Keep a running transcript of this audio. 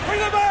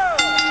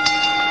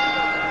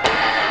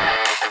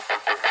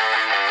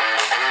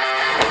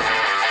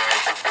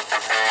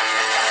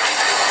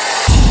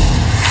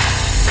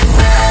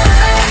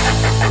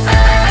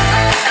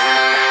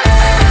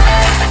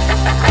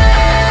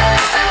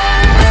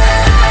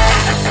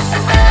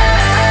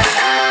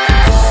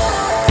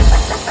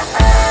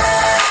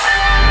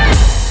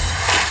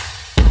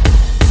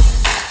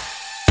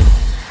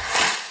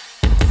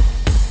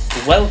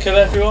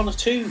on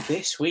to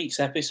this week's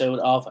episode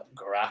of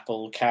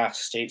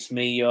Grapplecast. It's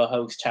me, your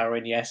host,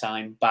 Taryn. Yes,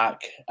 I'm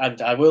back, and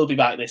I will be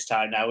back this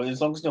time now, as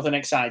long as nothing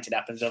exciting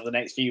happens over the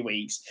next few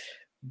weeks.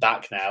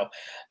 Back now,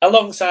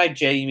 alongside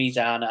Jamie,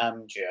 Dan,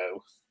 and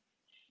Joe.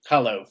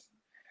 Hello.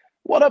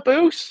 What up,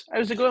 Boos?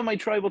 How's it going, my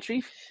tribal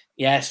chief?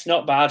 Yes,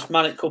 not bad.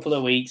 Manic couple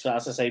of weeks, but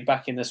as I say,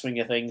 back in the swing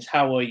of things.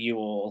 How are you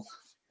all?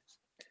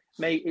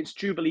 Mate, it's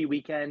Jubilee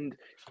weekend,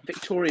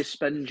 Victoria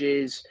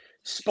Sponges,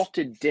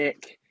 Spotted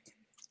Dick,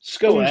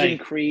 scones and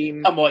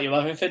cream. And what you're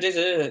having for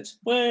dessert.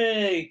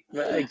 Way!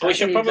 Exactly, we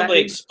should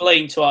probably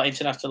explain to our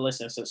international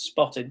listeners that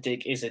Spotted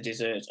Dick is a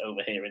dessert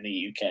over here in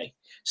the UK.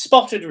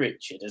 Spotted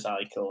Richard, as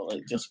I call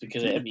it, just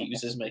because it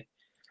amuses me.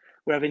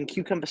 We're having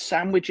cucumber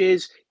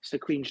sandwiches. It's the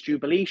Queen's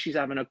Jubilee. She's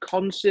having a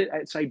concert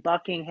outside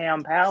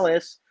Buckingham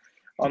Palace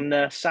on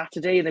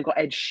Saturday, and they've got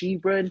Ed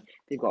Sheeran.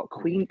 They've got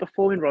Queen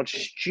performing, Rod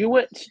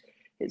Stewart.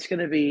 It's going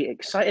to be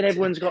exciting.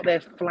 Everyone's got their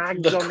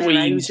flags on their houses. The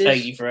Queen's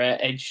favourite,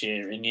 Ed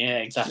Sheeran. Yeah,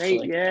 exactly.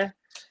 Mate, yeah.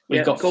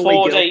 We've got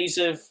 4 days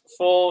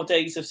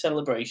of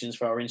celebrations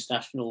for our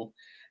international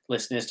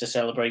listeners to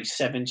celebrate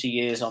 70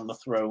 years on the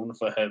throne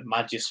for Her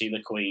Majesty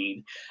the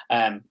Queen.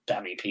 I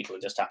mean, people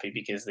are just happy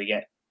because they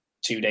get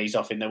 2 days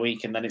off in the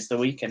week, and then it's the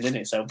weekend, isn't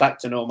it? So back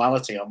to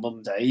normality on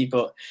Monday.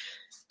 But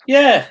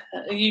yeah,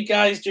 are you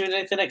guys doing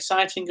anything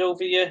exciting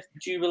over your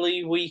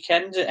Jubilee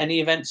weekend? Any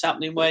events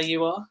happening where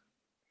you are?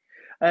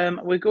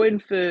 We're going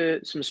for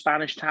some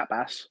Spanish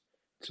tapas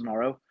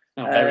tomorrow.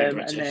 Oh, very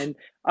British. And then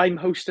I'm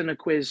hosting a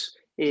quiz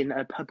in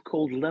a pub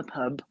called Le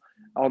Pub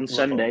on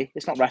Sunday.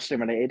 It's not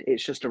wrestling related.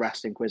 It's just a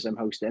wrestling quiz I'm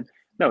hosting.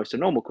 No, it's a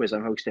normal quiz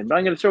I'm hosting. But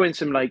I'm going to throw in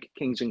some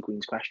Kings and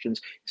Queens questions.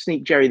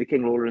 Sneak Jerry the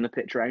King Lawler in the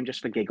pit around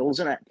just for giggles,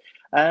 innit?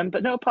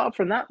 But no, apart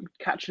from that,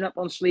 catching up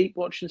on sleep,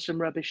 watching some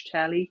rubbish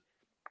telly.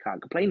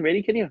 Can't complain,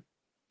 really, can you?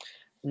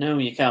 No,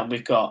 you can't.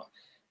 We've got,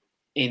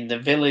 in the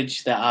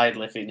village that I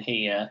live in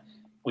here,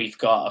 we've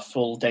got a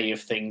full day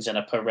of things and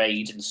a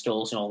parade and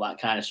stalls and all that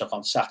kind of stuff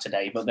on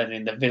Saturday. But then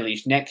in the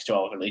village next to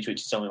our village,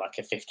 which is only like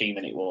a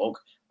 15-minute walk,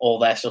 all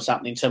their stuff's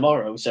happening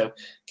tomorrow. So it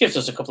gives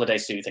us a couple of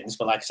days to do things.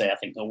 But like I say, I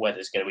think the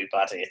weather's going to be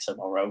bad here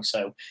tomorrow.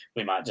 So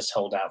we might just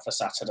hold out for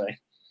Saturday.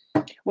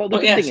 Well, the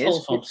good thing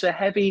is, it's a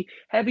heavy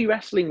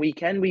wrestling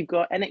weekend. We've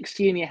got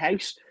NXT in your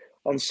house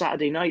on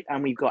Saturday night,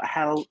 and we've got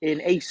Hell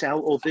in a Cell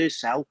or the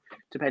Cell,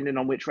 depending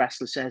on which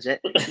wrestler says it.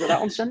 We've got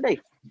that on Sunday.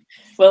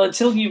 Well,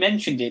 until you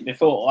mentioned it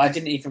before, I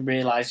didn't even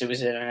realise it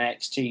was an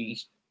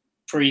NXT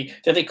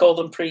do they call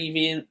them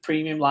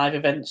premium live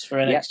events for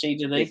NXT,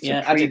 do they? It's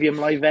a premium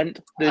live event.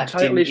 The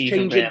title is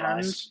changing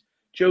hands.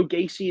 Joe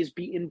Gacy is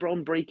beating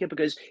Bron Breakker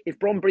because if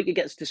Bron Breakker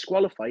gets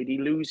disqualified, he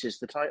loses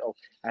the title.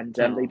 And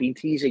they've been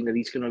teasing that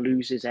he's going to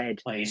lose his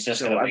head. Well, he's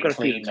just going to be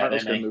clean then,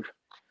 isn't he? Move.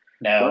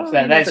 No,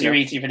 well, there's your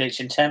easy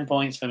prediction. 10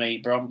 points for me.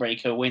 Bron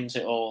Breakker wins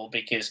it all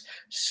because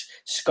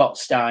Scott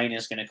Steiner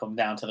is going to come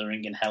down to the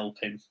ring and help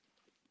him.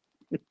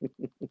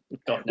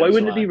 Why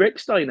wouldn't it be Rick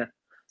Steiner?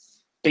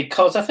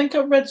 Because I think I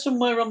read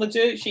somewhere on the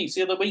dirt sheets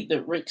the other week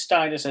that Rick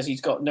Steiner says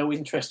he's got no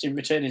interest in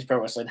returning to pro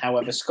wrestling.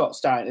 However, Scott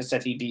Steiner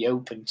said he'd be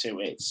open to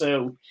it.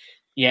 So,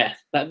 yeah,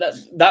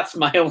 that's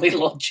my only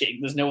logic.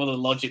 There's no other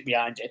logic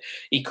behind it.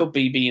 He could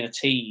be being a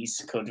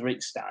tease, could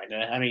Rick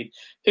Steiner. I mean,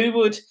 who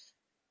would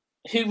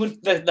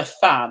the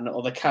fan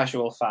or the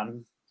casual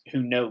fan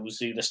who knows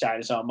who the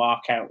Steiners are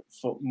mark out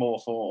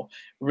for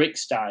Rick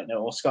Steiner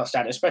or Scott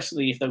Steiner,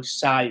 especially if those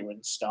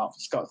sirens start for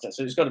Scott Steiner.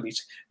 So it's got to be,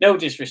 no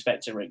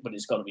disrespect to Rick, but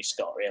it's got to be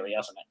Scott, really,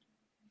 hasn't it?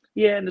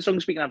 Yeah, and as long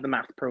as we can have the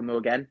math promo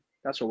again,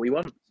 that's all we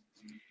want.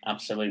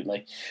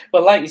 Absolutely.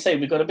 Well, like you say,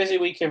 we've got a busy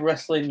week of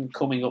wrestling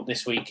coming up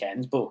this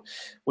weekend, but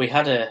we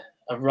had a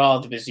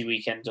rather busy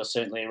weekend, or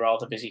certainly a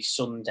rather busy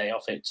Sunday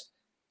of it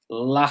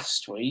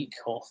last week,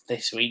 or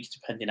this week,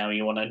 depending how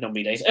you want to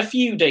number days. A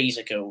few days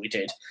ago we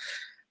did.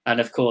 And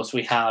of course,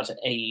 we had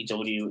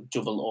AEW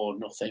Double or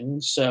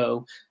Nothing.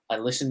 So I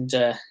listened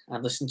to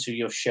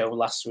your show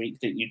last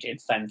week that you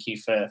did. Thank you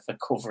for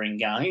covering,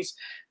 guys.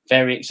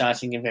 Very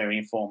exciting and very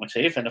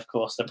informative. And of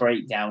course, the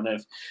breakdown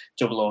of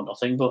Double or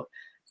Nothing. But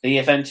the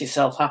event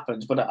itself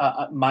happened.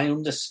 But my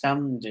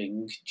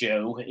understanding,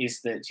 Joe,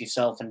 is that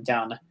yourself and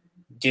Dan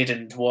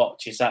didn't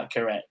watch. Is that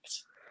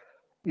correct?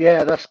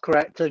 Yeah, that's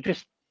correct.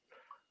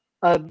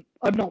 I'm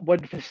not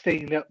one for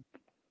staying up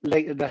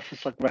late unless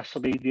it's like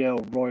WrestleMania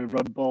or Royal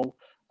Rumble.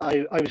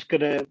 I was going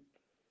to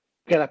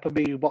get up and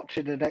be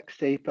watching the next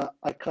day, but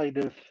I kind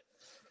of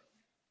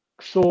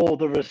saw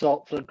the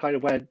results and kind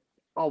of went,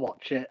 I'll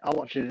watch it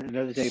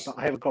another day, but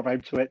I haven't got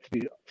around to it,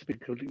 to be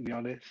completely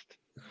honest.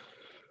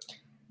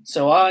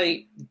 So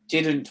I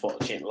didn't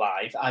watch it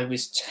live. I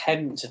was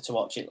tempted to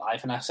watch it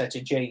live, and I said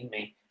to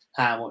Jamie,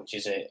 how much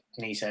is it?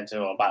 And he said,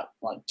 about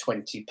like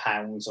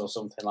 £20 or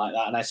something like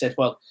that. And I said,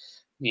 well,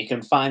 you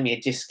can find me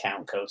a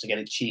discount code to get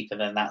it cheaper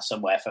than that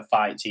somewhere for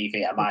Fight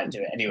TV. I might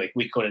do it. Anyway,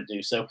 we couldn't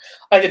do so.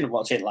 I didn't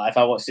watch it live.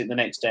 I watched it the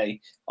next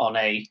day on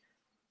a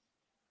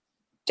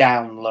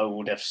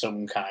download of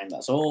some kind.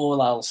 That's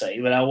all I'll say.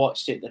 But I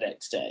watched it the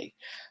next day.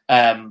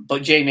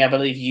 But Jamie, I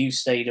believe you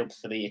stayed up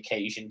for the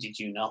occasion, did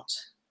you not?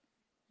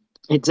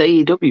 It's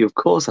AEW, of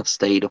course I've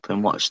stayed up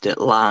and watched it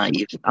live.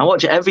 I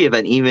watch every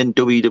event, even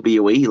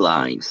WWE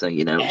live, so,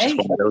 it's just Hey,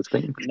 one of those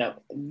things. no,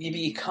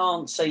 you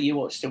can't say you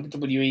watch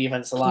WWE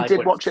events live did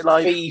when watch it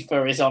live.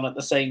 FIFA is on at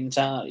the same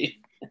time.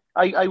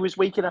 I was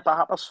waking up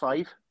at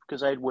 5:30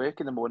 because I had work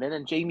in the morning,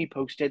 and Jamie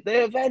posted,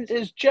 "The event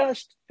is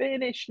just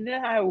finished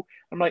now."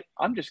 I'm like,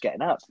 I'm just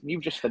getting up.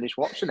 You've just finished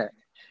watching it.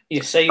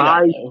 You say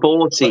that,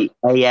 though, 5:40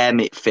 a.m.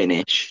 it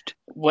finished.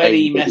 when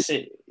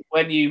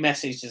you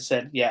messaged and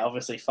said, yeah,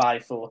 obviously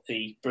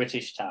 5:40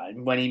 British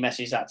time, when he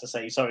messaged that to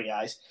say, sorry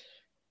guys,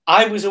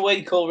 I was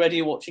awake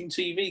already watching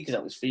TV because I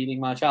was feeding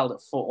my child at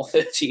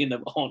 4:30 in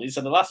the morning.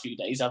 So the last few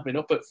days I've been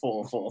up at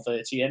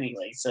 4:30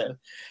 anyway. So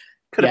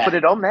Could have put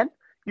it on then.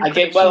 You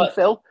could have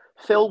seen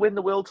Phil win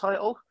the world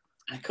title.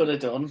 I could have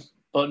done,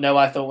 but no,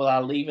 I thought, well,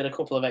 I'll leave it a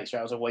couple of extra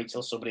hours and wait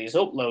till somebody has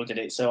uploaded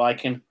it so I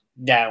can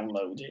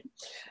download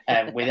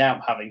it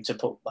without having to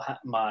put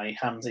my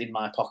hands in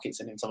my pockets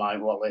and into my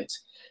wallet.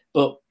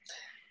 But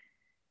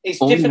it's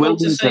difficult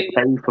to say.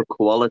 Pay for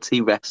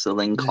quality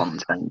wrestling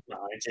content. My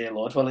dear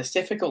Lord. Well, it's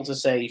difficult to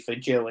say for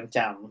Joe and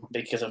Dan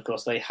because, of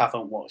course, they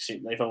haven't watched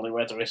it. They've only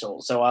read the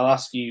results. So I'll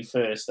ask you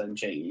first then,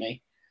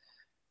 Jamie.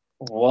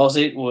 Was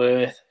it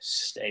worth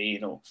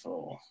staying up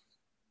for?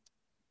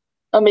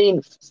 I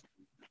mean,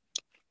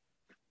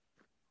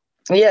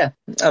 yeah.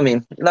 I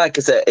mean, like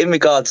I said, in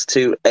regards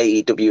to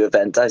AEW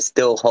events, I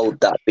still hold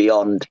that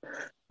beyond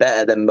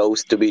better than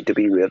most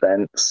WWE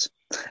events.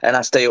 And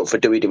I stay up for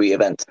WWE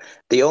events.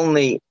 The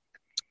only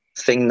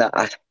thing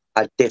that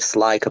I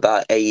dislike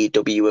about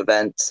AEW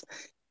events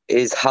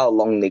is how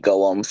long they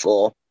go on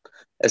for,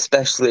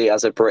 especially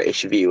as a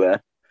British viewer.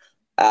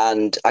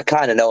 And I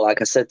kind of know,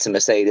 like I said to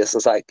Mercedes,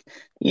 it's like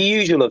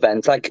usual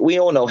events. Like we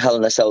all know Hell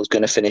in a Cell is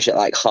going to finish at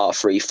like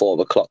 3:30,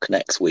 4 o'clock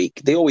next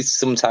week. They always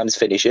sometimes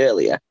finish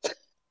earlier.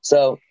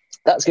 So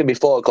that's going to be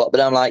 4 o'clock.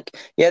 But I'm like,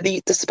 yeah,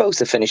 they're supposed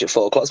to finish at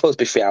 4 o'clock. It's supposed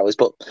to be 3 hours.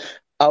 But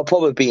I'll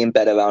probably be in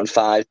bed around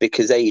 5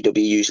 because AEW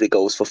usually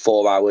goes for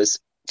 4 hours.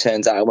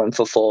 Turns out it went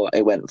for 4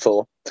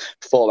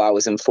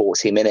 hours and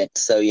 40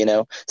 minutes. So,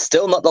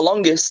 still not the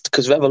longest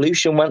because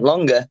Revolution went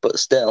longer, but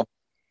still.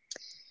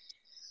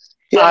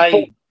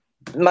 Yeah,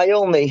 my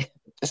only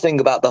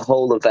thing about the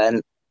whole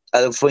event,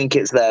 I don't think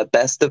it's their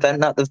best event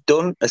that they've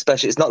done,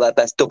 especially it's not their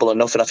best Double or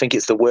Nothing. I think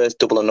it's the worst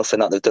Double or Nothing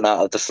that they've done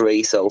out of the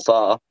 3 so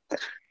far.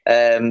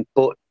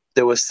 But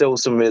there were still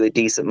some really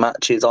decent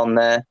matches on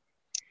there.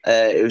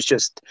 It was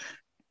just,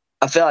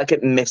 I feel like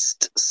it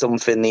missed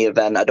something, the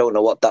event. I don't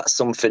know what that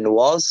something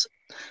was,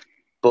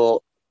 but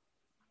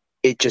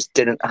it just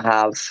didn't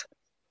have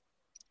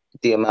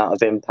the amount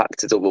of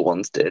impact as other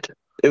ones did.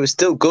 It was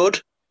still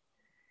good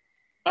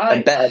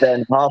and better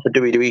than half the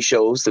WWE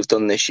shows they've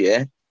done this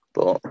year,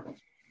 but...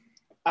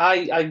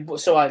 like I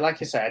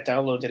said, I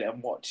downloaded it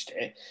and watched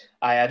it.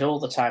 I had all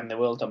the time in the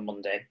world on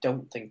Monday. I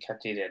don't think I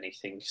did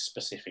anything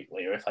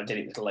specifically, or if I did,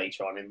 it was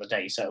later on in the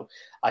day, so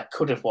I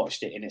could have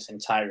watched it in its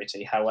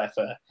entirety.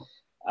 However,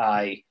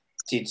 I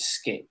did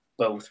skip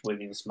both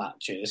women's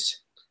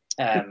matches.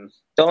 Don't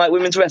like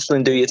women's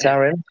wrestling, do you,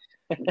 Taryn?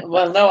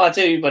 Well, no, I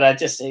do, but it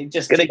just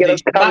gonna get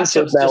us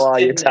cancelled now, are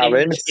you,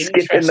 Taryn?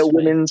 Skipping the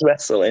women's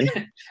wrestling.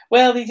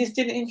 Well, they just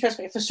didn't interest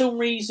me. For some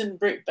reason,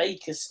 Britt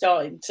Baker's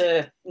starting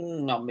to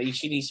on me.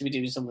 She needs to be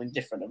doing something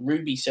different. And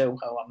Ruby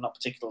Soho, I'm not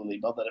particularly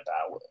bothered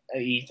about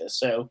either.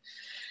 So,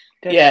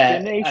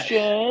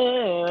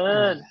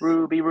 Destination.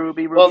 Ruby.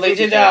 Well, they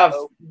did have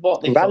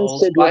what they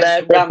called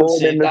Rancid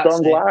performing the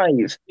song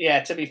live.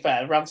 Yeah, to be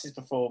fair, Ramsey's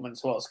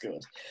performance was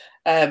good.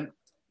 But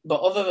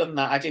other than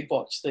that, I did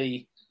watch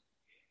the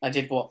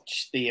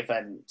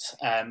event.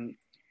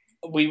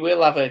 We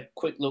will have a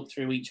quick look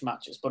through each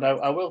matches, but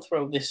I will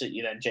throw this at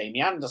you then,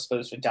 Jamie, and I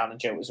suppose for Dan and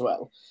Joe as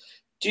well.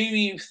 Do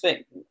you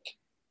think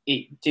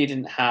it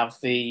didn't have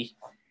the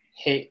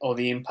hit or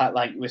the impact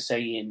like you were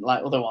saying,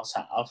 like other ones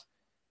have?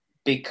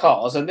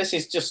 Because, and this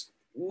is just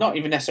not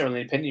even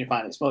necessarily an opinion of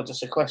mine, it's more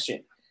just a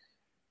question.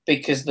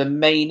 Because the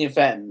main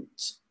event,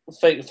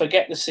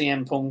 forget the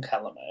CM Punk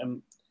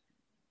element,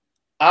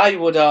 I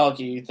would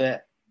argue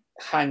that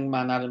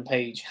Hangman Adam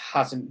Page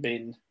hasn't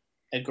been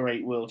a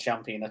great world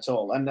champion at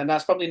all. And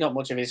that's probably not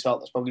much of his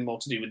fault. That's probably more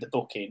to do with the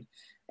booking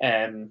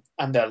and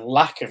the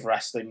lack of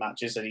wrestling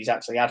matches that he's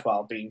actually had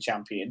while being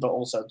champion, but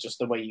also just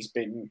the way he's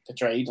been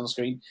portrayed on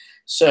screen.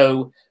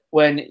 So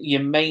when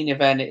your main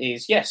event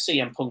is, yes,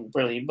 CM Punk,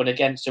 brilliant, but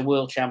against a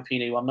world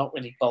champion who I'm not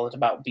really bothered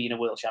about being a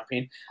world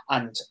champion,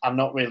 and I'm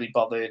not really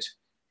bothered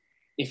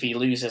if he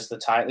loses the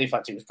title. In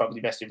fact, it was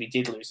probably best if he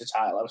did lose the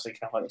title. I was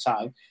thinking of at the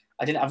time.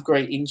 I didn't have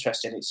great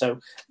interest in it. So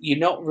you're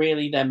not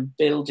really then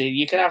building.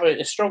 You can have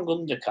a strong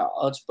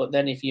undercard, but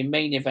then if your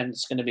main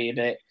event's going to be a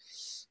bit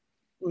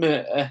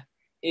meh,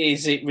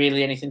 is it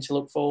really anything to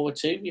look forward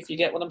to, if you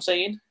get what I'm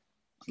saying?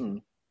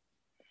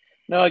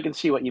 No, I can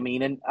see what you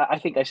mean. And I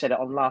think I said it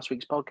on last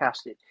week's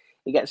podcast. It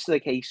gets to the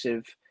case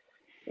of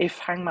if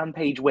Hangman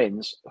Page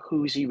wins,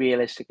 who's he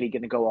realistically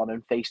going to go on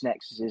and face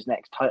next as his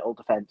next title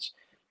defense?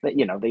 That,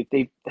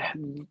 they've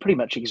pretty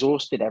much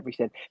exhausted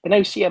everything. But now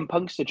CM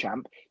Punk's the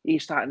champ.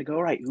 He's starting to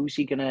go, right, who's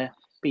he going to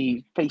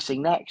be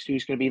facing next?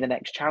 Who's going to be the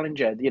next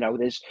challenger? You know,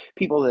 there's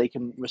people that they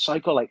can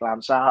recycle like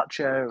Lance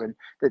Archer and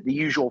the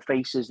usual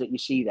faces that you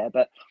see there.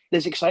 But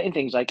there's exciting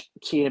things like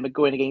seeing him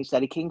going against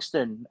Eddie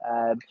Kingston,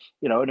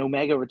 you know, an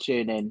Omega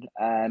returning,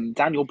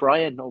 Daniel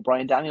Bryan or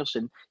Bryan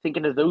Danielson,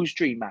 thinking of those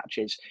dream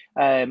matches.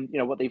 You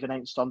know, what they've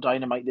announced on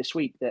Dynamite this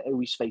week that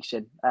he's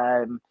facing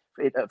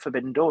at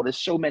Forbidden Door. There's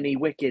so many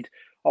wicked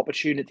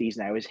opportunities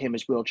now as him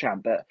as world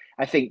champ. But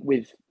I think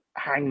with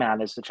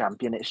Hangman as the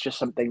champion, it's just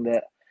something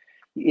that,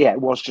 yeah,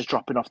 it was just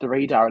dropping off the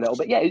radar a little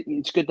bit. Yeah,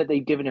 it's good that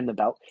they've given him the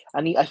belt.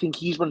 And I think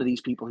he's one of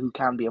these people who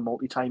can be a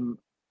multi-time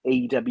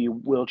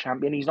AEW world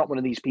champion. He's not one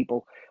of these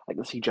people like,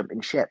 let's see,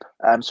 jumping ship.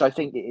 So I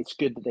think it's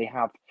good that they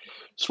have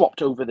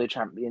swapped over the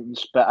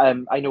champions. But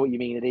I know what you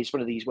mean. It is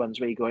one of these ones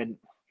where you're going,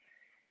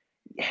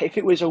 if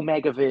it was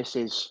Omega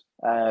versus,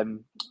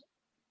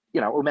 you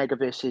know, Omega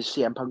versus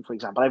CM Punk, for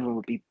example, everyone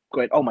would be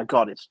going, oh my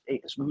God, it's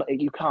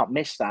you can't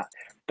miss that.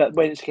 But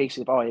when it's a case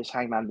of, oh, it's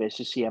Hangman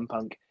versus CM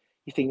Punk,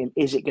 you're thinking,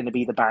 is it going to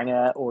be the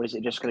banger, or is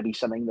it just going to be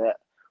something that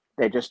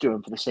they're just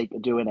doing for the sake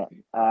of doing it?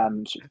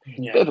 So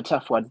bit of a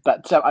tough one,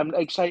 but I'm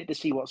excited to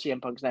see what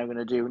CM Punk's now going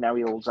to do now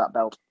he holds that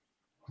belt.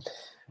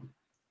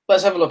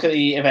 Let's have a look at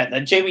the event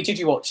then. Jamie, did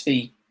you watch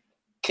the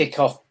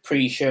kickoff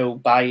pre-show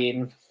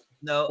buy-in?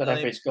 No,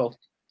 whatever it's called.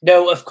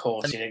 No, of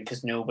course you didn't,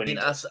 because nobody.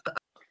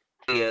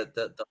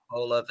 The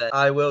whole event.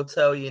 I will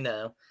tell you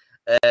now.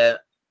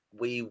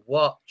 We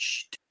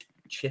watched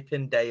Chip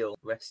and Dale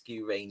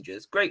Rescue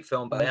Rangers. Great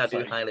film, by the way. I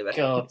do highly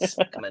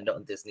recommend it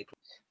on Disney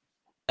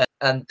Plus.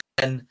 And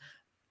then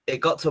it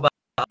got to about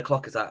 9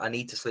 o'clock. I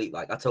need to sleep.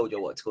 Like I told you,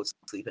 I wanted to go to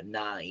sleep at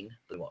 9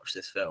 to watch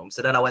this film.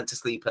 So then I went to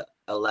sleep at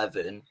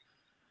 11.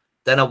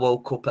 Then I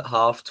woke up at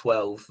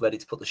 12:30, ready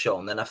to put the show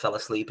on. Then I fell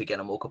asleep again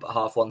and woke up at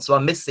 1:30. So I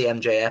missed the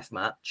MJF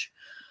match.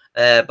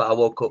 But I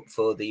woke up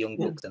for the Young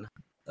Bucks and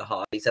the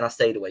Hardys, and I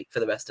stayed awake for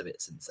the rest of it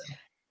since then.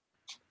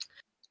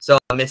 So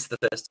I missed the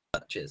first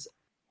matches.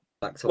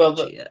 Back to watch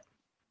it yet.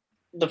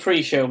 The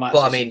pre-show match.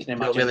 But I mean, you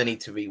don't really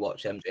need to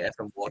rewatch MJF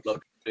and Wardlow,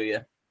 do you?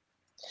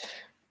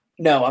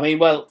 No, I mean,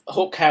 well,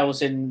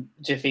 Hookhausen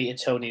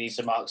defeated Tony Nese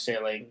and Mark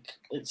Sterling.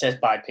 It says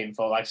by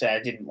pinfall. Like I said,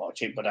 I didn't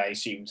watch it, but I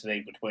assumed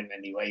they would win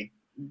anyway.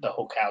 The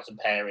Hookhausen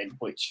pairing,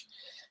 which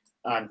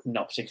I'm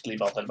not particularly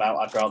bothered about.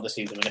 I'd rather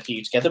see them in a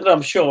feud together, but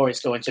I'm sure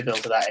it's going to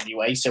build to that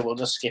anyway, so we'll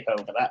just skip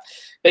over that.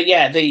 But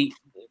yeah, the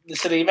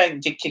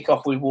event did kick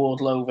off with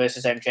Wardlow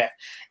versus MJF.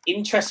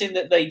 Interesting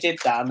that they did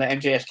that and that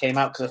MJF came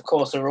out, because of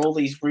course there were all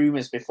these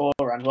rumours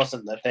beforehand,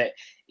 wasn't there, that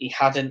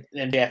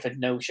MJF had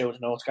no-showed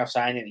an autograph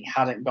signing, he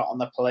hadn't got on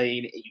the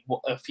plane.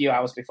 A few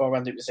hours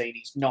beforehand it was saying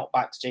he's not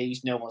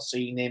backstage, no one's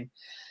seen him.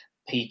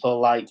 People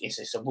like, is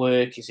this a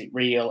work? Is it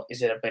real?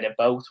 Is it a bit of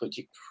both? Which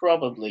it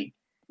probably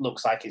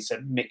looks like it's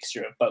a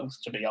mixture of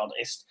both, to be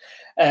honest.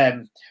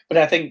 But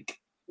I think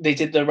they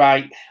did the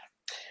right.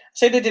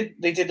 They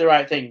did the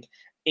right thing.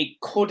 It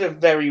could have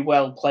very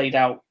well played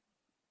out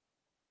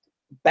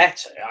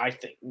better, I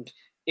think,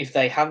 if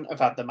they hadn't have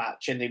had the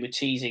match and they were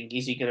teasing,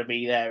 is he going to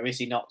be there? Is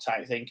he not?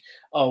 Type thing.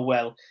 Oh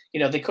well,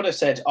 they could have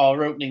said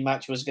our opening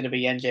match was going to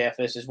be MJF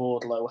versus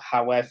Wardlow.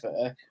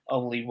 However,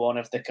 only one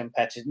of the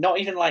competitors, not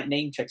even like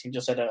name checked him,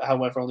 just said,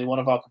 however, only one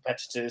of our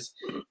competitors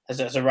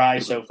has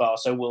arrived so far.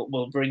 So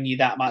we'll bring you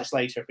that match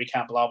later if we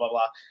can. Blah blah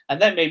blah, and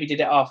then maybe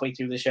did it halfway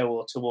through the show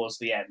or towards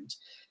the end.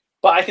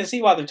 But I can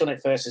see why they've done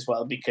it first as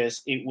well,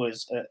 because it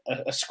was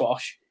a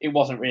squash. It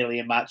wasn't really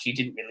a match. You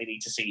didn't really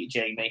need to see it,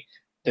 Jamie.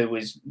 There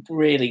was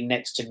really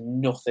next to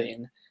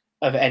nothing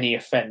of any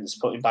offence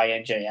put in by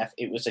MJF.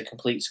 It was a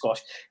complete squash.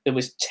 There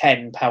was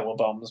 10 power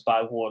bombs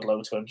by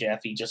Wardlow to MJF.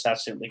 He just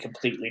absolutely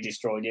completely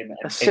destroyed him.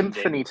 A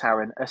symphony,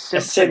 Taryn. A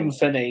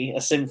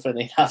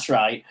symphony. That's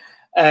right.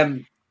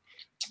 And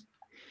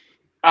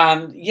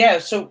yeah,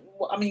 so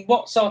I mean,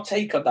 what's our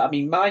take on that? I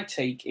mean, my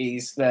take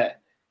is that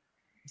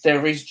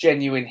there is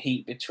genuine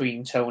heat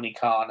between Tony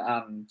Khan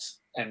and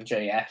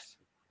MJF.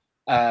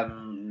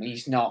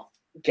 He's not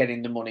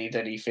getting the money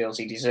that he feels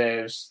he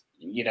deserves.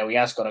 He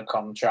has got a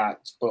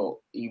contract, but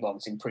he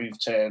wants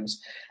improved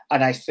terms.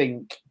 And I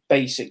think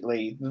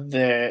basically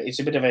it's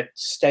a bit of a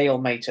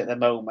stalemate at the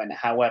moment.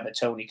 However,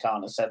 Tony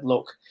Khan has said,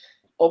 look,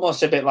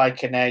 almost a bit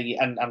like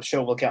and I'm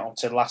sure we'll get on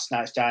to last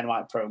night's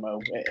Dynamite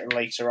promo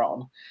later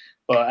on,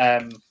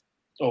 but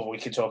or we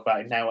can talk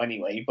about it now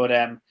anyway. But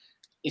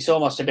it's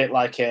almost a bit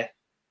like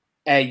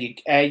air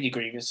your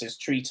grievances,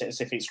 treat it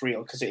as if it's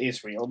real, because it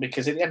is real.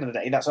 Because at the end of the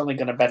day, that's only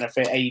going to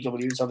benefit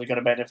AEW. It's only going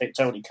to benefit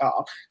Tony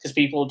Khan, because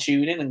people will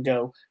tune in and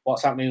go,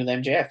 "What's happening with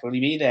MJF? Will he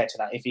be there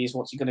tonight? If he is,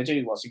 what's he going to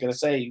do? What's he going to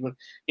say?"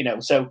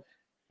 So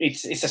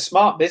it's a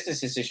smart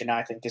business decision,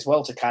 I think, as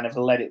well, to kind of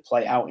let it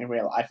play out in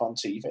real life on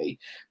TV.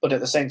 But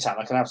at the same time,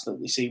 I can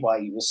absolutely see why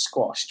he was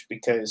squashed,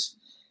 because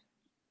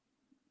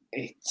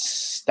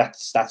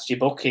that's your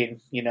booking.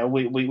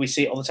 We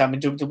see it all the time in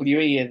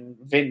WWE and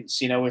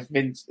Vince.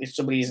 If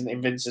somebody isn't in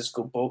Vince's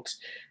good books,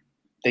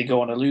 they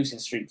go on a losing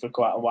streak for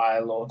quite a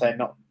while, or they're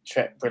not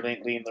treated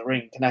brilliantly in the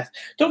ring. And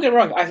don't get me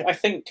wrong, I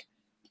think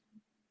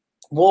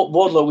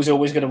Wardlow was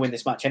always going to win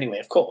this match anyway,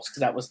 of course, because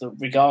that was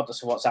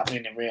regardless of what's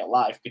happening in real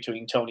life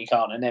between Tony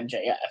Khan and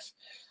MJF.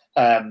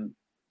 And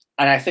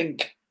I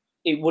think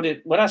it would have.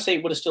 When I say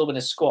it would have still been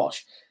a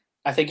squash,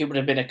 I think it would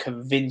have been a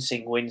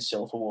convincing win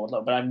still for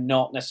Wardlow, but I'm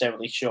not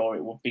necessarily sure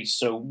it would be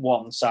so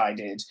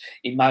one-sided.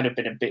 It might have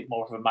been a bit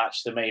more of a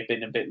match. There may have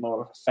been a bit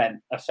more of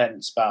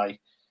offense by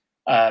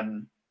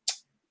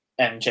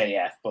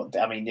MJF, but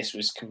I mean, this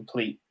was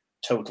complete,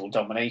 total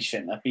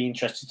domination. I'd be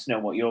interested to know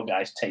what your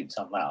guys' takes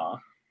on that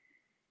are.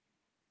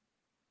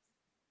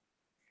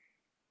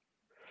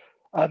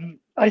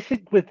 I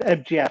think with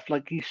MJF,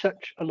 like he's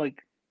such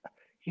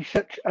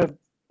an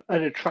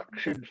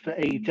attraction for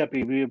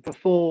AEW.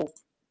 Before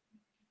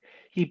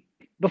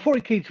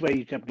he came to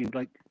AEW,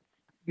 like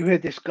you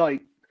heard this guy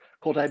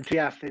called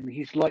MJF, and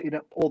he's lighting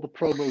up all the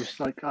promos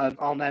like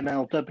on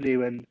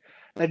MLW, and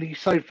then he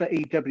signed for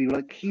AEW.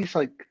 Like he's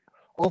like,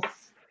 I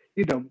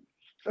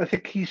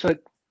think he's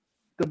like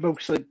the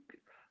most like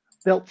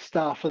built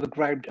star from the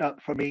ground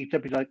up from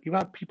AEW. Like you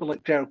have people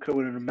like Jericho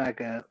and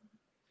Omega,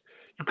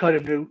 you kind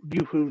of knew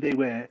who they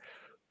were.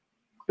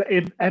 But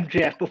in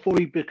MJF, before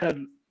he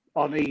became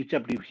on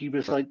AEW, he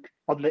was like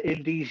on the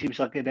Indies. He was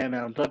like in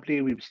MLW.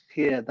 He was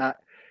here, that.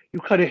 You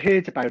kind of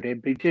heard about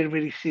him, but you didn't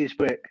really see his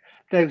work.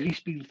 Now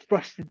he's been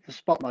thrust into the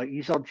spotlight.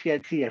 He's on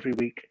TNT every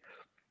week,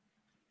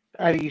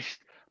 and he's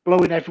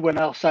blowing everyone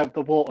else out of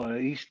the water.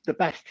 He's the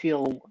best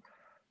heel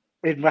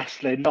in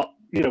wrestling, not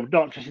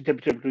just in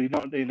WWE,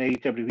 not in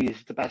AEW. He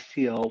is the best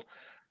heel,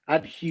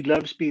 and he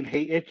loves being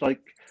hated.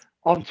 Like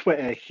on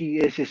Twitter, he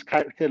is his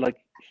character. Like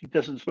he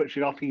doesn't switch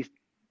it off. He's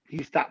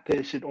that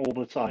person all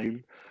the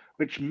time,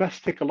 which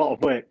must take a lot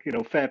of work.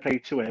 Fair play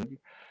to him.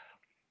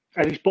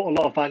 And he's brought a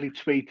lot of value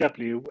to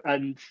AEW,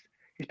 and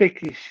he's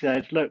basically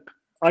said, "Look,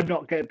 I'm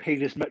not getting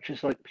paid as much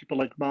as like people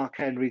like Mark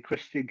Henry,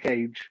 Christian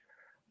Cage.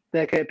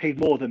 They're getting paid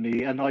more than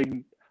me, and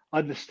I'm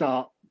the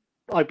start.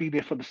 I've been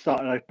here from the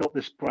start, and I've built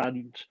this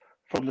brand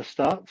from the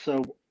start.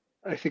 So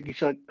I think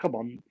he's like, come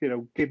on,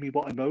 give me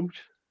what I'm owed."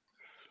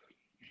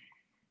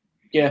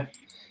 Yeah,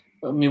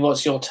 I mean,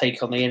 what's your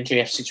take on the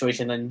MJF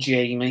situation, then,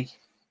 Jamie?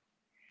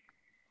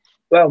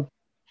 Well,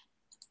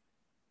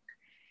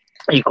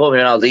 you caught me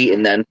when I was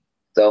eating then.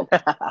 So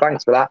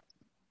thanks for that.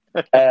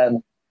 I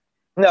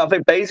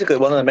think basically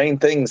one of the main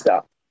things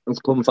that has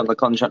come from the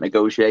contract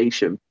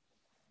negotiation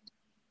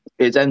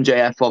is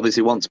MJF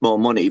obviously wants more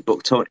money,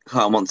 but Tony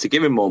Khan wants to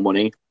give him more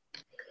money,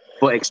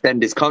 but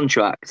extend his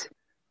contract.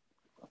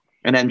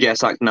 And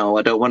MJF's like, no,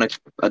 I don't want to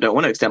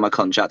extend my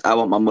contract. I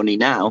want my money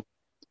now,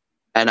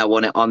 and I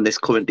want it on this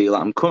current deal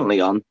that I'm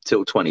currently on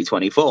till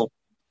 2024.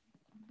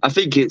 I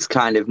think it's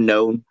kind of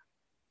known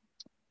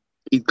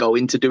he's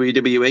going to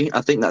WWE.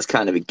 I think that's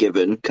kind of a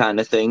given kind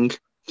of thing.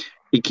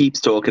 He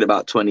keeps talking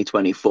about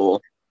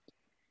 2024,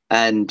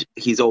 and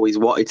he's always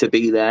wanted to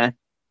be there.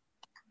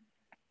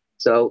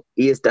 So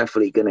he is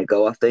definitely going to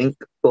go, I think.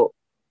 But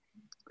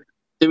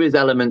there is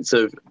elements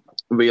of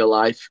real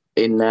life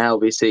in there.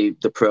 Obviously,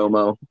 the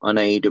promo on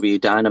AEW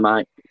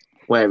Dynamite,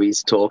 where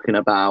he's talking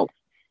about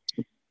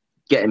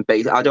getting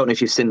based. I don't know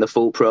if you've seen the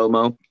full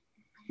promo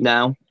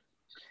now.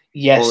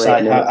 Yes,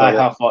 I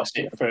have watched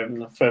it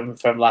from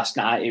last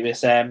night. It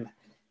was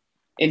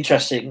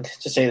interesting,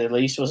 to say the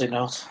least, was it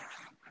not?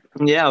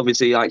 Yeah,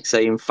 obviously, like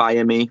saying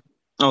 "fire me."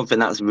 I don't think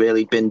that's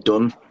really been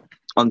done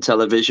on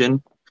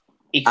television.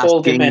 He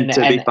called him an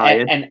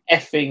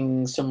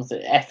effing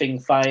something,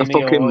 effing fire me.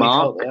 A fucking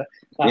mark.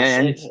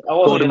 That's it. I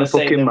wasn't going to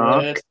say the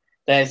word.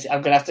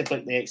 I'm going to have to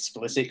click the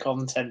explicit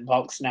content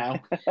box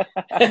now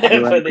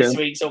for this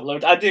week's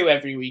upload. I do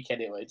every week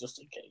anyway,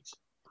 just in case.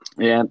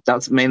 Yeah,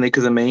 that's mainly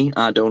because of me.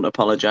 I don't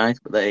apologise,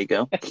 but there you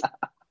go.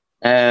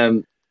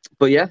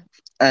 But yeah,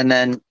 and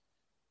then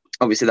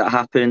obviously that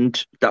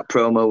happened. That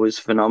promo was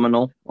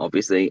phenomenal.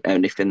 Obviously,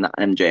 anything that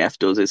MJF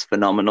does is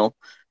phenomenal.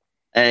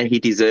 He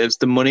deserves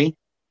the money.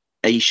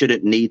 He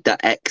shouldn't need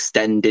that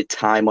extended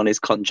time on his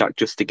contract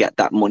just to get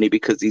that money,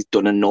 because he's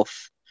done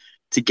enough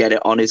to get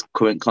it on his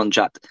current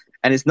contract.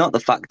 And it's not the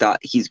fact that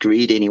he's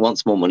greedy and he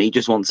wants more money. He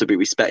just wants to be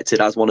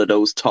respected as one of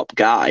those top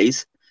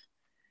guys,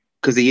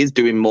 because he is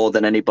doing more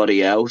than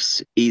anybody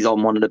else. He's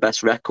on one of the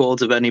best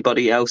records of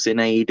anybody else in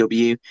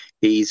AEW.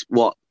 He's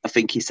what I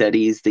think he said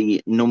he's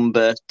the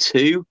number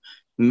 2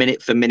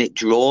 minute-for-minute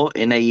draw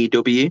in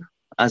AEW,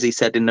 as he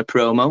said in the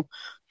promo.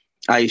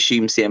 I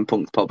assume CM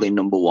Punk's probably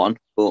number 1,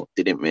 but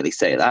they didn't really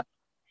say that.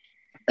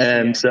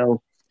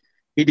 So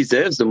he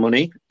deserves the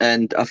money,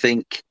 and I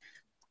think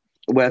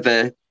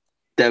whether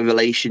their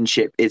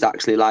relationship is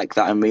actually like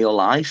that in real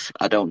life,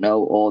 I don't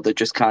know, or they've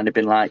just kind of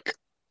been like,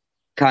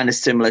 kind of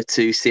similar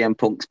to CM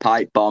Punk's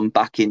pipe bomb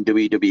back in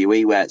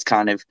WWE, where it's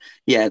kind of,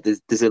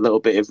 there's a little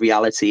bit of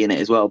reality in it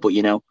as well, but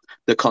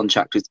the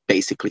contract was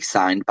basically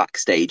signed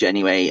backstage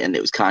anyway, and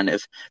it was kind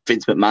of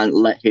Vince McMahon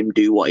let him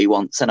do what he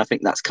wants. And I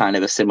think that's kind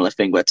of a similar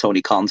thing where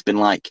Tony Khan's been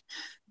like,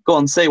 go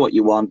on, say what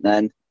you want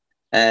then,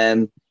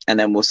 and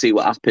then we'll see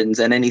what happens.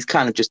 And then he's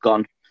kind of just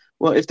gone,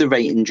 well, if the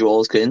rating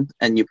draws in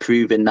and you're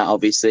proving that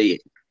obviously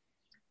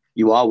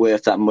you are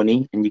worth that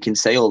money and you can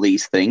say all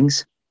these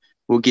things,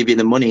 we'll give you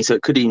the money. So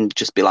it could even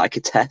just be like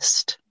a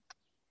test.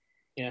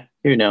 Yeah.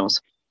 Who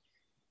knows?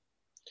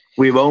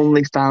 We're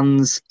only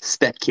fans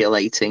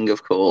speculating,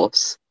 of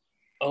course.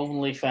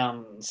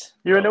 OnlyFans.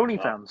 You're an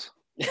OnlyFans.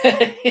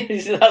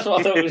 That's what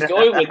I thought it was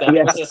going with. That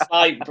was a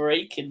slight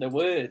break in the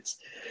words.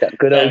 That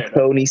good old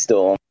Tony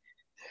Storm.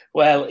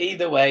 Well,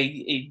 either way,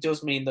 it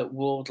does mean that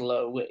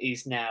Wardlow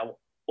is now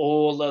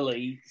all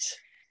elite,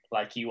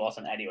 like he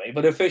wasn't anyway.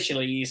 But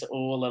officially, he's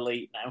all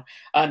elite now.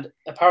 And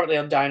apparently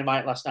on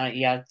Dynamite last night,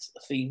 he had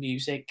theme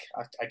music.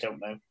 I don't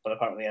know, but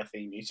apparently he had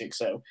theme music.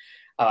 So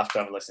I'll have to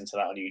have a listen to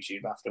that on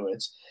YouTube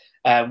afterwards.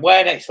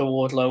 Where next for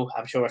Wardlow?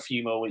 I'm sure a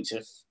few more weeks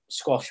of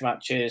squash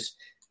matches.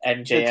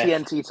 MJF. The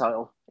TNT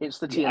title. It's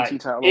the TNT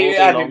title.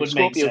 It would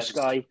Scorpio make sense.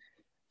 Sky,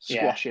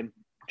 squash him.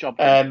 Job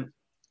done.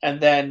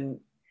 And then,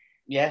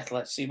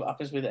 let's see what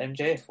happens with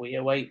MJF. We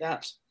await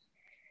that.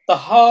 The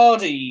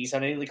Hardys, I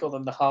nearly call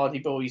them the Hardy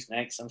Boys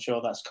next. I'm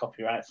sure that's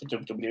copyright for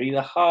WWE.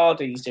 The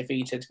Hardys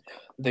defeated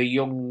the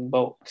Young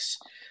Bucks.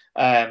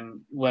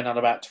 Went on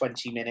about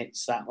 20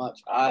 minutes, that much.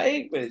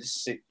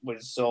 It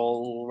was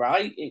all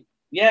right. Do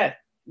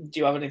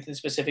you have anything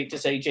specific to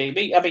say,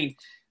 JB? I mean,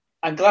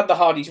 I'm glad the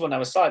Hardys won. I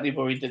was slightly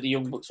worried that the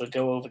Young Bucks would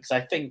go over because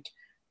I think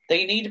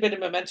they need a bit of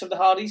momentum, the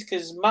Hardys,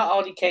 because Matt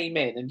Hardy came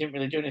in and didn't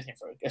really do anything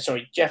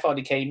Jeff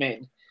Hardy came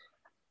in,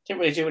 didn't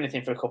really do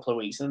anything for a couple of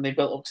weeks, and then they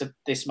built up to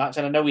this match.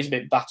 And I know he's a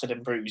bit battered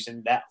and bruised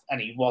and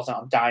he wasn't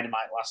on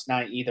Dynamite last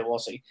night either,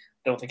 was he? I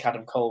don't think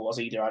Adam Cole was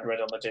either. I'd read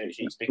on the dirt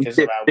sheets because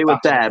of how they were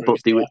there, but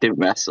they were. didn't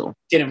wrestle.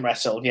 Didn't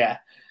wrestle, yeah.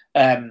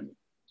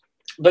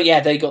 But yeah,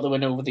 they got the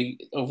win over the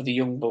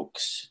Young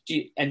Bucks. Do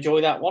you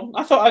enjoy that one?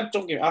 I thought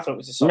it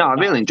was a solid I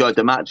really enjoyed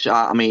the match.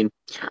 I mean,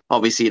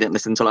 obviously you didn't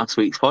listen to last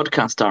week's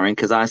podcast, Darren,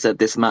 because I said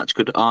this match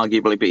could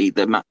arguably be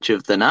the match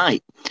of the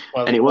night,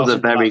 and it was a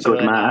very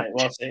good match.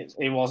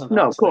 It wasn't.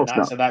 No, of course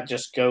not. So that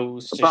just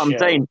goes to but show. I'm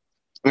saying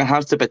it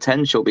has the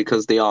potential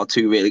because they are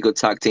two really good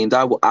tag teams.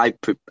 I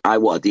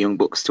wanted the Young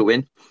Bucks to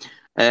win.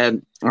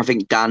 I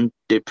think Dan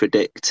did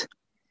predict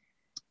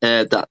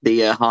that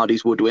the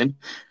Hardys would win.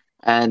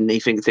 And he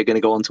thinks they're going to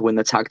go on to win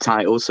the tag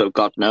title, so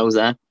God knows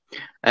there.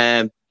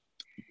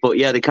 But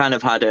yeah, they kind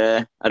of had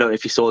I don't know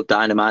if you saw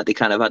Dynamite, they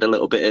kind of had a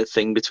little bit of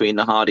thing between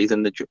the Hardys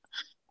and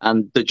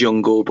the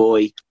Jungle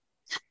Boy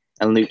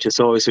and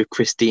Luchasaurus with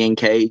Christian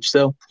Cage.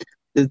 So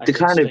they're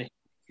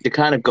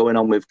kind of going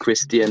on with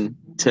Christian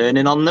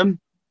turning on them.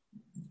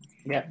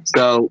 Yeah.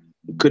 So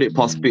could it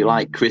possibly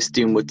like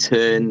Christian would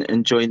turn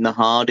and join the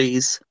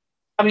Hardys?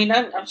 I mean,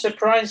 I'm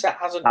surprised that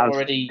hasn't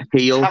already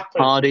heel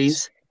happened.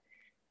 Hardys.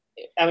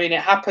 I mean, it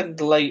happened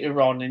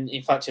later on.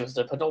 In fact, it was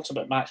the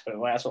penultimate match, but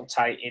we're sort of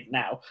tight in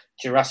now.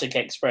 Jurassic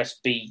Express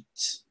beat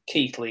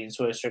Keith Lee and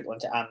Swerve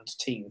Strickland and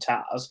Team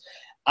Taz.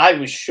 I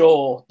was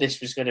sure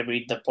this was going to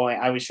be the point.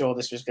 I was sure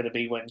this was going to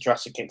be when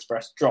Jurassic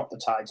Express dropped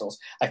the titles.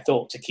 I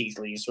thought to Keith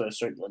Lee and Swerve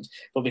Strickland,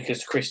 but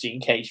because Christian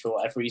Cage, for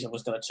whatever reason,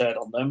 was going to turn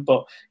on them.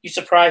 But you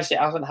surprised it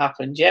hasn't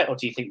happened yet, or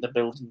do you think they're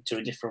building to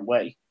a different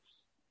way?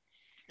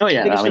 Oh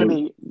yeah,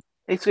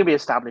 it's going to be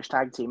established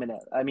tag team, isn't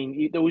it? I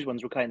mean, those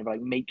ones were kind of like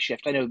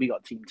makeshift. I know we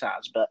got Team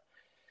Taz, but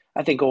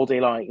I think all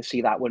day long I can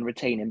see that one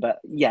retaining. But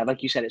yeah,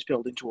 like you said, it's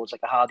building towards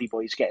like a Hardy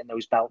Boys getting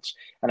those belts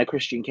and a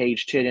Christian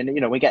Cage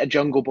turning. We get a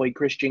Jungle Boy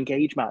Christian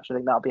Cage match. I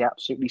think that'll be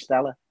absolutely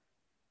stellar.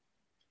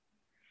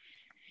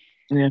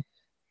 Yeah.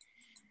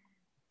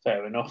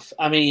 Fair enough.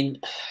 I mean,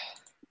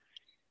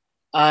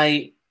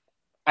 I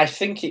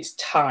think it's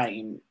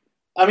time.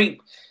 I mean,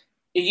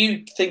 are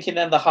you thinking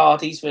then the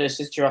Hardys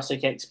versus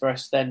Jurassic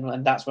Express then,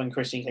 and that's when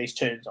Christian Cage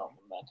turns on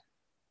them then?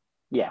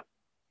 Yeah.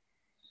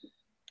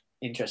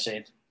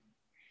 Interesting.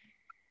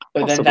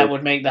 But then that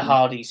would make the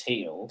Hardys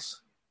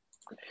heels.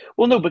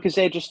 Well, no, because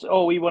they're just,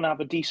 we want to have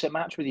a decent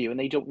match with you, and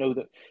they don't know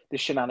that the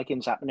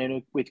shenanigans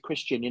happening with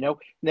Christian, And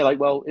they're like,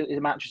 well, a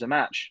match is a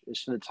match.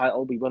 It's for the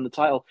title. We won the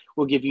title.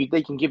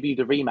 They can give you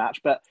the rematch,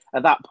 but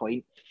at that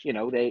point,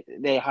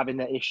 they're having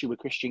the issue with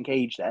Christian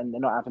Cage then.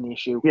 They're not having the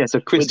issue. Yeah, so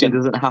Christian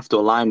doesn't have to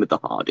align with the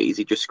Hardys.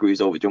 He just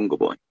screws over Jungle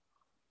Boy.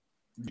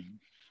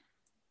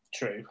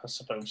 True, I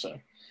suppose so.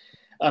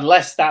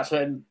 Unless that's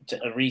a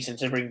reason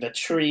to bring the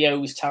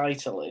Trios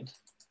title in.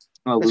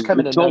 Well,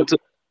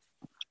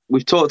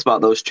 we've talked about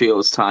those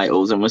Trios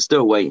titles and we're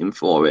still waiting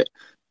for it.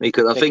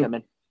 Because I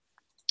think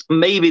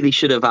maybe they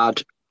should have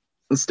had...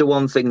 It's the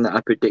one thing that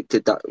I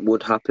predicted that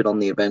would happen on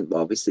the event,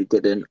 but obviously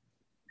didn't.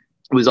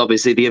 Was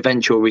obviously the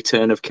eventual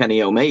return of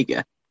Kenny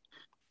Omega.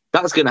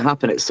 That's going to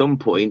happen at some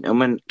point, and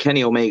when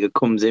Kenny Omega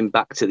comes in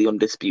back to the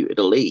Undisputed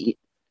Elite,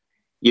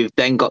 you've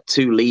then got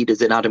two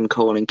leaders in Adam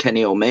Cole and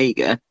Kenny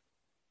Omega.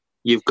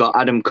 You've got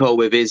Adam Cole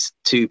with his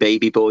two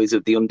baby boys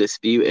of the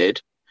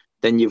Undisputed.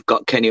 Then you've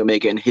got Kenny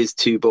Omega and his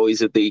two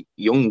boys of the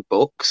Young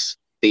Bucks,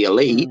 the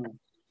Elite.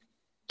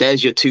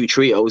 There's your two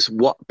trios.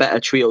 What better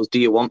trios do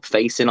you want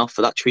facing off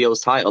for that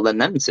trios title than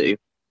them two?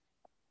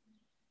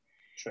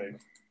 True.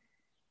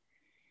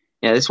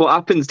 Yeah, this is what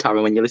happens,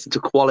 Taryn, when you listen to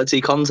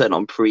quality content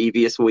on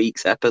previous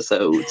week's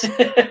episodes.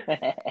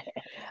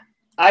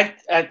 I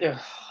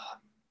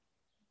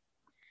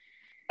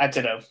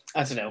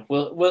don't know.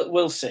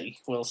 We'll see.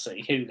 We'll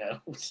see. Who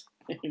knows?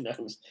 Who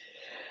knows?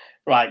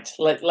 Right.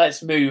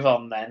 Let's move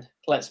on then.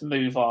 Let's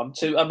move on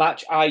to a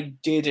match I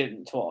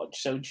didn't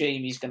watch. So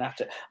Jamie's gonna have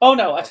to. Oh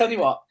no! I tell you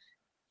what.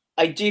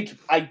 I did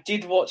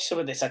watch some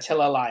of this. I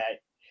tell a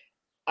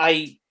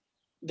lie.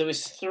 There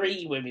was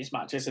 3 women's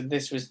matches, and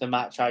this was the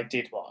match I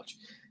did watch.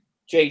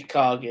 Jade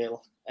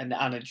Cargill and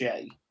Anna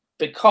Jay,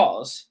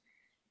 because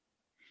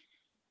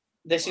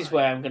this is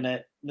where I'm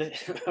gonna.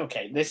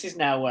 Okay, this is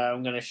now where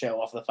I'm gonna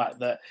show off the fact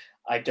that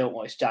I don't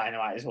watch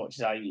Dynamite as much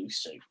as I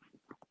used to.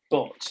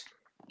 But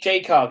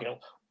Jade Cargill,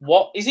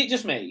 what is it?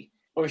 Just me,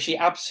 or is she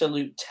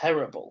absolute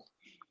terrible?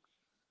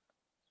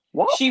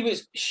 What?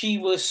 She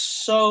was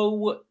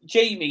so...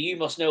 Jamie, you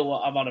must know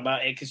what I'm on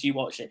about here because you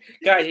watch it.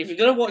 Guys, if you're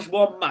going to watch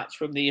one match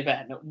from the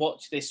event,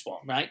 watch this one,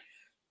 right?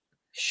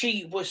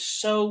 She was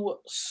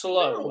so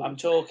slow. I'm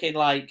talking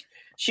like...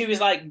 She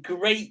was like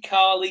Great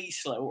Khali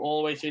slow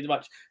all the way through the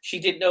match. She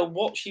didn't know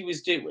what she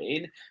was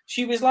doing.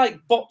 She was like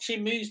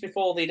botching moves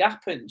before they'd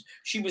happened.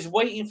 She was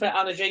waiting for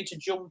Anna Jay to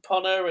jump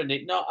on her and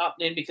it not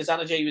happening because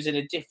Anna Jay was in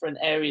a different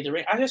area of the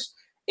ring.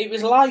 It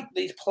was like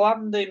they'd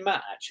planned the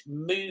match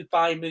move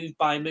by move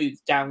by move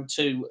down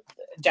to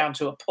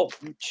a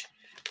punch,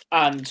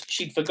 and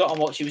she'd forgotten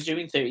what she was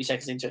doing 30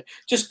 seconds into it.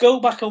 Just go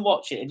back and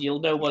watch it, and you'll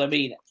know what I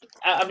mean.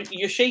 I mean,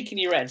 you're shaking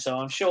your head, so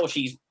I'm sure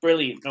she's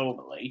brilliant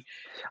normally.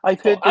 I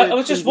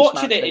was just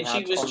watching it, and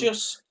she was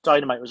just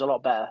Dynamite was a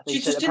lot better. She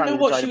just didn't know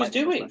what she was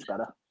doing.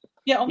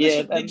 Yeah, honestly,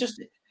 Yeah, they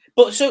just.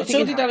 But so did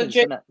Anna happens,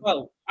 Jay. doesn't it?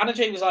 Well, Anna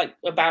Jay was like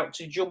about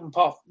to jump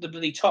off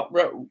the top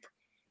rope,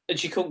 and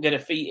she couldn't get her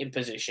feet in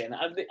position.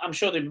 I'm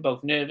sure they were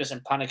both nervous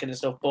and panicking and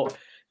stuff. But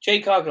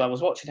Jade Cargill, I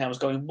was watching her, I was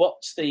going,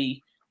 what's the...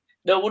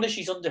 No wonder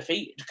she's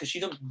undefeated, because she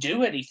doesn't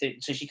do anything,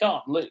 so she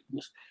can't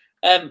lose.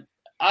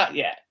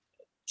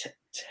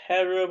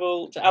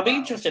 Terrible. I'll be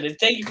interested. Has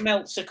Dave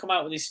Meltzer come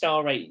out with his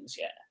star ratings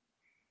yet?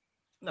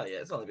 No,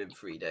 yeah, it's only been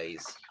 3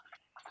 days.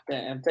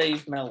 Yeah,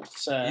 Dave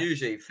Meltzer.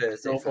 Usually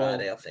Thursday,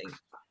 Friday, I think.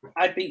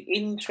 I'd be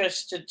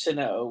interested to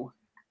know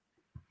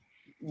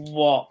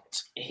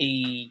what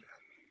he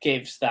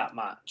gives that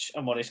match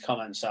and what his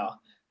comments are.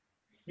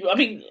 I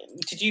mean,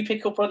 did you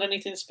pick up on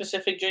anything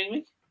specific,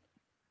 Jamie?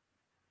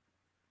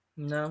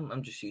 No,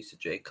 I'm just used to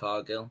Jade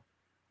Cargill.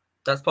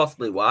 That's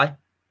possibly why.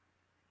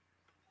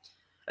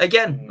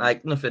 Again,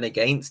 like nothing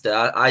against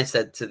her. I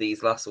said to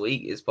these last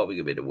week it's probably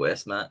gonna be the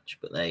worst match,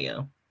 but there you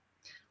go.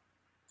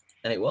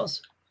 And it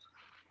was.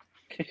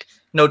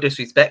 No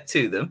disrespect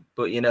to them,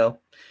 but you know,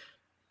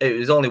 it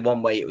was only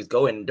one way it was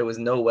going. There was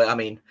no way. I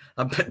mean,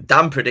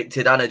 Dan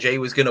predicted Anna Jay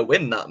was going to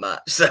win that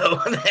match. So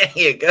there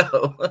you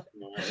go.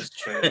 That's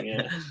true,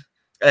 yeah.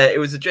 It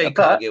was a Jade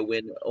Cargill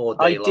win all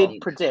day long.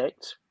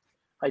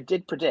 I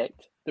did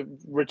predict the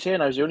return.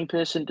 I was the only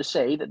person to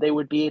say that there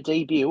would be a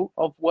debut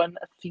of one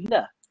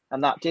Athena.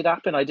 And that did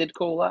happen. I did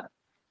call that.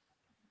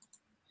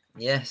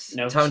 Yes.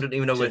 No, Town don't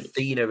even know where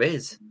Athena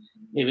is.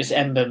 It was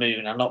Ember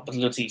Moon. I'm not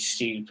bloody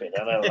stupid.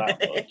 I know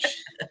that much.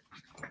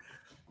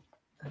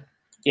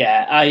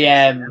 Yeah,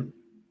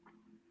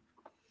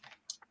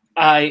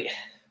 I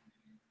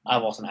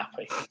wasn't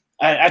happy.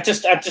 I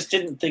just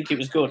didn't think it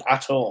was good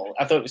at all.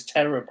 I thought it was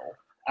terrible.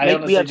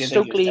 We had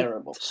Stokely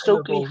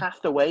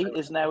Hathaway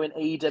is now in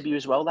AEW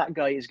as well. That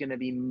guy is going to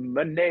be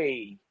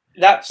money.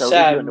 That's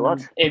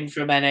in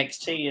from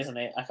NXT, isn't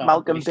it? I can't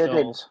Malcolm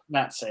Bivens.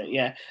 That's it,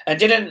 yeah. And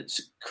didn't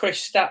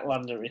Chris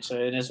Statlander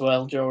return as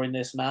well during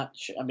this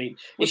match? I mean,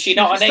 is she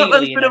not an alien?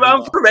 Statlander's been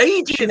around for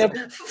ages.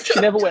 She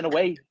never went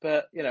away,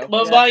 but you know.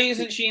 Well, why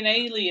isn't she an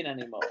alien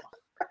ananymore?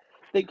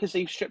 Because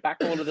they've stripped back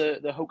all of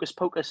the hocus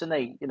pocus, and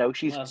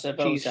she's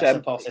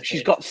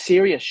she's got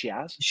serious. She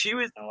has. She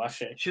was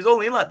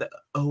only in like the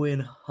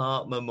Owen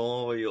Hart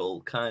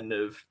Memorial kind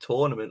of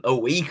tournament a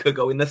week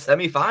ago in the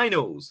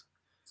semi-finals.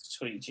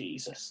 Sweet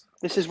Jesus!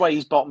 This is why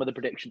he's bottom of the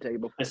prediction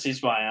table. This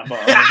is why I'm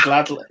bottom.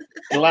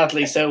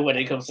 gladly so when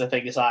it comes to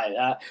things like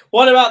that.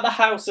 What about the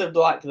House of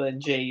Black then,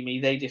 Jamie?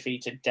 They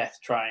defeated Death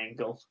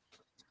Triangle.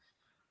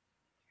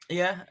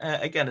 Yeah,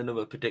 again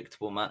another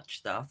predictable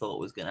match that I thought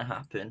was going to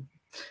happen.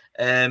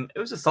 It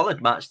was a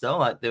solid match though.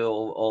 Like they were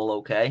all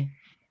okay.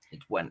 It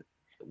went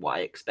what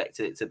I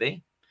expected it to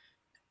be.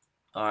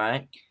 All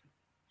right.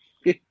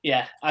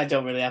 Yeah, I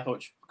don't really have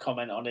much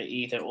comment on it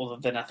either, other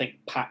than I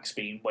think Pac's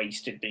being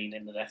wasted being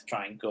in the Death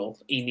Triangle.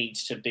 He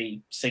needs to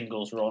be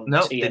singles run.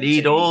 No, they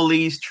need all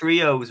these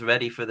trios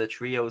ready for the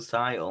trios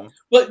title.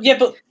 But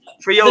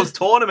trios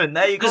tournament.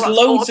 There you go. There's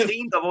loads of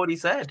teams. I've already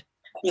said.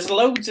 There's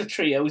loads of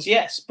trios,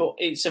 yes, but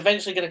it's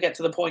eventually going to get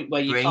to the point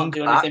where you can't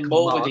do anything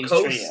more with these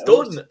trios.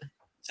 Stun.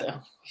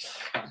 So,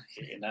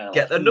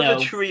 get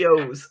another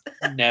trios.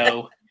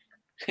 No.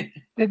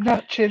 Didn't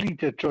that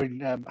cheerleader join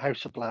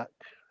House of Black?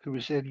 Who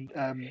was in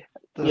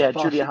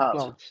Julia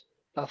Hart.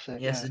 That's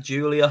it. Yes,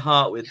 Julia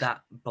Hart with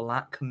that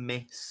black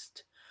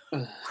mist.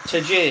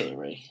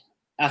 Tajiri,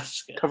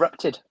 Asuka.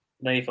 Corrupted.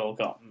 They've all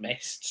got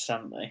mists,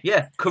 haven't they?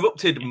 Yeah,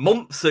 corrupted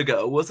months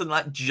ago. Wasn't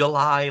like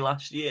July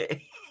last year.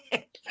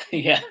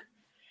 Yeah.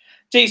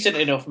 Decent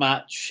enough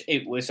match.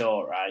 It was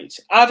all right.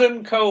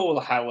 Adam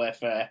Cole,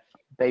 however,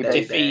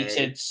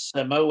 defeated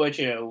Samoa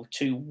Joe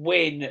to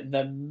win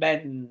the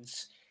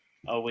men's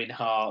Owen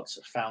Hart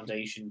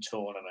Foundation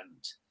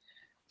tournament.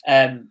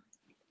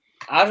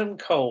 Adam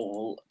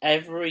Cole,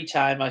 every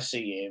time I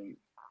see him,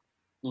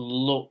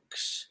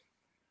 looks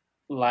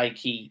like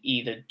he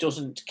either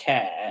doesn't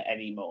care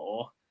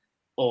anymore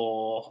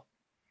or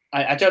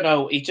I don't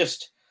know. He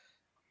just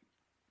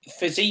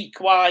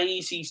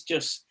physique-wise, he's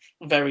just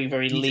very,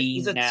 very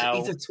lean now.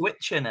 He's a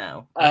twitcher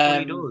now. That's what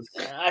he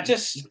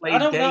does. I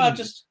don't know.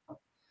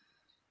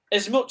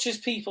 As much as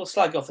people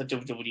slag off the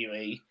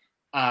WWE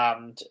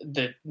and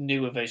the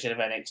newer version of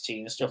NXT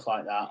and stuff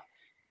like that,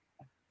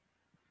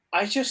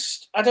 I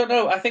don't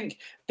know. I think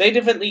they'd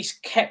have at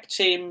least kept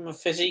him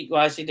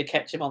physique-wise. They'd have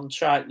kept him on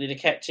track. They'd have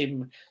kept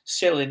him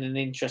still in an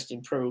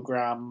interesting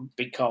program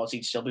because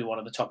he'd still be one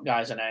of the top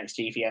guys on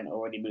NXT if he hadn't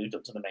already moved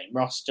up to the main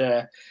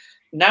roster.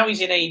 Now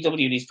he's in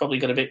AEW and he's probably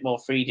got a bit more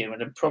freedom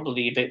and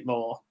probably a bit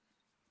more.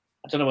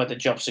 I don't know whether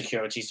job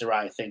security is the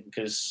right thing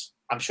because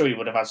I'm sure he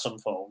would have had some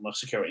form of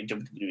security in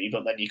WWE,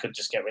 but then you could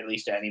just get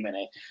released at any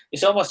minute.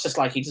 It's almost just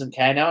like he doesn't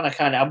care now,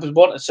 and I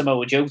wanted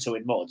Samoa Joe to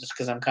win more just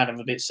because I'm kind of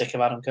a bit sick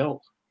of Adam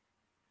Cole.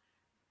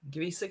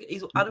 He's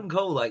Adam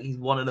Cole, like he's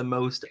one of the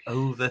most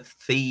over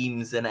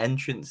themes and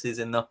entrances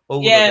in the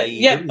whole.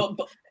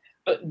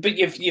 But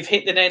you've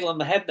hit the nail on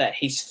the head there.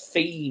 His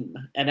theme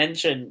and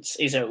entrance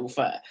is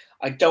over.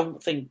 I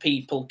don't think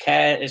people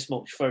care as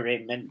much for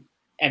him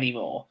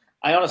anymore.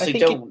 I honestly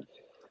don't.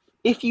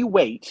 If you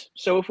wait,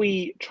 so if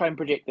we try and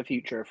predict the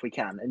future, if we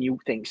can, and you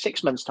think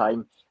 6 months'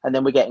 time, and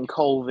then we're getting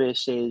Cole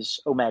versus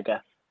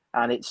Omega,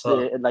 and it's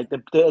the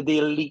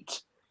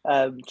elite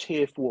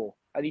turf war,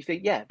 and you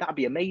think, yeah, that'd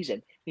be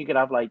amazing. You could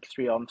have like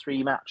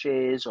 3-on-3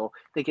 matches, or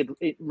they could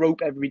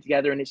rope everybody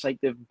together, and it's like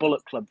the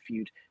Bullet Club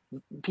feud.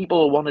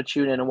 People will want to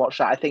tune in and watch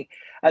that. I think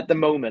at the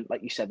moment,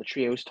 like you said, the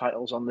trios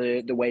titles on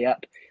the way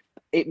up.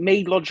 It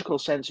made logical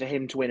sense for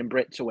him to win and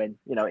Britt to win.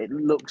 You know, it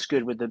looks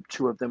good with the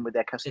two of them with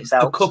their custom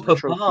belts. It's the Cup of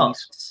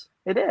Hearts.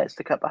 It is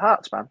the Cup of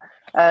Hearts, man.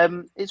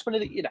 It's one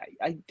of the,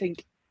 I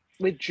think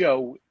with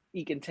Joe,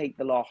 he can take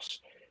the loss.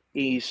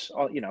 He's,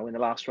 in the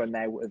last run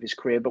now of his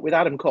career. But with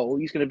Adam Cole,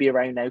 he's going to be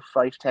around now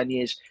 5-10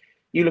 years.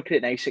 You look at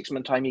it now, 6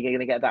 month time, you're going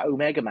to get that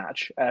Omega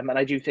match. And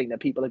I do think that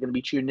people are going to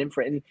be tuning in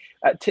for it.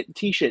 And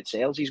T-shirt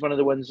sales, he's one of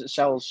the ones that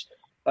sells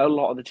a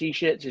lot of the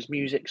T-shirts. His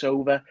music's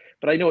over.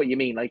 But I know what you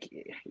mean. Like,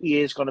 he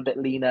is gone a bit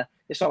leaner.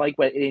 It's not like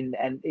in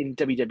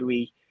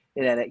WWE,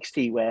 in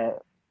NXT, where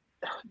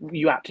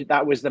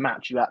that was the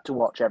match you had to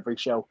watch every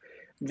show.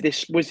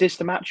 Was this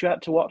the match you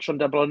had to watch on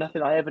Double or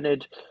Nothing? I haven't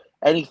heard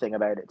anything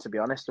about it, to be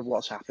honest, of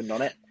what's happened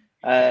on it.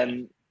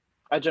 I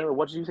don't know.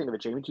 What did you think of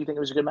it, Jamie? Do you think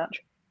it was a good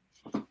match?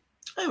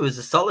 It was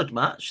a solid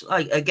match.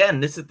 Like,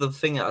 again, this is the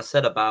thing that I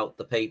said about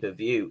the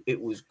pay-per-view.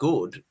 It was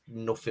good.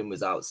 Nothing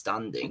was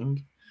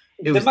outstanding.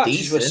 The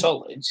matches were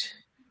solid.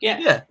 Yeah.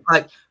 Yeah.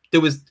 Like,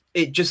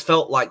 it just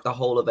felt like the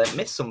whole event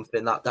missed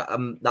something.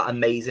 That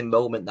amazing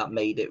moment that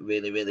made it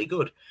really, really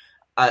good.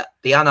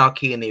 The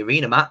Anarchy in the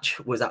Arena match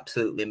was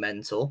absolutely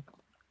mental.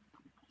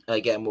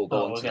 Again, we'll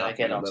go on to that. We're going to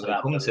get onto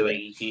that. We're going to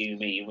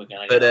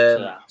get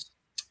onto that.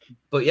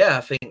 But yeah,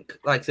 I think,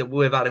 like I said,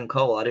 with Adam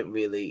Cole, I didn't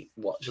really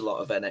watch a lot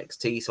of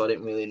NXT, so I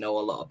didn't really know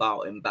a lot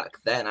about him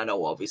back then. I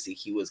know, obviously,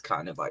 he was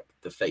kind of like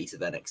the face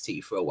of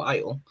NXT for a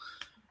while.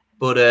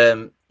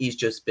 But he's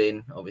just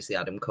been, obviously,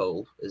 Adam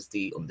Cole as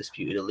the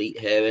undisputed elite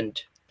here.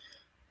 And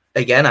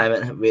again, I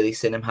haven't really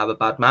seen him have a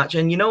bad match.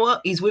 And you know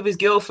what? He's with his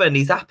girlfriend.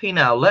 He's happy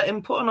now. Let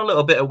him put on a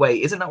little bit of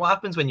weight. Isn't that what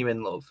happens when you're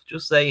in love?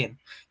 Just saying.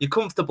 You're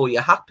comfortable.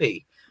 You're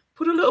happy.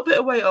 Put a little bit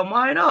of weight on.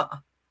 Why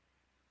not?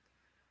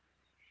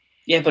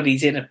 Yeah, but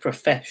he's in a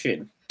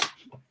profession.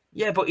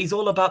 Yeah, but he's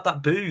all about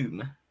that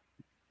boom.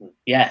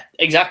 Yeah,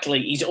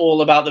 exactly. He's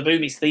all about the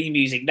boom. It's theme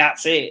music.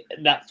 That's it.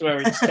 That's where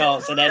it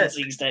starts and ends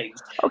these days.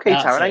 Okay,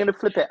 Taryn, I'm going to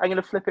flip it. I'm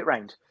going to flip it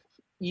round.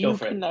 You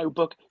can now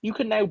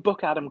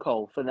book Adam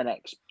Cole for the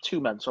next 2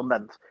 months or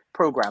month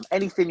program.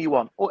 Anything you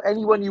want, or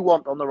anyone you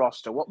want on the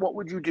roster. What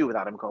would you do with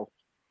Adam Cole?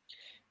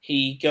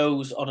 He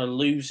goes on a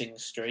losing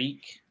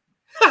streak.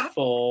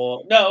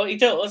 He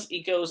does.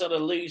 He goes on a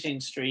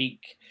losing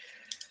streak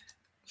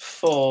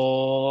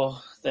for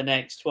the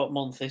next, what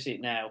month is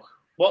it now?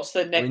 What's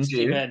the next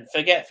event?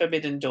 Forget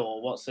Forbidden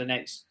Door. What's the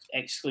next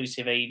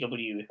exclusive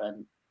AEW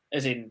event?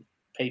 As in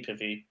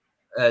pay-per-view?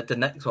 The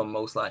next one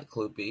most likely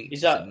will be...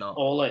 Is that not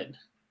All In?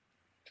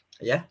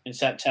 Yeah. In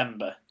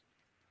September.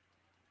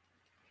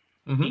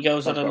 Mm-hmm. He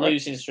goes on a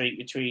losing streak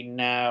between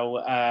now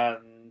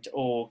and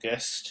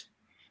August.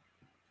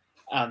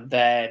 And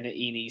then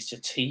he needs to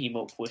team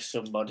up with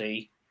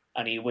somebody.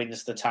 And he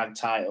wins the tag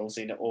titles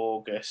in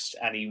August,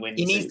 and he wins.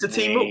 He needs to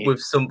team up with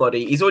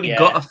somebody. He's already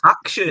got a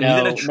faction. He's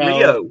in a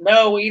trio.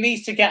 No, he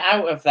needs to get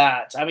out of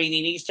that. I mean,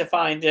 he needs to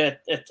find a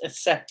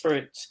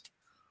separate.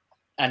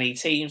 And he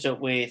teams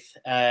up with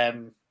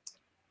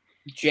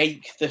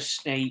Jake the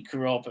Snake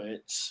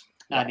Roberts,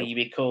 and he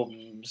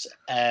becomes.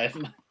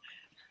 And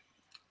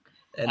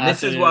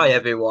this is why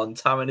everyone,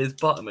 Taryn is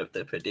bottom of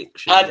the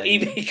prediction. And he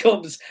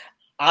becomes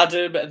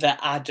Adam the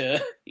Adder,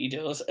 he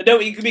does. No,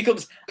 he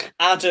becomes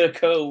Adder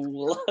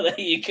Cole. There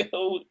you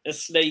go. A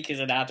snake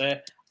is an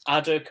adder.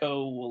 Adder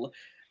Cole.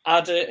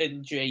 Adder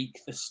and Jake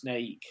the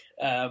Snake.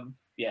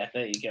 Yeah,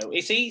 there you go.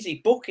 It's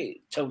easy. Book it,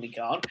 Tony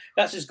Khan.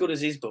 That's as good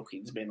as his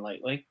booking's been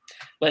lately.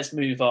 Let's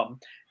move on.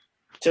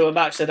 to a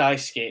match that I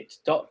skipped.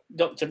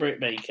 Dr. Britt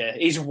Baker,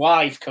 his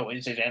wife,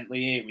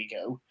 coincidentally, here we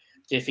go,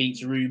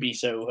 defeats Ruby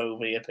Soho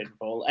via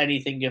pinfall.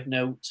 Anything of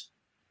note?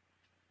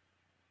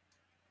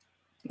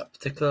 Not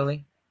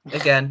particularly.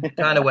 Again,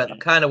 kind of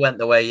went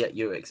the way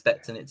you were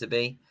expecting it to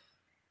be.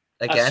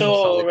 Again, I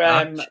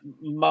saw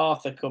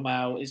Martha come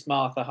out. It's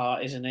Martha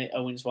Hart, isn't it?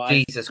 Owen's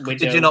wife. Jesus,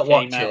 did you not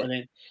watch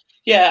it?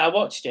 Yeah, I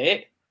watched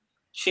it.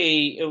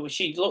 She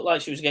looked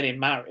like she was getting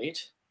married.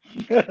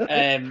 She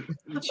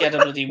had a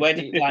bloody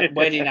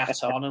wedding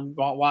hat on and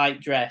white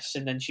dress,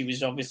 and then she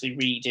was obviously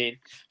reading.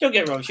 Don't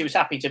get me wrong, she was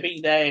happy to be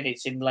there, and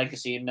it's in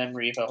legacy and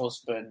memory of her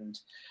husband.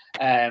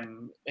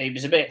 It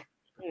was a bit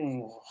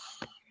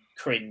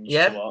cringe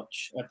to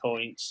watch at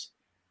points.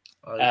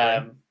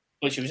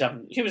 But she was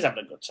having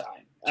a good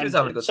time. She was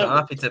having a good time.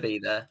 Happy to be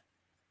there.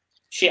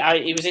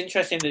 It was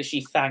interesting that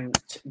she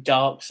thanked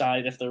Dark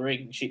Side of the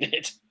Ring. She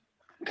did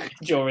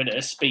during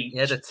her speech.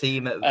 Yeah, the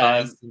team at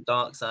Vice and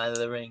Dark Side of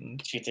the Ring.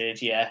 She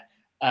did, yeah.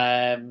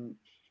 I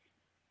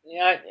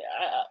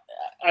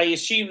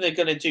assume they're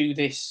going to do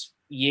this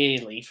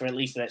yearly for at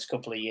least the next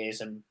couple of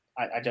years, and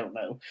I don't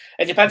know.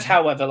 It depends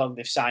however long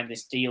they've signed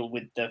this deal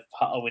with the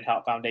Owen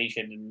Hart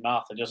Foundation and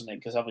Martha, doesn't it?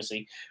 Because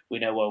obviously we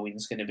know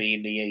Owen's going to be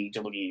in the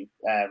AEW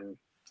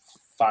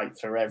Fight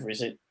Forever,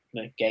 is it?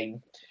 The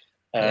game.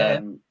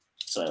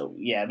 So,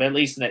 yeah, but at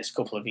least the next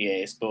couple of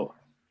years. But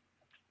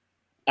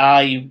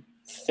I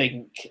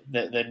think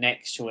that the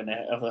next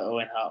winner of the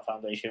Owen Hart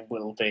Foundation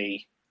will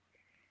be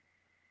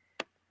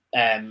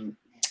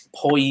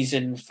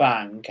Poison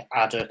Fang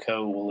Ada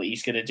Cole.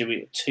 He's going to do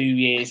it 2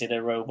 years in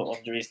a row, but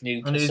under his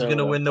new persona. And who's going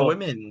to win the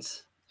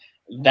women's?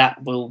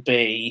 That will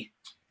be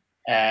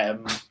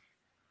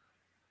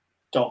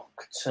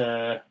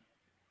Dr.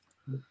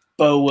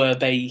 Boa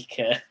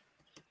Baker.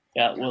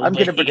 I'm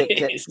going to predict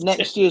it.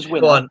 Next year's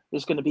winner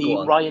is going to be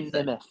Ryan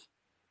Nemeth.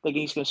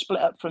 He's going to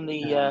split up from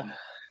the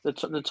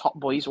top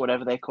boys, or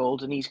whatever they're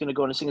called, and he's going to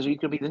go on and sing. So he's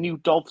going to be the new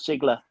Dolph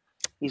Ziggler.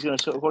 He's going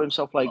to sort of call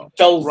himself like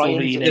Ryan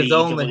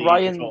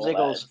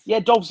Ziggles. Yeah,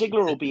 Dolph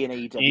Ziggler will be in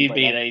AEW. He'd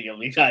be in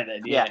AEW by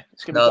then, yeah.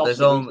 It's going to be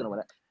Dolph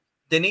Ziggler.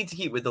 They need to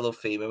keep with the love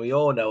theme, and we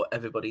all know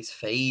everybody's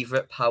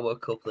favourite power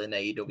couple in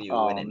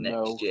AEW winning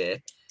next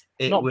year.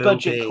 Not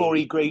budget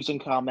Corey Graves and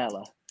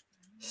Carmella.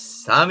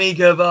 Sammy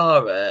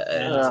Guevara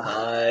and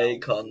Ty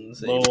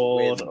Conti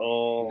Lord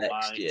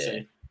next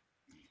year.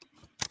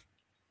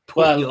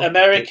 Well,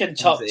 American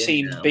Top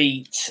Team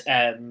beat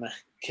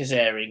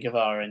Kazarian,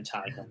 Guevara, and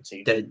Ty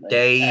Conti.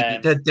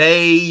 The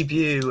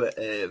debut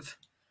of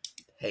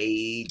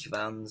Paige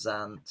Van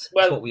Zandt.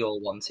 That's what we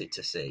all wanted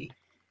to see.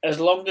 As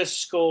long as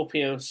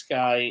Scorpio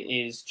Sky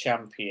is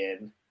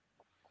champion,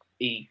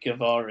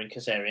 Guevara and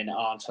Kazarian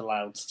aren't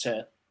allowed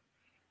to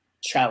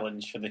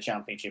challenge for the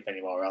championship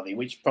anymore, are they?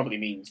 Which probably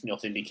means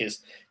nothing,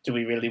 because do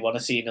we really want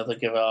to see another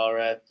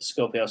Guevara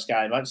Scorpio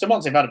Sky match? So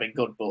once they've had been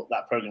good, but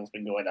that program's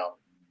been going on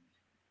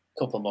a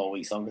couple more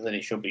weeks longer than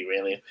it should be,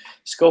 really.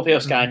 Scorpio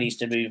Sky needs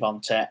to move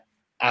on to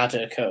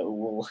Ada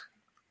Cole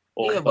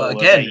or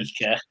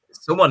Baker.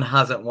 Someone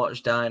hasn't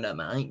watched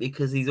Dynamite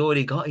because he's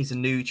already got his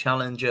new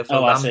challenger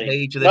for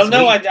Rampage this week.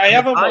 I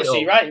haven't watched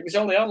it, right? It was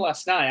only on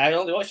last night. I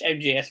only watched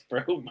MJS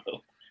promo.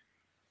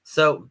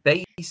 So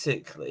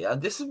basically,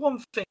 and this is one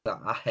thing that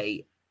I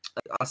hate.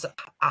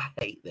 I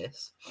hate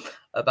this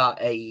about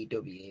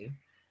AEW.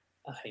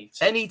 I hate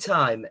it.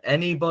 Anytime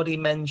anybody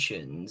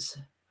mentions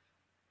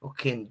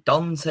fucking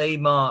Dante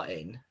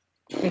Martin,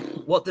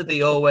 what do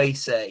they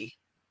always say?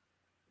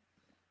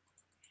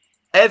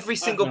 Every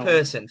single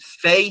person,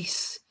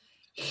 face,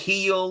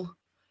 heel,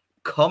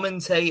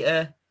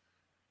 commentator,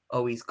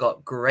 he's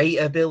got great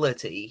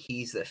ability.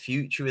 He's the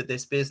future of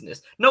this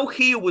business. No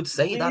heel would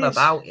say that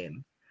about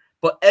him.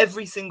 But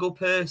every single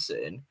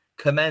person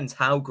commends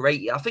how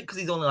great I think because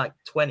he's only like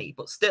 20,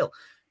 but still,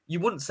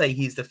 you wouldn't say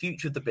he's the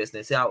future of the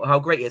business, how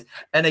great he is.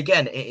 And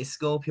again, it is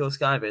Scorpio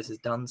Sky versus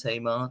Dante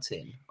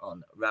Martin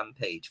on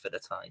Rampage for the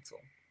title.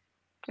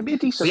 It'd be a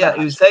decent match.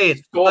 He was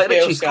saying,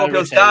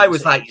 Scorpio Sky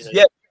was like,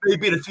 yeah,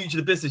 maybe the future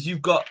of the business.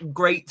 You've got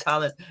great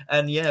talent,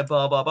 and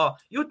blah, blah, blah.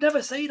 You would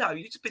never say that.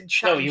 You've just been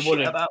chatting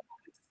shit about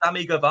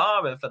Sammy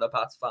Guevara for the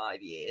past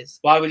 5 years.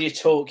 Why would you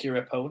talk your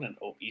opponent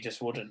up? You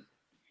just wouldn't.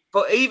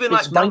 But even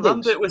like Dan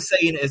Lambert was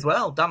saying it as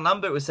well. Dan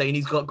Lambert was saying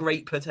he's got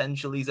great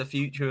potential. He's a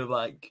future of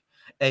like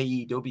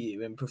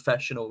AEW and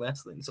professional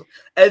wrestling. So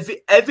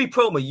every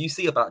promo you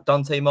see about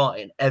Dante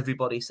Martin,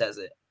 everybody says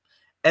it.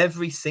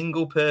 Every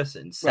single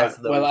person says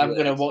that. Well, I'm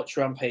going to watch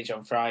Rampage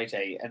on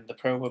Friday, and the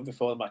promo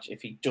before the match,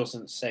 if he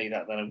doesn't say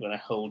that, then I'm going to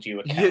hold you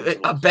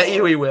accountable. I bet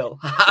you he will.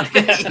 I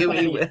bet you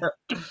he will.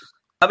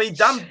 I mean,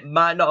 Dan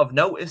might not have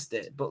noticed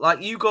it, but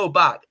like you go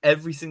back,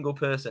 every single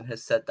person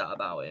has said that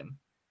about him.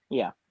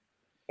 Yeah.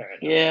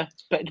 Yeah,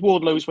 but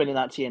Wardlow's winning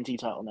that TNT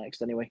title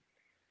next anyway.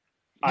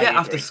 Yeah,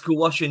 after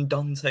squashing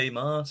Dante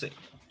Martin.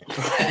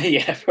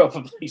 Yeah,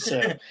 probably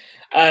so.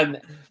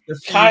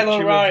 Kyle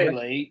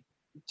O'Reilly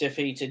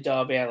defeated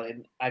Darby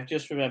Allin. I've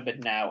just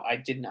remembered now, I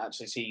didn't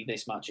actually see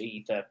this match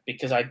either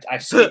because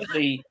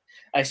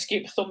I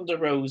skipped Thunder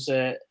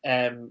Rosa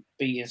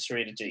beating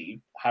Serena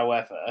Deeb.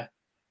 However,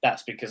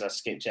 that's because I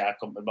skipped it. I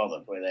couldn't be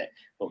bothered with it.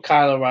 But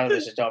Kyle O'Reilly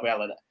versus Darby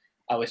Allin,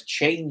 I was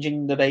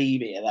changing the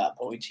baby at that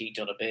point. He'd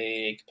done a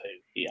big poo.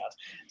 He had.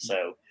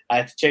 So I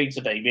had to change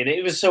the baby. And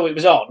it was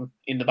on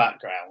in the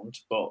background,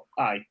 but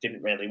I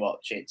didn't really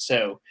watch it.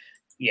 So,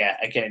 yeah,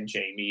 again,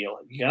 Jamie, you're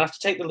going to have to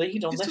take the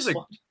lead on this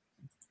one.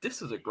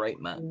 This was a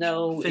great match.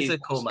 No,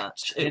 physical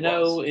match. It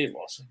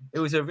wasn't. It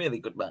was a really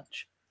good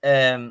match.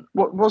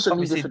 What wasn't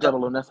needed for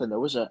Double or Nothing, though,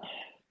 was it?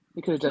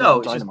 You could have done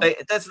no, it on Dynamite.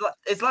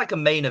 it's like a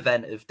main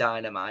event of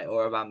Dynamite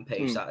or a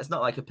Rampage. It's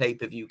not like a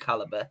pay-per-view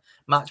caliber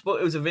match, but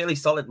it was a really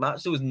solid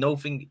match. There was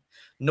nothing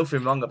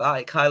wrong about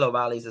it. Kyle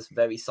O'Reilly's a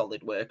very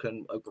solid worker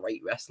and a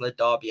great wrestler.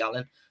 Darby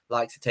Allin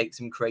likes to take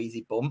some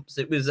crazy bumps.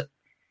 It was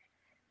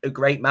a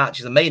great match.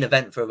 It's a main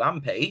event for a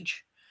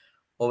Rampage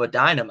or a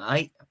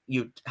Dynamite.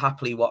 You'd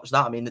happily watch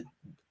that. I mean, the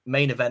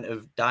main event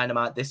of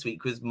Dynamite this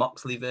week was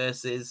Moxley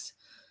versus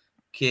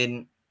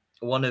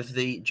one of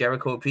the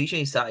Jericho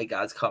Appreciation Society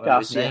guys. Can't remember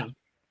his name.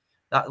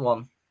 That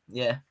one,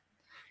 yeah.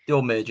 They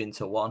all merge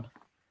into one.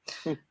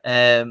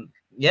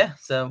 Yeah,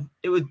 so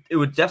it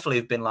would definitely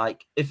have been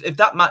like if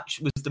that match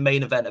was the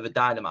main event of a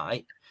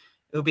Dynamite,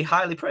 it would be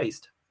highly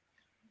praised.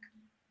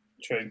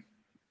 True.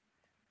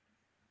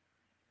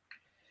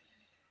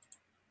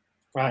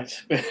 Right,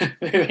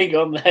 moving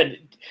on then.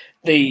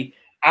 The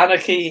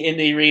Anarchy in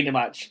the Arena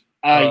match.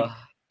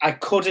 I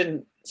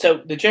couldn't.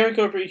 So the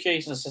Jericho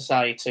Appreciation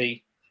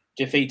Society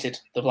defeated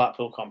the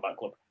Blackpool Combat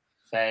Club.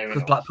 Fair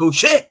enough. Blackpool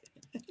shit.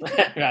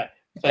 Right,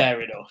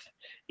 fair enough.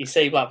 You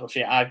say Blackpool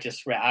shit.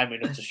 I'm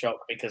in utter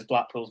shock because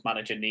Blackpool's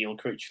manager Neil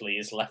Critchley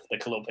has left the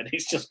club and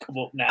he's just come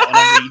up now. And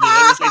I'm reading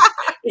it.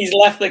 He's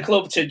left the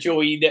club to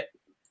join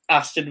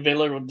Aston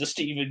Villa under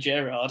Steven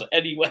Gerrard.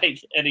 Anyway,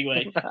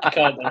 I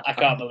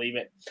can't believe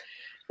it.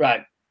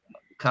 Right,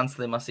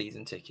 cancelling my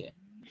season ticket.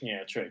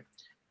 Yeah, true.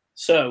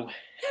 So,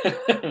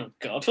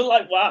 God,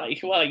 like why?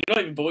 You don't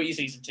even bought your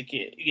season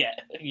ticket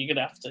yet. You're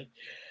gonna have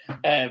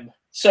to.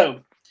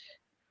 So,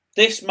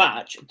 this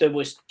match, there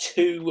was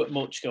too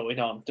much going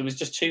on. There was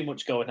just too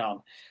much going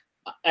on.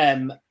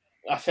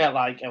 I felt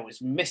like I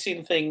was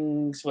missing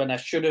things when I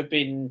should have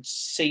been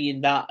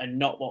seeing that and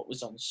not what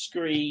was on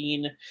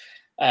screen.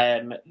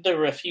 There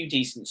were a few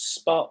decent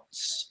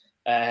spots,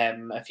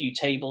 a few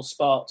table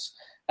spots.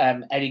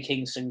 Eddie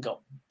Kingston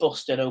got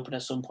busted open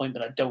at some point,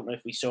 but I don't know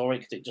if we saw it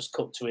because it just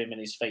cut to him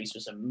and his face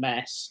was a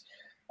mess.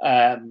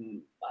 I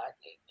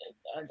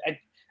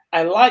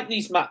like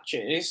these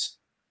matches,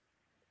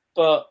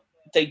 but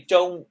they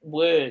don't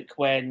work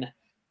when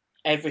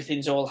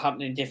everything's all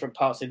happening in different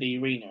parts of the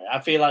arena. I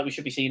feel like we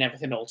should be seeing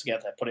everything all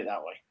together, put it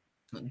that way.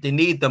 They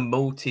need the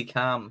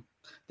multicam.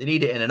 They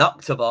need it in an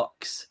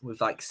octabox with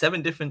like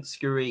 7 different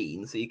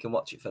screens so you can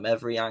watch it from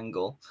every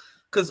angle.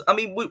 Because, I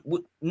mean,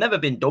 we've never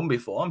been done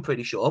before, I'm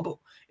pretty sure. But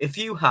if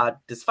you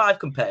there's 5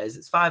 compares,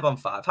 it's 5 on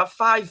 5. Have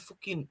 5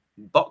 fucking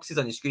boxes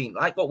on your screen,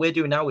 like what we're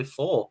doing now with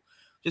 4.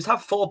 Just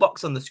have 4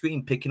 boxes on the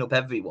screen picking up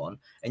everyone,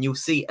 and you'll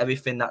see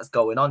everything that's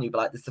going on. You'll be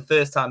like, this is the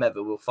first time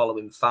ever we're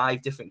following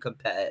 5 different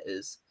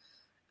competitors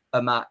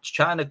a match,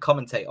 trying to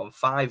commentate on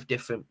 5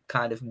 different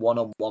kind of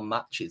one-on-one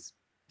matches.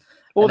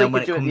 Or they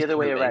could do it the other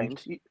way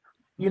around.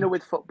 You know,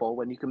 with football,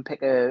 when you can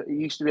you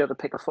used to be able to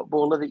pick a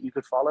footballer that you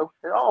could follow.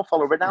 I'll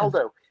follow Ronaldo.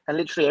 Yeah. And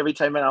literally every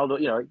time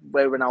Ronaldo,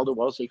 where Ronaldo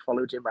was, he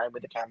followed him around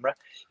with the camera.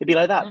 It'd be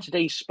like that. Yeah.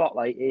 Today's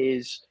spotlight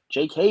is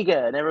Jake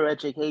Hager, and everywhere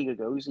Jake Hager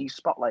goes, he's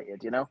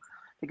spotlighted,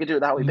 They could do it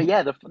that way. But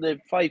yeah, the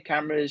 5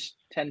 cameras,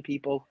 10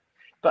 people.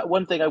 But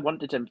one thing I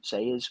wanted to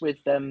say is with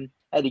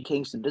Eddie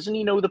Kingston, doesn't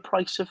he know the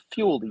price of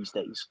fuel these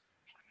days?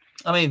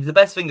 I mean, the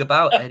best thing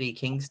about Eddie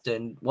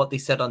Kingston, what they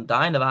said on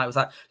Dynamite was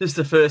like, this is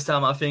the first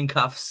time I think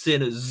I've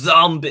seen a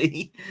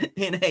zombie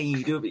in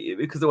AEW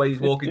because the way he's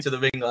walking to the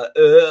ring like,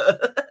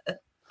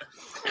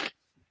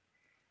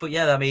 But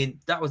yeah, I mean,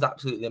 that was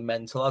absolutely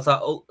mental. I was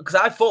like, because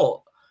I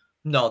thought,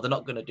 no, they're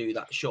not going to do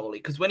that, surely.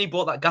 Because when he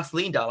brought that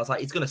gasoline down, I was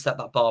like, he's going to set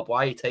that barbed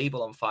wire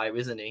table on fire,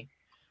 isn't he?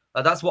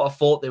 Like, that's what I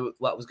thought that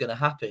was going to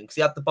happen because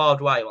he had the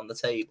barbed wire on the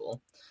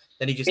table.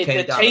 Then he just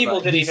came down. The table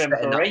didn't even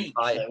break,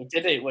 though,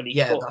 did it? When he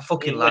that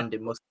fucking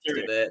landing must have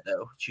hurt,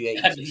 though.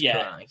 Jesus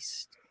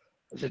Christ.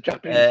 It's a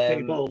Japanese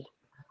table.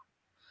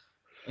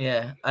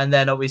 Yeah, and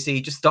then obviously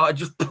he just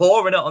started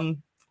pouring it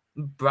on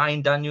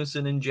Bryan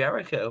Danielson and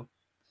Jericho.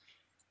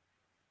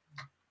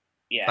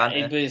 Yeah,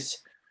 Banter.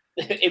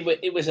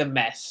 It was a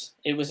mess.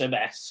 It was a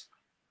mess.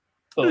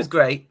 But it was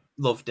great.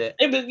 Loved it.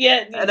 It was,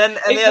 yeah, and then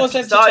they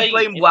started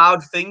playing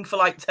Wild Thing for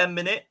like 10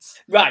 minutes.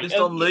 Right. Just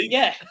on loop.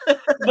 Yeah.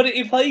 But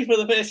he played for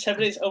the first 10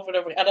 minutes over and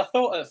over. And I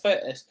thought at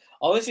first,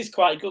 this is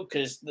quite good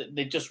because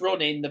they just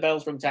run in the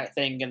bells rung type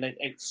thing and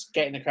it's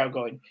getting the crowd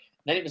going. And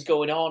then it was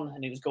going on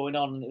and it was going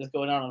on and it was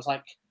going on. I was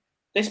like,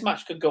 this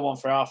match could go on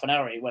for half an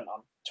hour. It went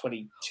on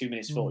 22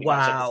 minutes, 40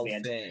 minutes at the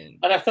end.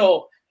 And I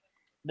thought,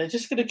 they're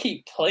just going to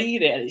keep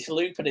playing it and it's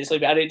looping.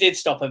 And it did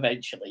stop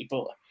eventually,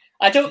 but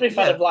I don't know if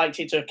I'd have liked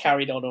it to have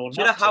carried on or not.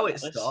 Do you know how it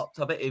stopped?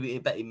 I bet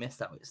he missed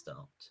how it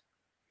stopped.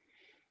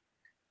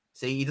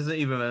 See, he doesn't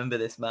even remember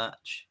this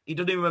match. He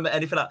doesn't even remember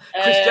anything else.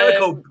 Chris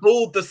Jericho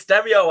pulled the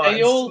stereo out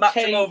and smacked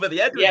him over the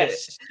head with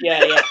it.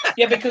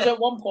 Yeah, because at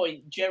one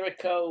point,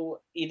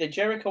 either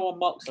Jericho or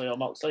Moxley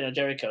or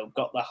Jericho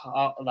got the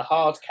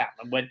hard cap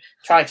and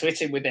tried to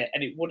hit him with it,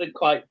 and it wouldn't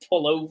quite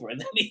pull over, and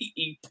then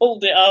he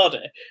pulled it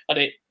harder, and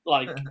it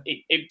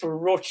it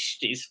brushed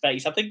his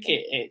face. I think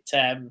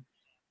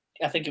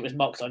it was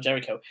Mox or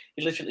Jericho.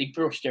 He literally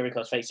brushed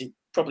Jericho's face. It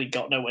probably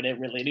got nowhere near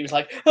really. And he was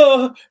like,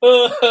 oh.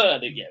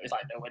 And it was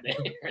like nowhere near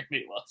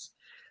it was.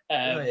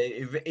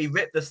 He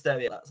ripped the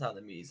stereo. That's how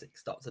the music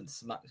stopped and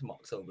smacked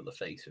Mox over the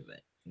face with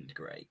it. It was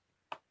great.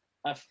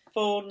 A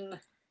fun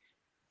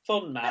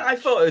match. I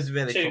thought it was a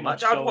really fun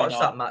match. I'd watch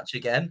that match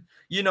again.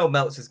 You know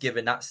Meltzer's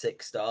giving that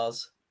 6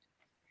 stars.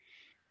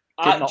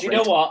 Do you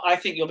know what? I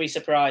think you'll be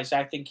surprised.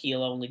 I think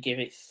he'll only give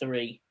it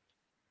 3.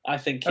 I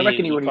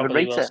reckon he wouldn't even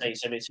rate it. Say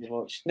something too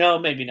much. No,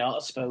 maybe not. I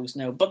suppose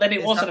no. But then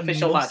it was an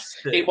official match.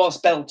 It was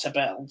bell to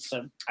bell,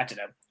 so I don't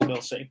know.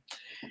 We'll see.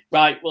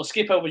 Right, we'll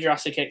skip over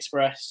Jurassic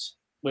Express.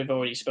 We've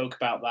already spoke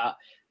about that,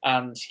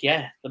 and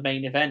the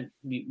main event.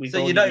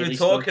 So you're not even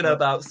talking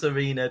about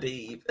Serena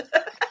Deeb.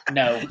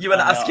 No, you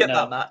want to skip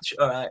that match?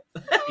 All right.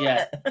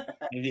 Yeah.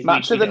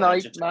 Match of the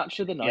night.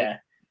 Yeah.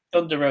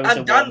 Thunder Rosa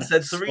and Dan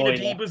said Serena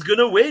Deeb was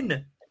gonna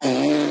win.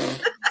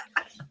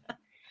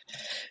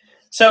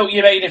 So,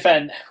 your main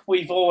event,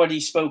 we've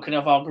already spoken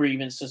of our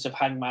grievances of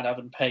Hangman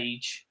Adam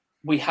Page.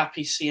 We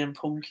happy CM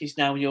Punk is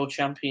now your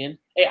champion?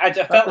 I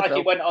felt like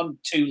it went on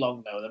too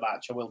long, though, the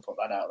match. I will put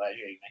that out there,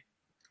 Jamie.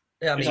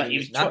 Yeah, I mean, he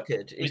was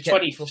knackered. It was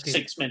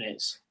 26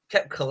 minutes.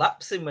 Kept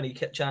collapsing when he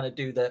kept trying to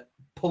do the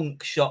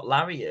Punk shot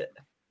lariat.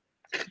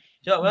 Do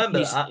you not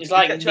remember that? It's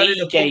like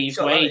knee gave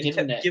way,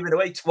 didn't it? Giving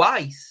away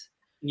twice.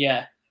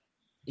 Yeah.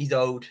 He's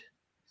owed.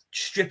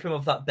 Strip him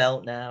of that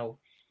belt now.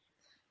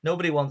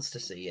 Nobody wants to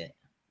see it.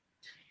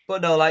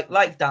 But no,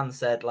 like Dan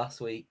said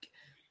last week,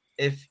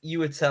 if you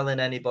were telling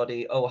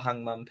anybody, oh,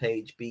 Hangman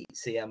Page beat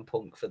CM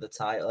Punk for the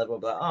title,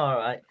 everyone would be like, all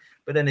right.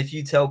 But then if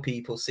you tell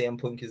people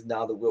CM Punk is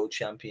now the world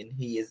champion,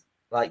 you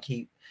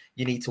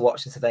need to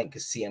watch this event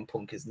because CM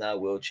Punk is now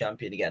world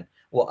champion again.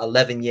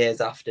 11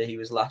 years after he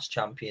was last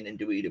champion in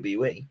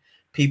WWE,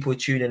 people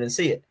tune in and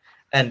see it.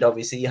 And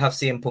obviously you have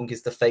CM Punk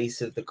as the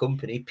face of the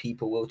company,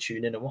 people will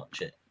tune in and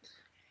watch it.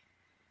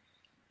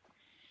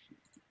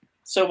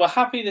 So we're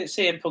happy that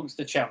CM Punk's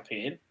the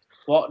champion.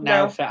 What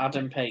now for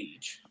Adam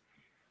Page?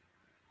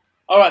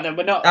 All right, then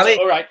we're not.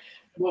 All right,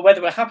 well, whether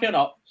we're happy or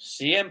not,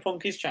 CM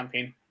Punk is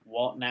champion.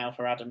 What now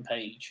for Adam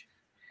Page?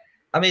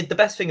 I mean, the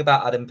best thing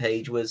about Adam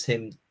Page was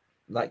him,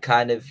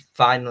 kind of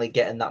finally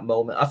getting that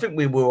moment. I think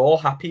we were all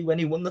happy when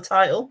he won the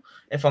title,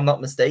 if I'm not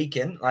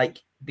mistaken.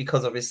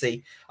 Because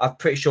obviously, I'm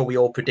pretty sure we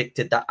all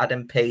predicted that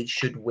Adam Page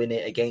should win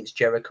it against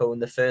Jericho in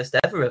the first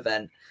ever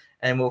event.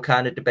 And we're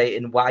kind of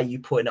debating why you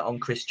putting it on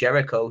Chris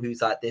Jericho,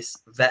 who's like this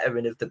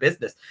veteran of the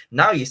business.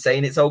 Now you're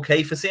saying it's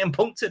okay for CM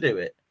Punk to do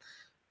it.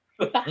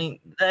 I mean,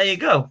 there you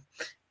go.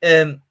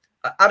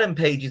 Adam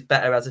Page is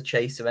better as a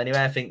chaser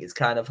anyway. I think it's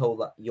kind of whole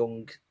that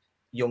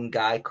young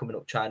guy coming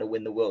up trying to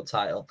win the world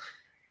title.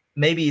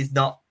 Maybe he's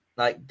not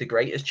the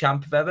greatest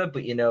champ of ever,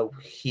 but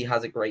he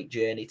has a great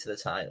journey to the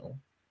title,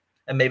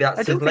 and maybe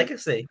that's his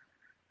legacy.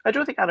 I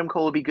don't think Adam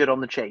Cole would be good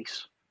on the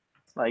chase.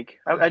 I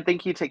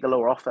think he'd take the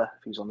lower offer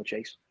if he's on the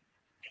chase.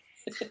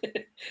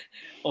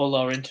 All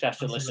our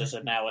interested listeners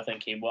are now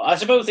thinking, well, I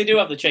suppose they do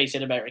have the chase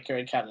in America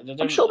and Canada.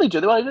 I'm sure they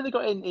do. I know they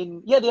got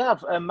in. Yeah, they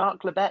have.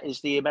 Mark Lebet is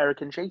the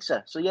American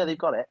chaser, so yeah, they've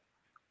got it.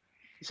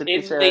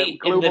 In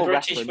the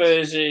British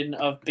version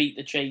of Beat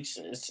the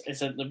Chasers,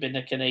 hasn't there been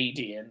a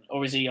Canadian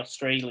or is he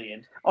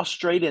Australian?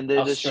 Australian.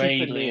 The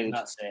super nude.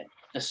 That's it.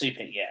 The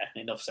super. Yeah,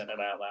 enough said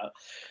about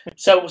that.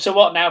 So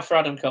what now for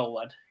Adam Cole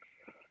then?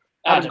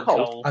 Adam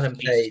Cole. Adam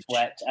Page.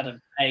 Adam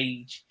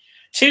Page.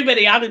 Too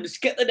many Adams.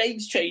 Get the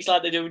names changed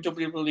like they do in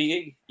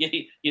WWE.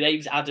 Your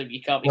name's Adam.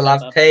 You can't be. We'll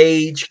have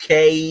Page,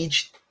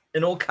 Cage,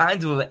 and all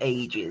kinds of other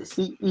ages.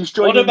 He's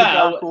joining the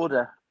Dark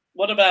Order.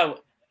 What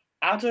about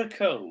Adam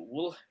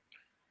Cole,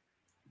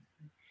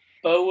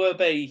 Boa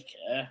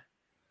Baker,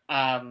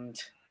 and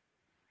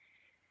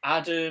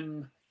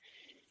Adam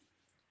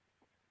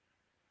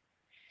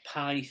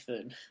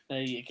Python?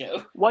 There you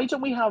go. Why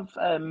don't we have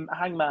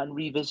Hangman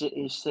revisit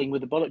his thing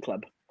with the Bullet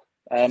Club?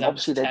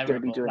 Obviously, they're going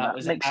to be doing that.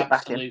 Mix it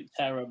back in.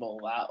 Terrible.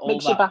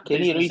 Mix it back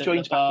in. He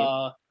joins back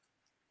in.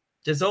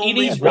 There's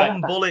only one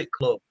Bullet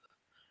Club.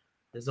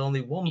 There's only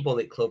one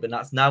Bullet Club, and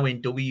that's now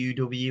in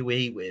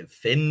WWE with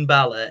Finn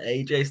Balor,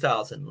 AJ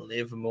Styles, and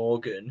Liv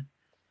Morgan.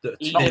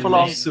 Not for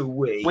long.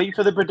 Wait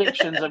for the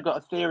predictions. I've got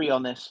a theory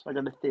on this.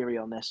 We're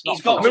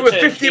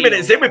 50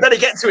 minutes in. We better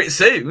get to it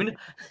soon.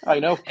 I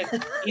know.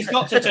 He's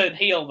got to turn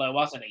heel, though,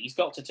 hasn't he? He's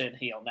got to turn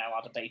heel now,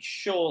 Adam Page.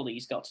 Surely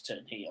he's got to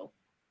turn heel.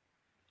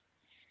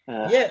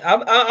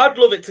 I'd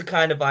love it to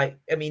kind of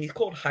he's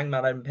called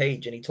Hangman Adam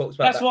Page, and he talks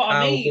about that's what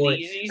I mean.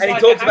 He's and he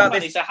talks about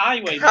this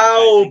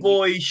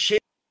cowboy shit,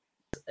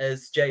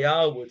 as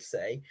JR would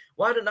say.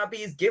 Why don't that be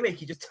his gimmick?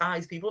 He just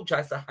ties people up,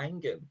 tries to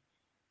hang him.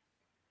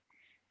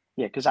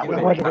 Yeah, because that would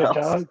be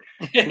dog.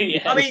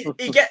 I mean,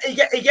 he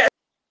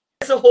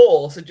gets a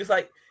horse and just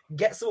like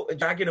gets up and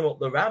dragging him up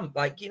the ramp,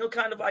 like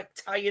kind of like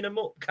tying him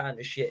up, kind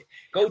of shit.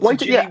 Go to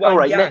Jimmy Wang all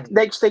right. Yang,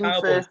 Next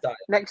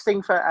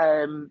thing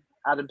for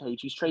Adam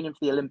Page, he's training for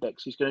the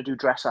Olympics. He's going to do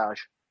dressage.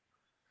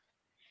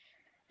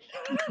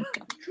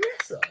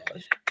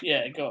 Dressage?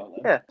 Yeah, go on.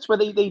 Then. Yeah, it's where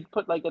they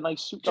put like a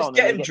nice suit just on.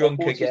 Get and him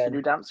drunk again. To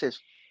do dances.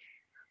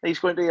 He's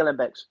going to the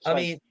Olympics. I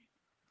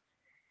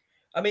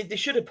mean, they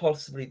should have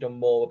possibly done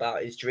more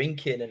about his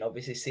drinking and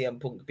obviously CM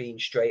Punk being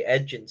straight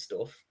edge and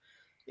stuff.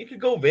 You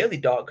could go really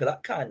dark with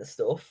that kind of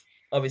stuff.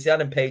 Obviously,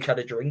 Adam Page had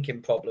a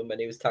drinking problem when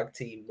he was tag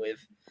team with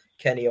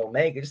Kenny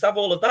Omega. Just have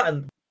all of that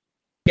and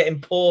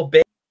getting poor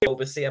baby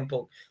over CM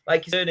Punk.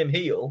 Like, you turn him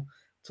heel,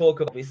 talk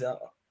about obviously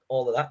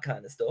all of that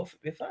kind of stuff.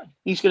 It'd be fine.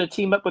 He's going to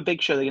team up with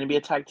Big Show. They're going to be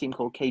a tag team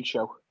called Cage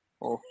Show.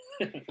 Or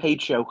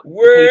Page Show.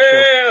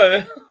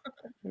 Where?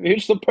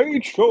 It's the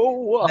Page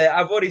Show.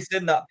 I've already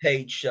seen that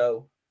Page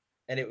Show,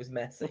 and it was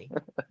messy.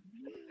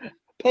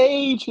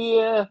 Page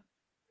here.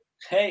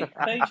 Hey,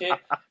 Page here.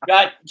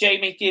 Right,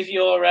 Jamie, give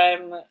your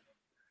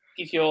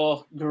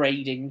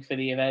grading for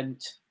the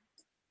event.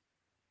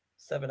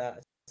 7 out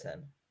of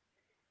 10.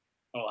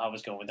 Oh, I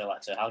was going with the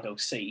letter. I'll go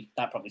C.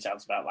 That probably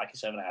sounds about like a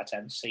 7 out of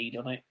 10. C,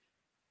 doesn't it?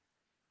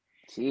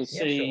 C. Yeah,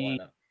 sure, why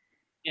not?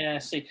 Yeah,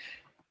 C.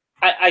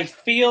 I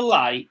feel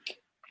like,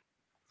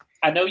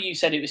 I know you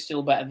said it was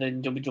still better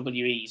than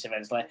WWE's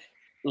events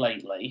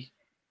lately,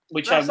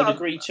 which I would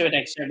agree to an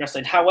extent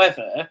wrestling.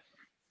 However,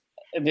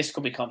 and this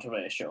could be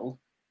controversial,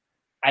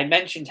 I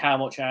mentioned how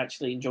much I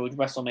actually enjoyed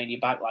WrestleMania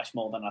Backlash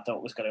more than I thought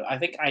it was going to. I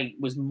think I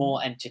was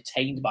more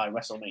entertained by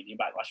WrestleMania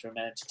Backlash from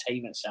an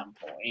entertainment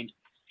standpoint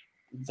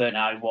than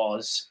I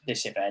was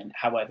this event.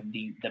 However,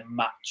 the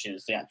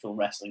matches, the actual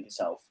wrestling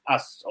itself,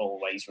 as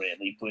always,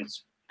 really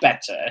was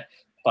better.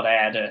 But I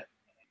had a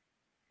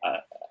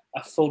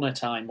funner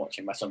time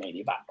watching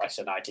WrestleMania Backlash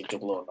than I did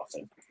Double or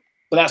Nothing.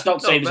 But that's not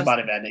to say it was a bad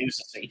event. It was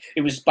a C.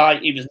 It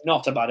was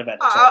not a bad event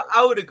at all.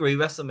 I would agree.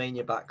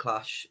 WrestleMania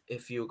Backlash,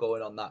 if you were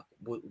going on that,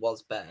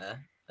 was better.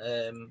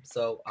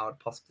 So I would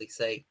possibly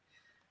say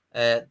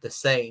the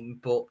same,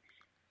 but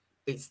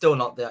it's still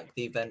not the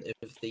event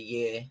of the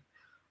year.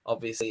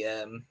 Obviously,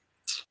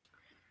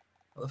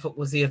 what the fuck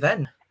was the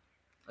event?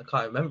 I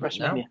can't remember it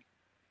now.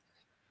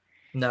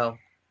 No.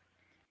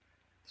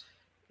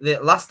 The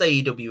last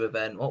AEW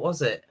event, what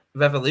was it?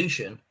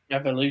 Revolution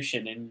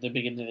in the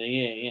beginning of the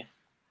year,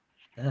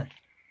 yeah.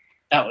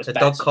 That was the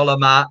better. dog collar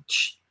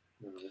match.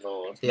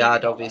 Lord, they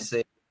had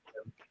obviously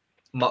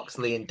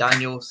Moxley and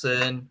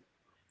Danielson,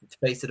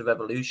 face of the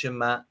Revolution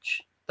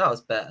match. That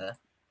was better.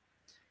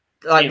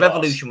 Like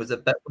Revolution was a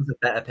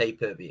better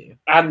pay-per-view.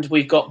 And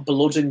we've got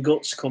Blood and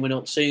Guts coming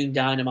up soon.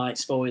 Dynamite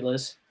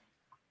spoilers.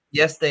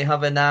 Yes, they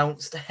have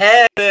announced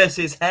hair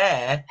versus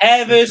hair.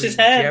 Hair versus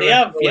hair. Jericho they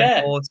have,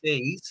 yeah.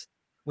 Ortiz,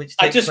 which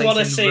takes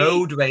place in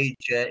Road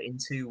Rager in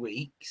 2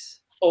 weeks.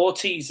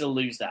 Ortiz will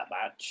lose that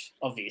match,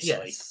 obviously.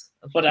 Yes.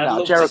 But I'd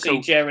love to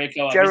see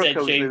Jericho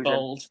have his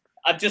Bold.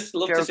 I'd just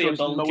love to see a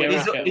bold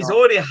Jericho. He's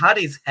already had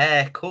his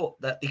hair cut.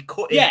 That he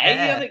cut his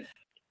hair.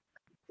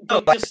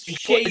 Just he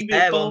cut his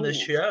hair on the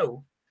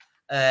show.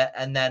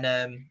 And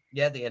then,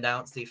 they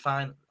announced they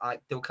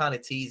were kind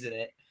of teasing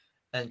it.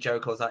 And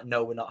Jericho was like,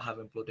 no, we're not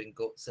having Blood and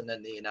Guts. And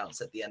then they announced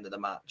at the end of the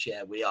match,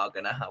 we are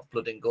going to have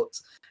Blood and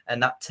Guts.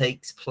 And that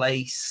takes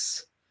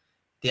place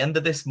the end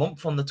of this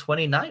month on the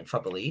 29th, I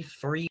believe.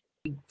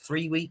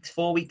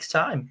 4 weeks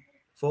time.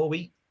 4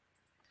 weeks.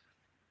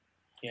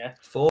 Yeah.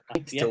 4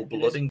 weeks till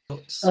Blood and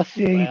Guts. That's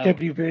the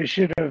AEW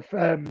version of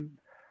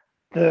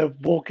the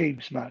War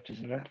Games match,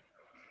 isn't it?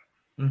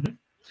 Mm-hmm.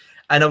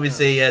 And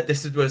obviously,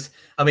 this was,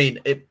 I mean,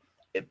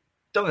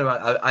 don't get me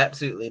wrong, I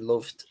absolutely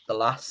loved the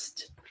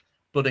last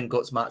Blood and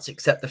Guts match,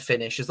 except the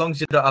finish. As long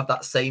as you don't have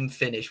that same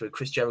finish with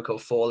Chris Jericho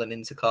falling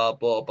into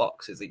cardboard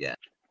boxes again.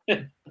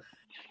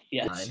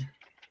 Yes. Fine.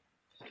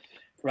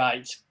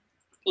 Right.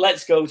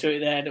 Let's go to it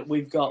then.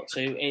 We've got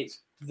to. It's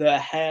the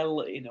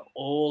hell in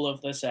all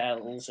of the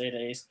cells. It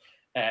is.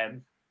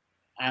 And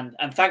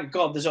thank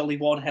God there's only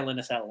one Hell in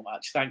a Cell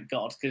match. Thank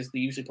God, because they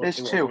usually put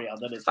 2 or 3 on.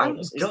 Then it's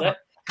bonus. Is there?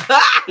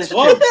 There's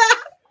one.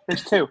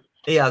 There's 2.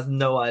 He has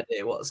no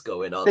idea what's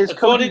going on.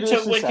 According to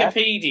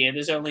Wikipedia,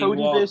 there's only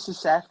Cody one. versus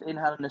Seth in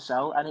Hell in a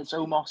Cell, and it's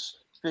Omos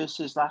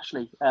versus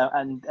Lashley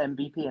and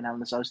MVP in Hell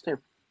in a Cell too.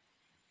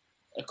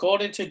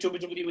 According to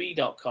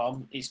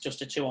WWE.com, it's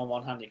just a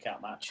 2-on-1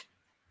 handicap match.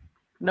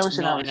 No, it's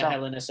not in a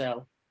Hell in a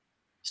Cell.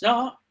 It's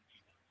not.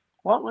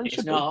 What?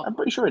 It's not. I'm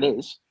pretty sure it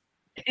is.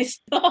 It's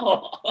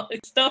not.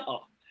 It's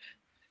not.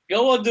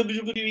 Go on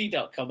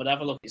WWE.com and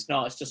have a look. It's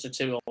not. It's just a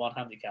 2-on-1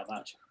 handicap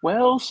match.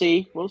 We'll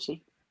see.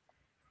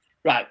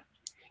 Right.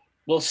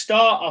 We'll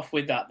start off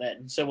with that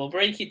then. So we'll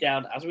break it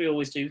down, as we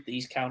always do.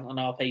 These count on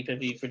our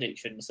pay-per-view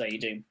predictions that you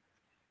do.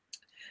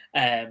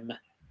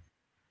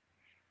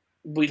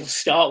 We'll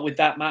start with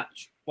that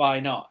match. Why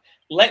not?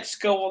 Let's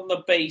go on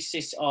the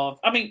basis of...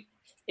 I mean,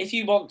 if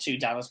you want to,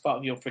 Dan, as part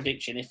of your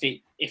prediction, if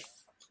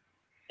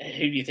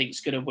who you think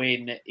is going to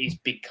win is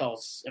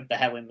because of the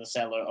Hell in the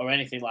Cell or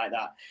anything like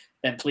that,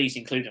 then please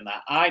include in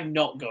that. I'm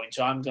not going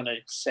to. I'm going to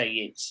say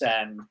it's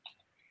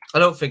I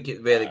don't think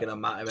it's really going to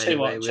matter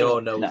anyway. We all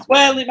know. No.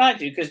 Well, it might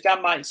do, because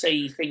Dan might say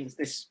he thinks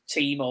this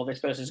team or this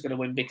person's going to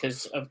win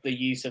because of the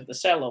use of the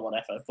cell or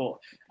whatever. But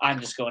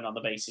I'm just going on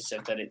the basis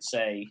of that it's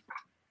a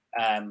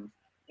 2-on-1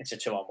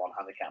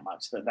 handicap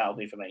match. That'll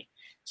do for me.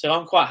 So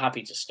I'm quite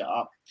happy to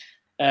start.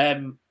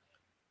 The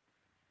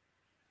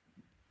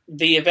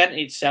event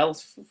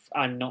itself,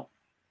 I'm not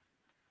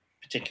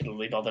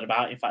particularly bothered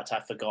about. In fact, I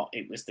forgot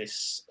it was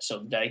this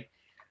Sunday.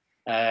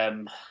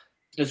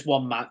 There's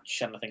one match,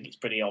 and I think it's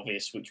pretty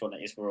obvious which one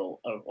it is. We're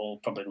all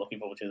probably looking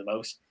forward to the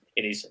most.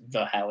 It is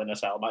the Hell in a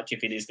Cell match,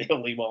 if it is the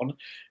only one.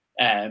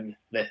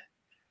 The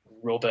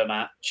rubber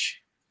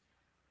match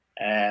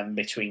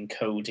between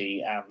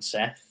Cody and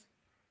Seth.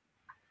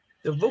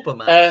 The rubber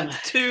match?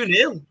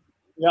 2-0.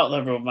 Not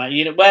the rubber match.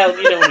 You know what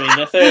I mean.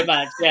 The third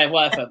match, yeah,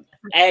 whatever.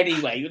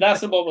 Anyway,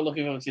 that's the one we're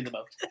looking forward to the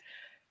most.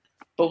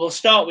 But we'll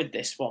start with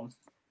this one.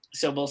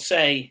 So we'll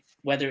say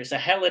whether it's a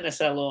Hell in a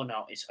Cell or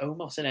not, it's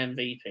Omos and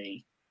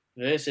MVP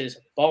versus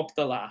Bob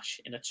the Lash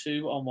in a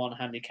 2-on-1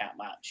 handicap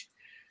match.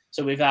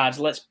 So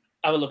let's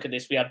have a look at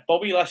this. We had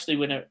Bobby Lashley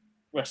win at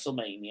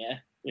WrestleMania.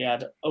 We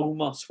had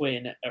Omos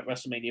win at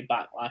WrestleMania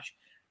Backlash.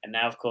 And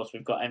now, of course,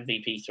 we've got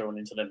MVP thrown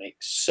into the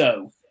mix.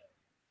 So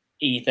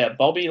either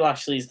Bobby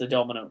Lashley is the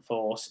dominant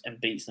force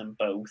and beats them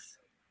both,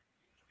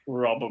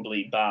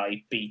 probably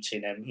by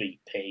beating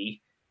MVP,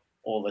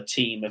 or the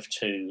team of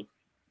two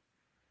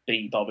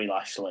beat Bobby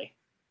Lashley.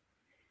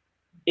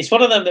 It's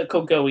one of them that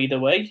could go either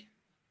way.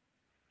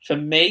 For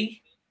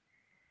me,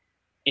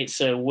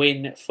 it's a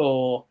win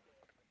for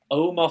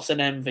Omos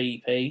and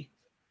MVP,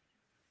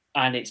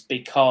 and it's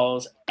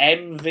because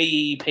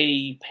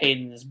MVP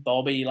pins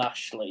Bobby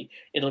Lashley.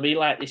 It'll be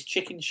like this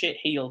chicken shit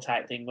heel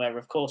type thing where,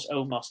 of course,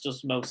 Omos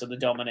does most of the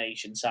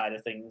domination side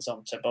of things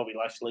onto Bobby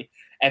Lashley.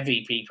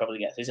 MVP probably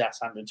gets his ass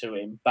handed to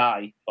him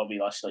by Bobby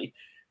Lashley,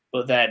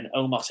 but then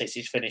Omos hits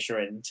his finisher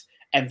and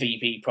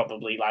MVP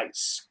probably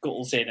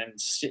scuttles in and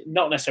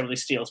not necessarily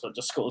steals, but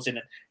just scuttles in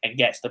and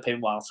gets the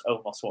pin whilst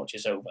Omos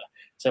watches over.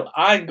 So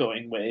I'm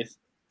going with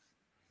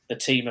the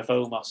team of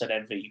Omos and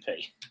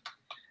MVP.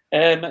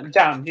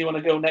 Dan, do you want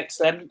to go next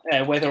then?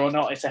 Whether or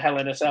not it's a Hell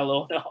in a Cell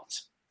or not?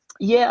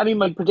 Yeah, I mean,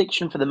 my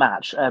prediction for the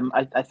match,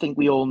 I think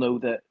we all know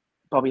that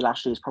Bobby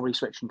Lashley is probably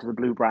switching to the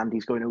blue brand.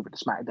 He's going over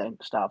to SmackDown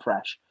to start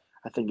fresh.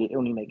 I think it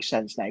only makes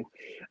sense now.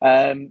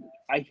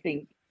 I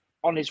think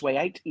on his way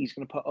out, he's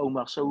going to put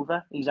Omos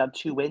over. He's had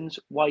 2 wins.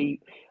 Why?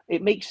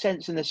 It makes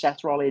sense in the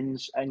Seth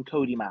Rollins and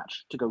Cody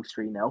match to go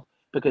 3-0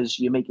 because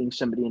you're making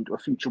somebody into a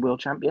future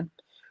world champion.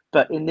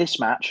 But in this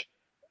match,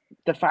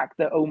 the fact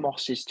that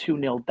Omos is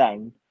 2-0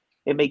 down,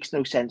 it makes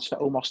no sense for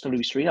Omos to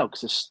lose 3-0 because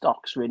the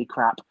stock's really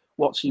crap.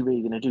 What's he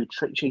really going to do?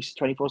 Chase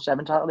the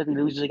 24/7 title if he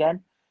loses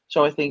again?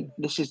 So I think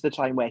this is the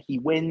time where he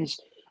wins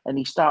and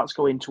he starts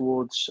going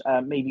towards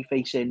maybe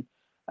facing...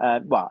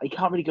 he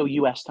can't really go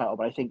US title,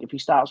 but I think if he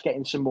starts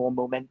getting some more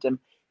momentum,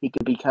 he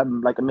could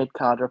become like a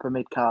mid-carder, upper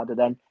mid-carder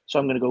then. So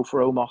I'm going to go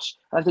for Omos.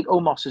 And I think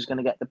Omos is going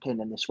to get the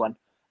pin in this one.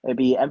 It'll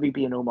be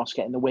MVP and Omos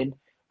getting the win.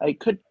 I'm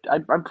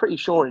pretty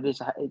sure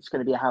it's going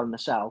to be a Hell in a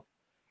Cell.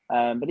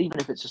 But even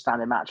if it's a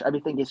standard match, I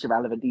think it's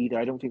irrelevant either.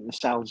 I don't think the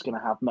Cell is going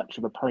to have much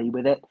of a play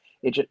with it.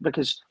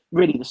 Because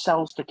really the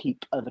Cell's to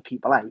keep other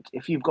people out.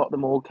 If you've got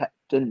them all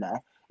kept in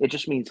there, it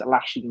just means that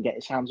Lashley can get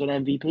his hands on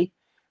MVP.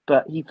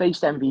 But he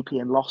faced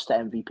MVP and lost to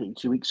MVP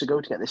 2 weeks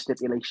ago to get the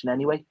stipulation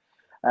anyway.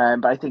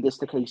 But I think it's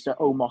the case that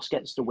Omos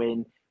gets the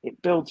win,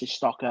 it builds his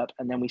stock up,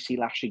 and then we see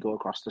Lashley go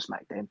across to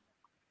SmackDown.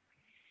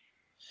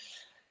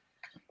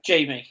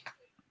 Jamie,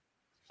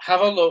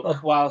 have a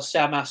look whilst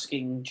I'm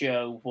asking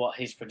Joe what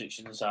his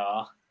predictions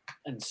are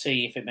and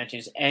see if it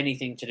mentions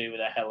anything to do with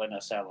a Hell in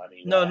a Cell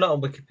anywhere. No, not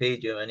on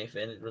Wikipedia or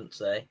anything, it doesn't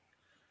say.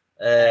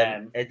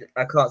 I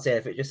can't say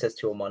anything. It just says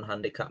 2-on-1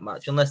 handicap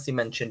match, unless they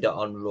mentioned it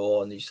on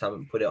Raw and they just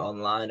haven't put it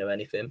online or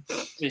anything.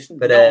 It's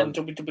not on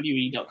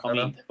WWE.com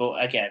either,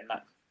 but again,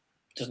 that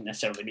doesn't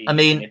necessarily mean. I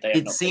mean,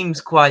 it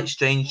seems quite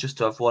strange just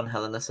to have one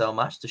Hell in a Cell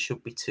match. There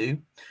should be 2.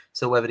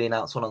 So whether they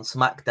announce one on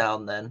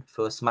SmackDown then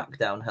for a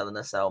SmackDown Hell in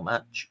a Cell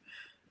match.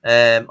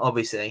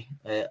 Obviously,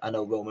 I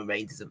know Roman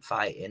Reigns isn't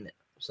fighting,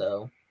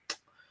 so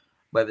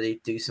whether they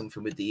do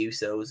something with the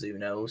Usos, who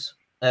knows?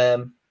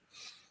 But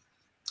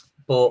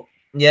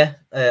yeah,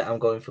 I'm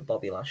going for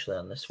Bobby Lashley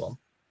on this one.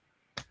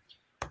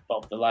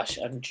 Bob the Lash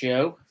and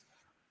Joe.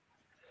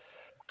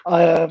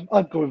 I'm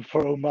going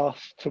for Omos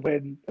to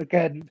win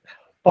again.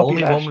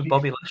 Only one with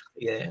Bobby Lashley.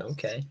 Yeah,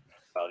 okay.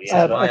 Well,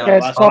 yeah,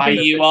 that's why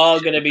you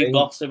are going to be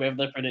bottom of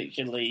the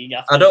prediction league.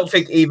 I don't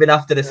think even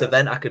after this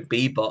event I could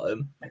be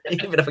bottom,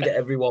 even if I get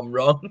everyone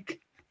wrong.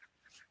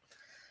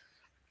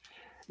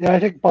 Yeah, I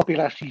think Bobby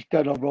Lashley's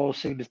done on Raw,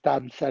 seeing as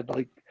Dan said,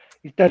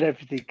 he's done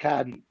everything he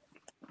can.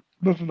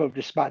 Moving over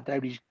to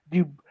SmackDown, he's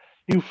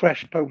new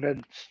fresh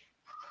opponents.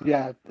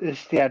 Yeah,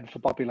 it's the end for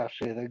Bobby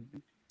Lashley, I think.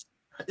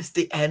 It's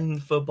the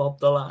end for Bob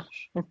the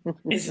Lash.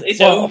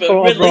 It's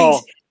over.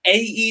 Release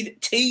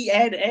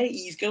TNA.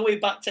 He's going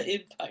back to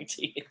Impact.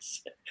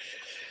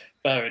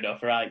 Fair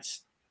enough, right.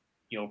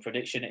 Your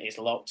prediction is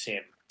locked in.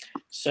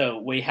 So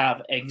we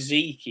have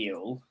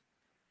Ezekiel,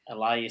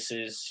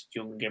 Elias's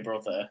younger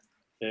brother,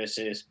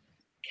 versus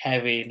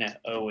Kevin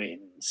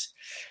Owens.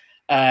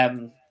 I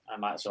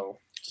might as well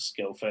just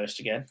go first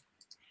again.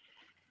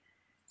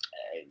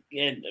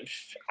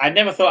 I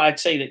never thought I'd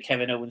say that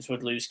Kevin Owens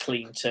would lose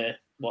clean to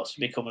what's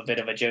become a bit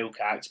of a joke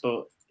act,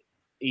 but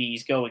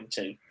he's going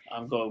to.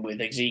 I'm going with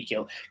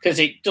Ezekiel because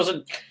it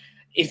doesn't.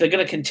 If they're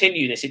going to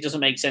continue this, it doesn't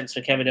make sense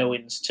for Kevin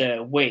Owens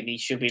to win. He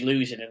should be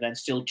losing and then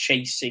still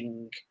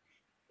chasing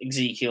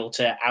Ezekiel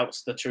to out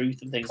the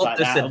truth and things like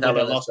that. And with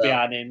a loss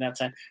behind him,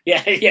 that's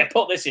yeah.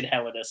 Put this in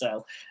Hell in a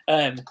Cell.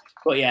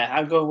 But yeah,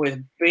 I'm going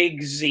with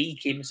Big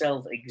Zeke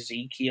himself,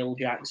 Ezekiel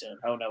Jackson.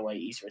 Oh no,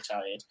 wait, he's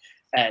retired.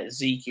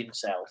 Zeke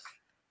himself.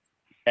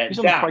 He was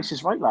on The Price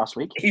is Right last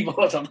week. He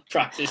was on The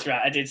Price is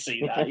Right. I did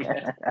see that.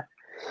 Yeah.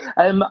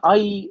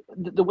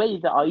 The way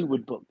that I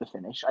would book the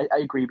finish, I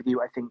agree with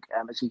you. I think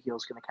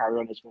Ezekiel's going to carry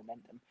on his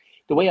momentum.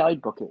 The way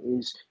I'd book it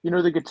is,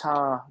 the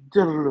guitar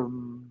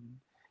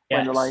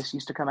when Elias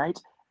used to come out.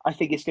 I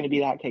think it's going to be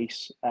that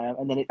case,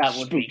 and then it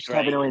spooks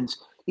Kevin Owens.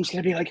 He's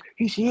going to be like,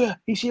 "He's here!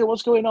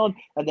 What's going on?"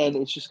 And then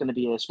it's just going to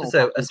be a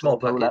small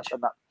package.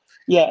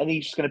 And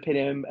he's just going to pin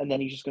him, and then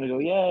he's just going to go,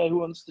 "Yeah, who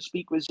wants to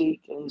speak with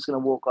Zeke?" And he's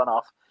going to walk on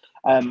off.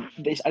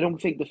 I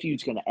don't think the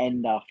feud's going to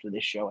end after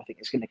this show. I think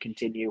it's going to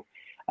continue.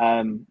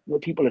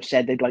 People have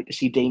said they'd like to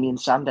see Damien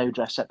Sandow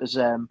dress up as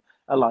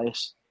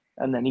Elias,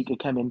 and then he could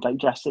come in like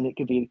dressed, and it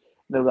could be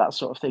that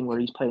sort of thing where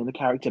he's playing the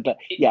character. But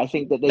yeah, I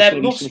think that there's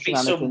going to be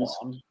some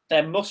shenanigans.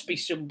 There must be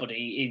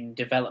somebody in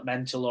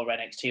developmental or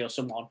NXT or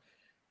someone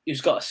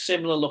who's got a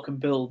similar look and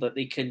build that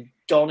they can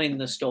don in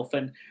the stuff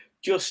and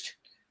just.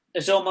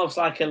 It's almost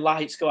like a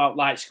lights go out,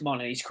 lights come on,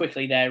 and he's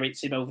quickly there.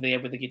 Hits him over the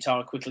head with the guitar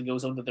and quickly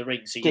goes under the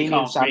ring, so you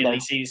can't really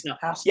see. It's not.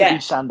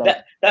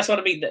 That's what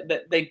I mean.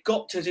 They've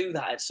got to do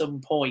that at some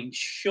point.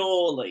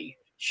 Surely,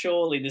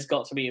 there's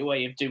got to be a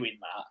way of doing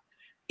that.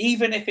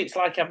 Even if it's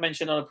like I've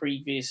mentioned on a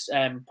previous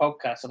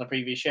podcast, on a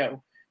previous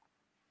show,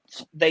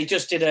 they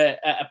just did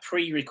a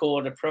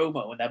pre-recorded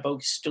promo and they're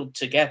both stood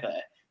together.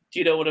 Do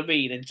you know what I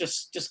mean? And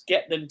just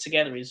get them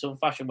together in some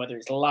fashion, whether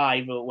it's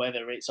live or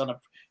whether it's on a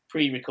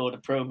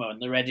pre-recorded promo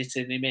and they're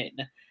editing him in.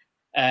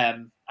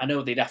 I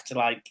know they'd have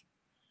to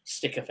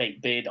stick a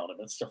fake beard on him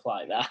and stuff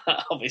like that,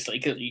 obviously,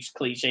 because he's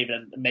clean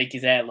shaven and make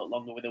his hair look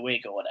longer with a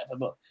wig or whatever.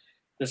 But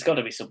there's got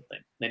to be something.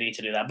 They need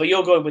to do that. But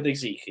you're going with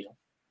Ezekiel.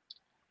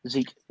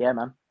 Zeke, yeah,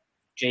 man.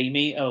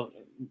 Jamie,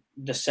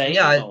 the same?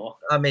 Yeah,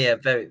 I mean, a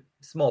very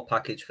small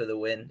package for the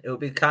win. It would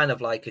be kind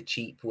of like a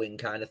cheap win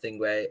kind of thing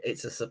where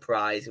it's a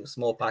surprise. It was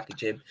small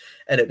package him,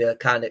 and it'd be a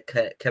kind of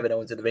Kevin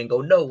Owens in the ring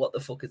go, no, what the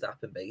fuck has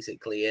happened,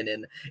 basically. And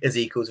then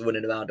Ezekiel's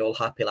running around all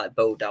happy like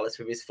Bo Dallas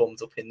with his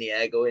thumbs up in the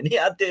air going,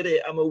 yeah, I did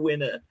it, I'm a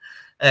winner.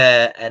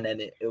 And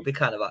then it'll be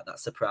kind of like that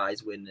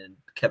surprise win and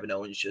Kevin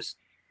Owens just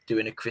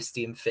doing a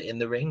Christian fit in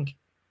the ring.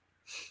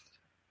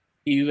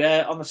 You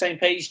on the same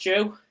page,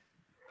 Joe?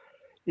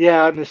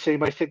 Yeah, I'm the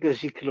same. I think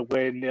Ezekiel will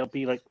win. It'll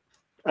be like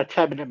a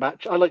 10-minute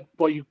match. I like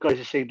what you guys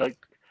are saying, like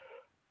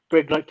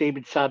bring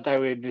Damien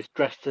Sandow in is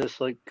dressed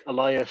as like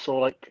Elias,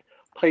 or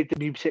play the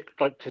music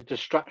to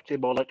distract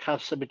him, or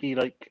have somebody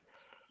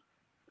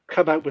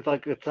come out with a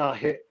guitar,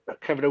 hit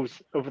Kevin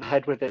Owens over the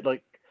head with it.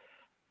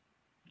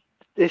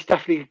 It's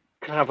definitely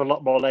can have a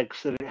lot more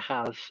legs than it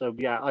has. So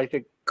yeah, I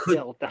think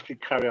it'll definitely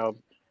carry on.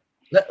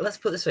 Let's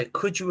put it this way.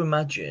 Could you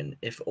imagine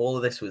if all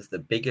of this was the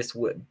biggest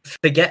work?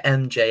 Forget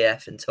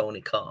MJF and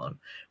Tony Khan.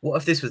 What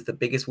if this was the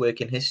biggest work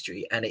in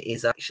history and it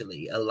is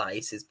actually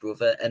Elias's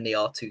brother and they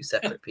are two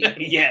separate people?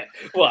 Yeah.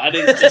 Well, and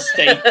it's just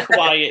stay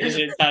quiet his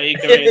entire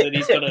career that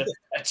he's got a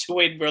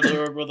twin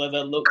brother or a brother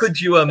that looks Could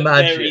you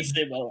imagine? Very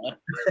similar.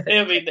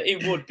 I mean,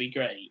 it would be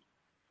great.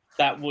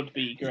 That would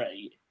be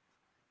great.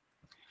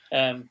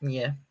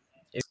 Yeah.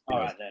 All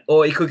right, then.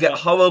 Or he could get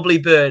horribly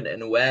burnt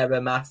and wear a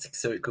mask,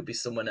 so it could be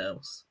someone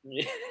else.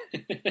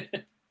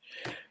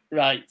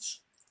 Right.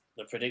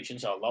 The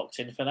predictions are locked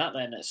in for that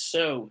then.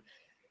 So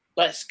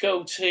let's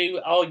go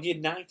to our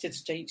United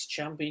States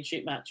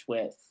Championship match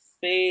where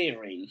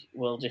Theory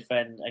will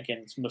defend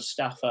against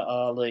Mustafa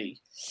Ali.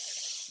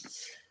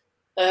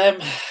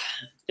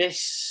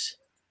 This,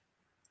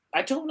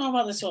 I don't know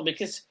about this one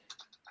because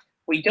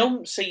we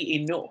don't see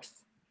enough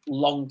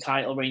long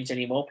title reigns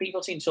anymore.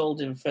 People seem to hold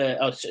him for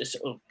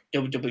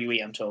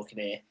WWE. I'm talking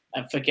here,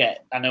 and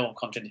forget. I know I'm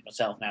contradicting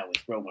myself now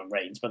with Roman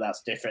Reigns, but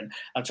that's different.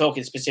 I'm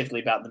talking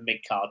specifically about the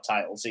mid card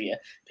titles here.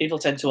 People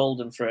tend to hold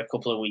them for a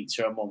couple of weeks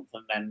or a month,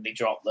 and then they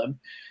drop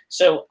them.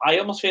 So I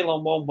almost feel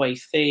on one way,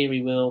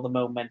 Theory will the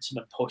momentum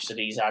and push that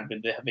he's had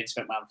with the Vince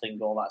McMahon thing,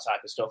 all that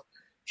type of stuff,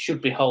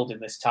 should be holding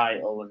this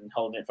title and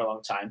holding it for a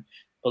long time.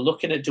 But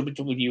looking at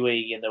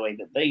WWE and the way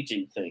that they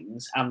do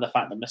things, and the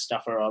fact that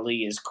Mustafa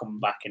Ali has come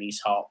back and he's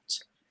hot,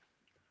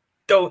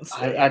 don't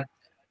say.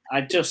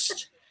 I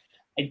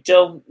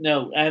don't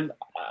know.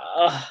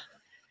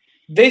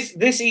 This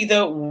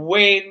either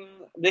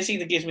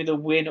gives me the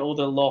win or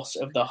the loss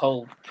of the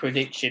whole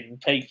prediction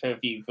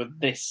pay-per-view for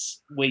this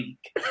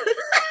week.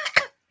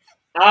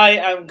 I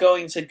am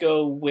going to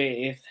go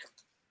with.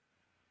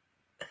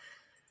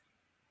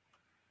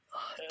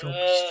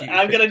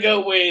 I'm going to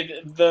go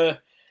with the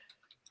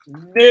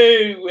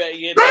new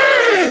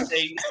United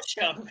States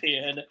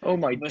champion. Oh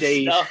my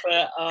days!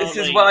 Mustafa Ali. This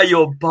is why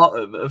you're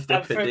bottom of the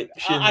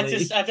prediction.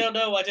 I don't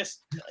know.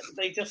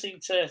 They just seem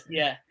to,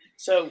 yeah.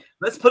 So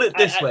let's put it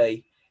this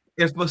way: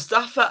 if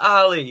Mustafa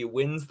Ali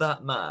wins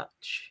that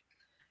match,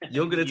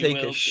 you're going to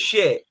take a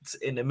shit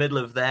in the middle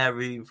of their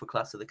room for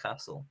Clash of the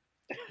Castle.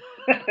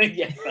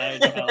 Yeah, fair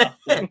enough.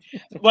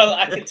 Well,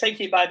 I can take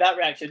it by that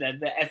reaction then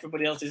that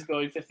everybody else is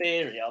going for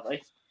Theory, are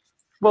they?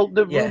 Well,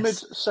 the rumoured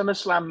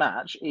SummerSlam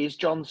match is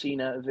John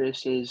Cena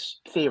versus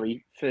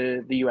Theory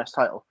for the US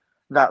title.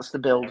 That's the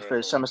build for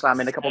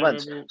SummerSlam in a couple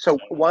months. So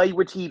why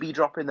would he be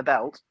dropping the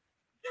belt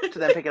to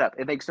then pick it up?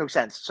 It makes no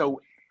sense.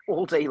 So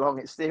all day long,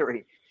 it's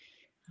Theory.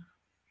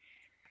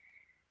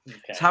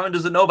 Okay. Taron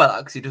doesn't know about that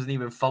because he doesn't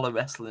even follow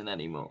wrestling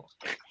anymore.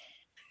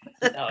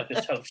 No, I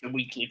just host a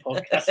weekly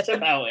podcast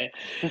about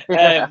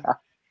it.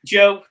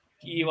 Joe,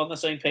 you on the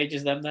same page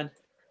as them then?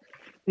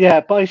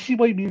 Yeah, but I see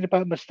what you mean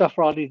about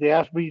Mustafa Ali. They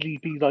have really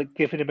been like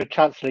giving him a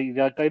chance lately.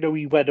 Like, I know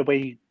he went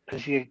away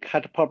because he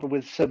had a problem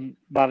with some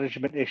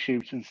management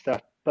issues and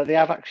stuff, but they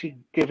have actually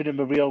given him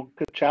a real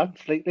good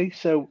chance lately.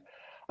 So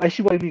I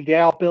see what you mean. They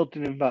are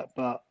building him up,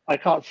 but I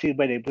can't see him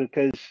winning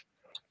because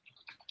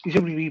he's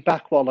only been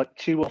back, like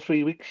 2 or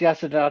 3 weeks. He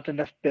hasn't had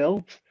enough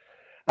build.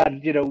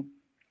 And,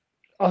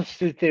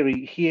 Austin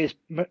Theory, he is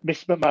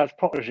Miss McMahon's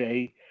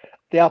protege.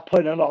 They are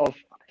putting a lot of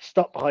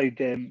stock behind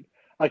him.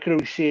 I can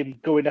only see him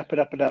going up and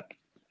up and up.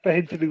 For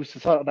him to lose the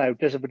title now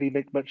doesn't really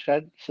make much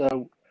sense.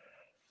 So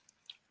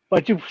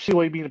I do see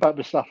what you mean about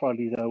Mustafa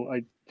Ali, though.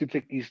 I do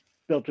think he's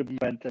built a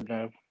momentum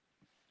now.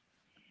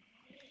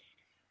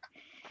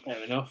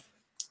 Fair enough.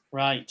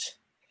 Right.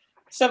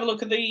 Let's have a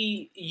look at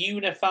the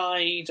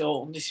unified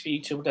or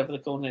undisputed, whatever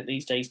they're calling it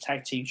these days,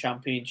 tag team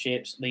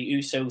championships. The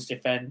Usos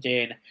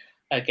defending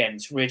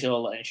against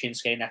Riddle and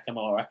Shinsuke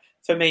Nakamura.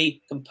 For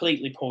me,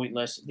 completely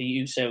pointless.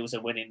 The Usos are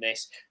winning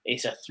this.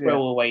 It's a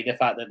throwaway, the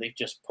fact that they've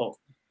just put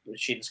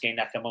Shinsuke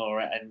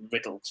Nakamura and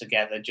Riddle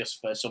together just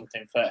for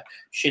something for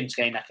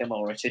Shinsuke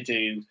Nakamura to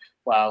do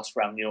whilst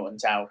Randy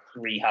Orton's out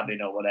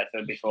rehabbing or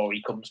whatever before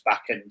he comes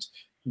back and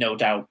no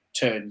doubt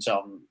turns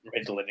on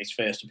Riddle in his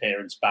first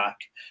appearance back.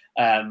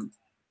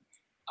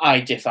 I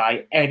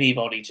defy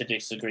anybody to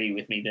disagree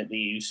with me that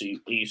the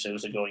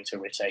Usos are going to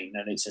retain,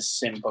 and it's as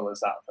simple as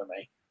that for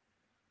me.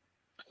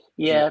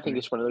 Yeah, I think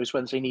it's one of those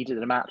ones they needed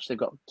in a match. They've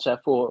got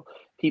 4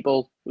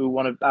 people who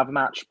want to have a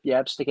match.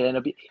 Yeah, stick it in.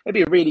 It'd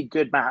be a really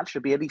good match.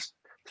 It'd be at least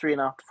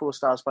 3.5 to 4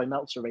 stars by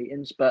Meltzer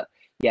ratings. But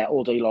yeah,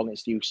 all day long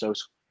it's the Usos.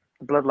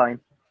 The Bloodline.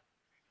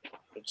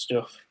 Good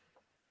stuff.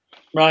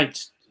 Right,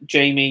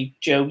 Jamie,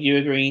 Joe, you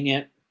agreeing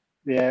yet?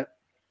 Yeah.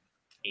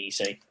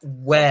 Easy.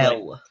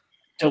 Well.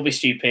 Don't be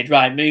stupid.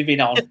 Right, moving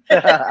on.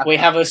 We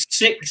have a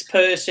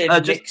 6-person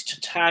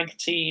mixed tag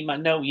team.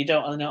 No, you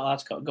don't. I know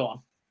that's got. Go on.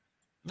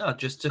 No,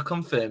 just to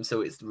confirm, so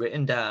it's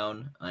written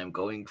down. I'm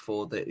going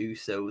for the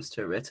Usos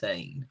to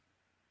retain.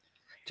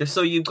 Just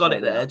so you've got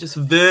it there, just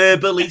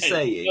verbally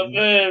saying.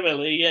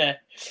 Verbally, yeah.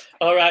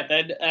 All right,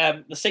 then.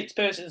 The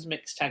 6-person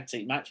mixed tag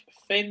team match.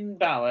 Finn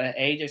Balor,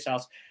 AJ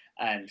Styles,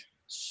 and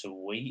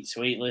sweet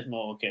Liv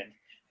Morgan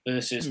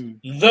versus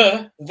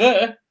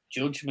the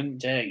Judgment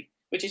Day,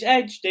 which is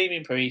Edge,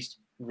 Damian Priest,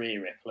 Rhea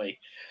Ripley.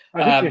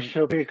 I think this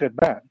will be a good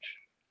match.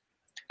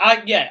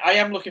 I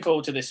am looking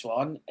forward to this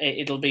one.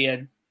 It'll be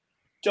a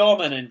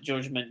dominant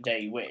Judgment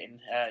Day win.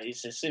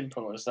 It's as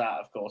simple as that,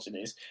 of course it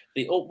is.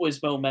 The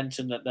upwards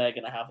momentum that they're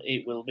going to have,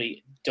 it will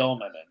be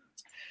dominant.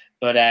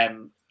 But,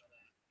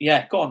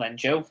 yeah, go on then,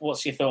 Joe.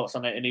 What's your thoughts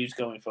on it and who's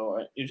going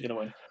for it? Who's going to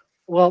win?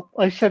 Well,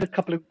 I said a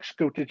couple of weeks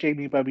ago to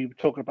Jamie when we were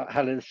talking about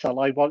Hell in a Cell,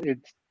 I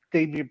wanted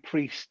Damian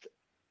Priest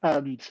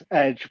and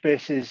Edge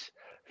versus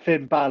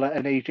Finn Balor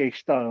and AJ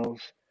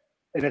Styles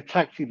in a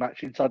tag team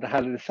match inside the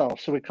Hell in a Cell.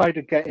 So we're kind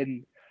of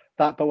getting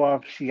that, but we're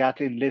obviously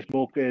adding Liv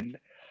Morgan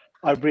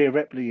and Rhea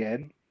Ripley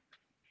in.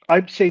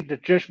 I'm saying the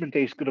Judgment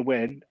Day is going to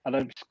win, and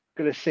I'm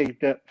going to say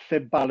that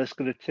Finn Balor is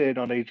going to turn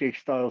on AJ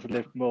Styles and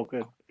Liv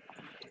Morgan.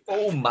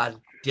 Oh my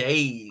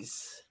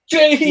days!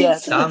 Jesus, yeah,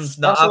 Dan's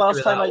not happy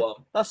with that one.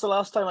 That's the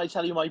last time I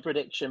tell you my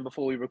prediction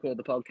before we record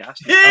the podcast.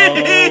 Oh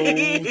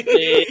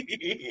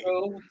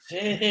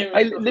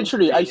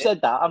dear. I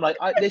said that. I'm like,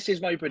 this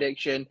is my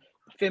prediction.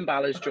 Finn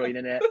Balor's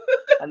joining it,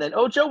 and then,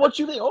 Joe, what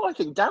do you think? I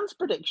think Dan's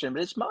prediction,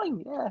 but it's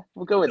mine. Yeah,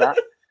 we'll go with that.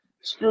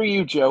 Screw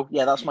you, Joe.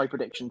 Yeah, that's my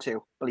prediction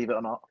too, believe it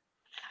or not.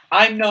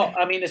 I'm not.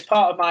 I mean, as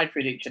part of my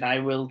prediction, I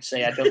will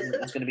say I don't think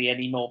there's going to be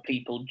any more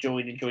people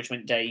joining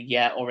Judgment Day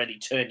yet, already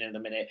turning in a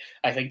minute.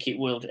 I think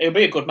it'll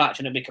be a good match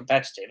and it'll be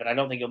competitive, and I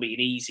don't think it'll be an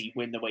easy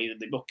win the way that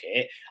they book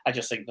it. I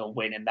just think they'll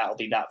win, and that'll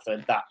be that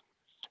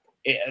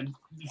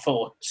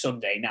for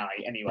Sunday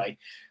night anyway.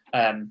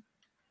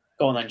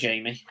 Go on then,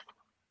 Jamie.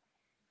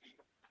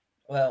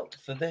 Well,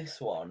 for this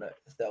one,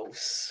 those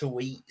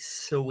sweet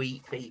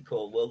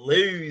people will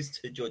lose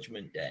to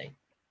Judgment Day.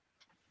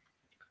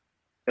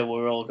 So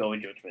we're all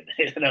going Judgment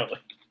Day, don't we?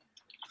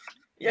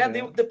 Yeah,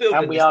 they're building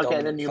and we are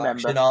getting a new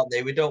faction, member, aren't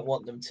they? We don't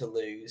want them to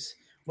lose.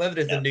 Whether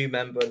there's a new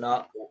member or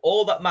not,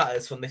 all that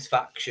matters from this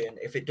faction,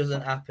 if it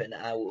doesn't happen,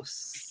 I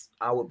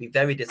will be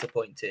very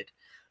disappointed.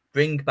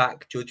 Bring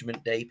back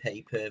Judgment Day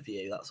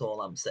pay-per-view. That's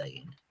all I'm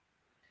saying.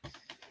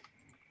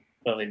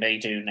 Well, they may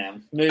do now.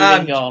 Moving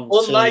And on.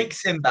 unlike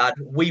Sinbad,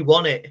 we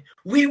want it.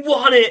 We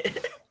want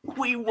it.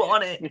 We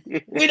want it.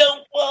 We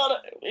don't want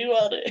it. We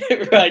want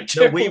it. Right.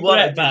 No, we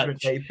want a threat Judgment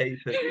match. Day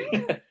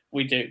pay-per-view.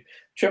 We do.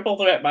 Triple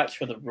threat match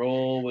for the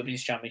Raw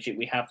Women's Championship.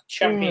 We have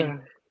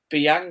champion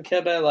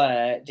Bianca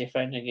Belair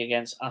defending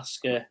against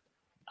Asuka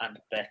and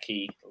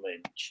Becky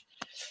Lynch.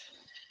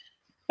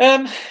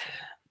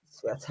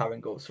 So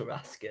Taryn goes for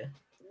Asuka.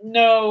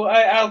 No,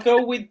 I'll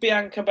go with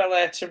Bianca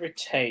Belair to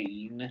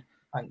retain.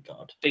 Thank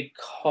God.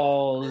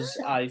 Because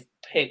I've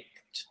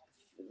picked,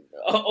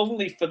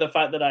 only for the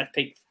fact that I've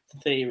picked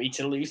Theory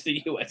to lose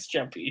the US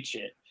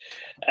Championship.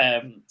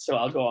 So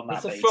I'll go on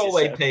that basis. It's a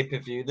throwaway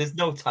pay-per-view. There's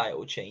no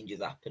title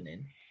changes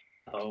happening.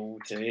 Oh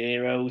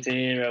dear, oh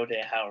dear, oh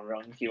dear, how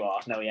wrong you are.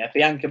 No, yeah,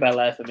 Bianca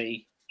Belair for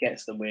me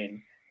gets the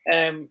win.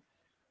 And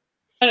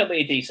it'll be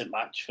a decent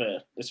match for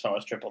as far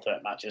as triple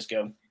threat matches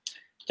go.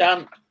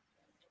 Dan?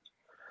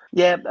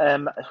 Yeah,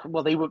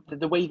 well,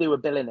 the way they were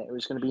billing it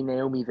was going to be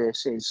Naomi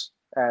versus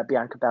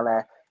Bianca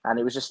Belair, and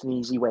it was just an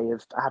easy way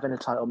of having a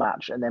title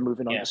match and then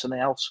moving on to something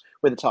else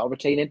with the title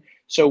retaining.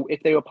 So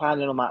if they were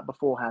planning on that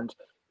beforehand,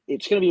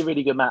 it's going to be a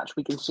really good match.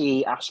 We can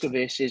see Asuka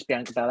versus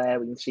Bianca Belair.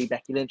 We can see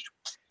Becky Lynch,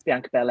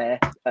 Bianca Belair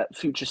at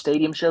future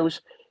stadium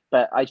shows.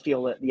 But I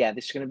feel that,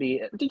 this is going to be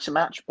a decent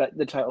match, but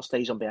the title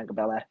stays on Bianca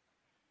Belair.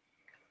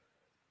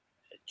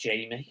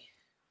 Jamie?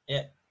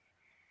 Yeah.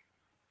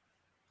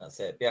 That's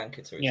it.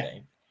 Bianca to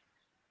retain.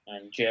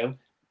 And Joe?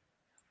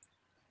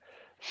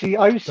 See,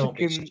 I was Don't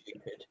thinking... be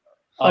stupid.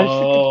 I was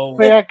thinking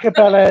Bianca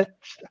Belair.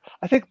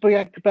 I think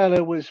Bianca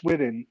Belair will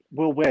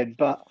win,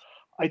 but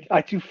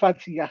I do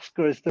fancy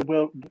Asuka as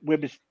the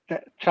women's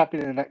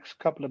champion in the next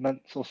couple of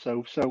months or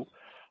so. So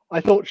I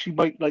thought she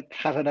might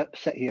have an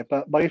upset here,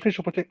 but my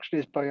official prediction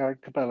is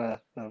Bianca Belair.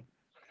 So.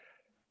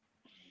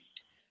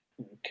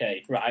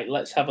 Okay, right.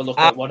 Let's have a look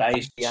at what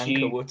I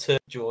Bianca will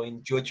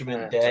join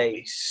Judgment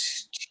Day.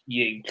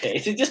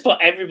 Stupid. Just put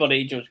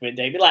everybody in Judgment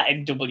Day. It'd be like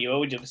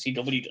NWO and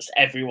WCW, just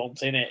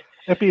everyone's in it.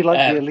 It'd be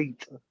like the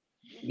Elite.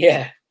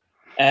 Yeah.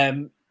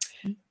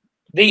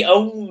 The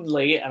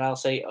only, and I'll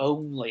say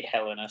only,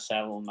 Hell in a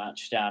Cell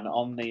match, Dan,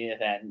 on the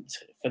event,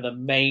 for the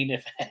main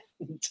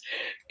event,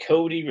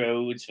 Cody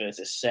Rhodes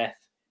versus Seth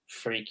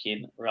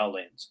freaking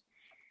Rollins.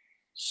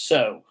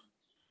 So,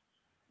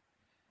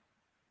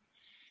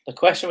 the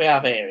question we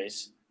have here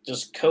is,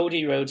 does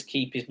Cody Rhodes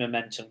keep his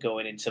momentum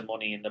going into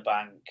Money in the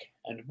Bank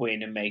and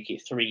win and make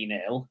it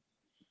 3-0?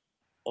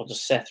 Or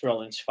does Seth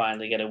Rollins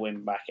finally get a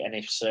win back? And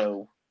if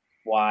so,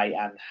 why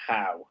and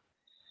how?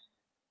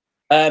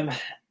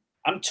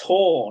 I'm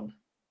torn.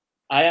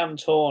 I am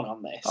torn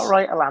on this. All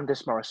right,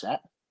 Alanis Morissette.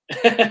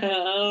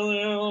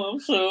 I'm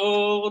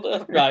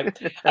so... Right.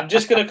 I'm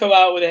just going to come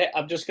out with it.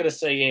 I'm just going to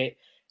say it.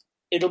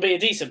 It'll be a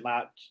decent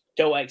match.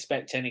 Don't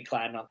expect any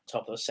climbing on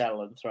top of the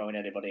cell and throwing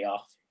anybody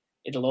off.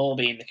 It'll all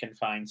be in the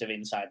confines of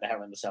inside the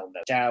Hell in the Cell,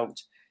 no doubt.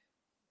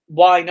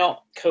 Why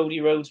not? Cody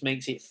Rhodes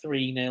makes it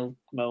 3-0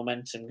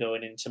 momentum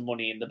going into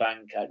Money in the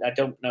Bank. I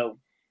don't know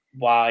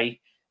why.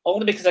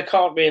 Only because I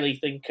can't really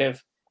think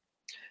of...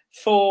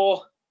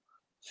 For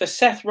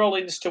Seth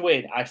Rollins to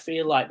win, I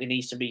feel like there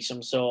needs to be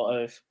some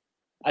sort of...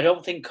 I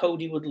don't think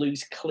Cody would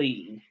lose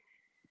clean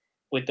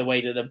with the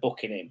way that they're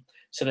booking him.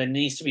 So there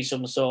needs to be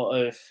some sort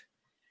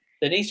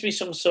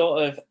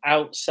of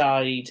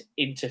outside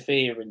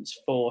interference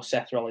for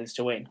Seth Rollins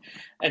to win.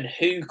 And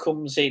who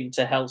comes in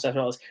to help Seth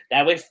Rollins?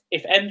 Now, if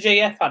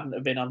MJF hadn't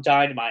have been on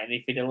Dynamite and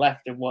if he'd have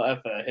left and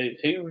whatever,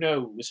 who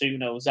knows? Who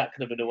knows? That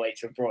could have been a way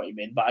to have brought him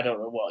in, but I don't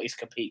know what his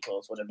compete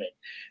clause would have been.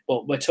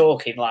 But we're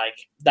talking like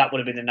that would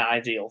have been an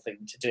ideal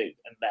thing to do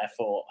and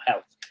therefore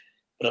help.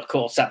 But of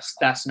course,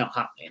 that's not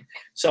happening.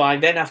 So I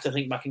then have to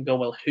think back and go,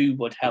 well, who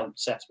would help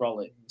Seth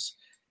Rollins?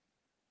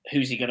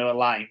 Who's he going to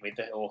align with,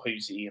 or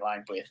who's he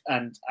aligned with?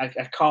 And I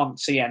can't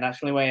see it. And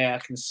that's the only way I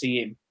can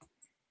see him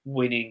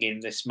winning in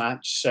this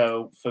match.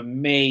 So for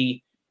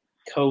me,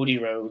 Cody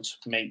Rhodes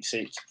makes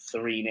it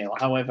 3-0.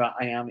 However,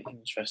 I am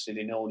interested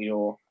in all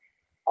your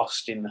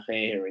Austin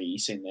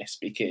theories in this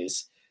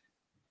because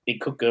it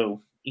could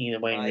go either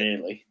way,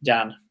 really.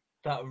 Dan?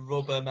 That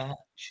rubber match.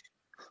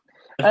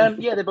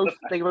 They're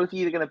both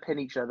either going to pin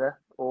each other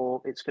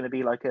or it's going to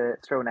be like a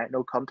thrown out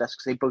no contest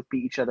because they both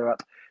beat each other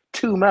up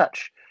too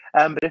much.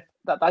 But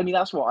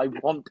that's what I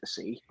want to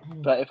see.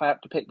 But if I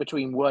have to pick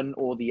between one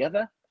or the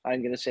other,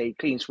 I'm going to say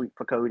clean sweep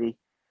for Cody.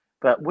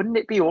 But wouldn't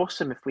it be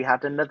awesome if we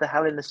had another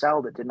Hell in the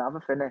Cell that didn't have a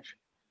finish?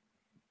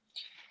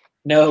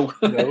 No.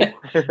 No.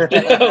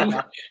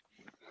 No.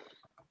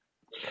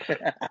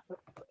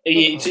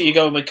 So you're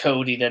going with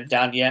Cody then,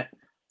 Dan, yeah?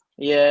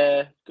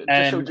 Yeah.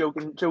 Just so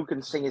Joe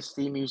can sing his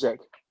theme music.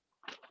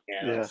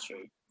 Yeah, that's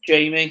true.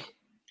 Jamie?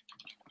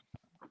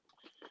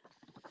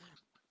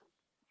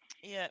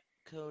 Yeah.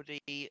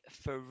 Cody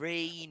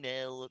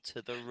 3-0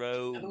 to the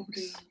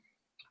Rhodes.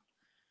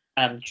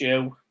 And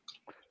Joe?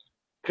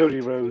 Cody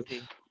Rhodes.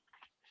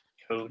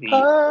 Cody.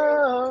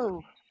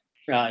 Oh!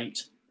 Right.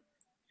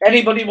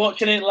 Anybody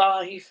watching it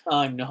live?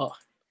 I'm not.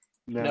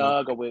 No,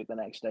 I got work the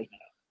next day.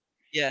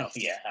 Yeah.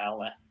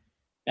 Oh,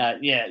 yeah,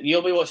 yeah,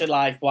 you'll be watching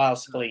live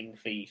whilst playing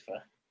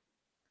FIFA.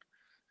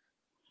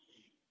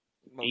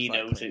 He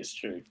knows it's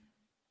true.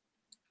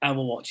 I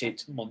will watch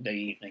it Monday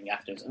evening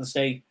afterwards and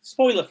stay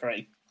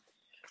spoiler-free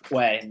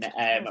when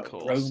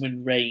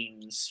Roman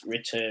Reigns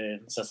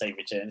returns. I say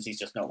returns, he's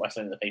just not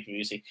wrestling at the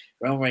pay-per-view.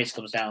 Roman Reigns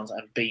comes down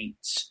and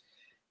beats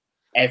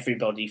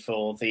everybody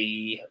for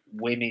the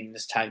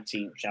Women's Tag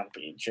Team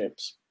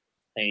Championships.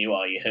 There you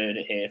are, you heard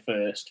it here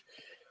first.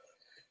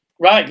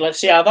 Right, let's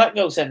see how that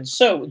goes then.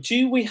 So,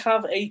 do we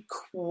have a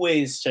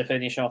quiz to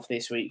finish off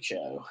this week's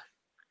show?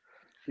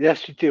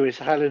 Yes, you do. It's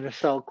a Hell in a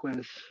Cell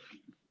quiz.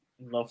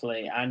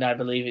 Lovely. And I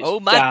believe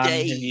it's my Dan.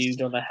 days. Have you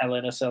done a Hell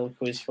in a Cell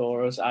quiz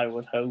for us? I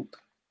would hope.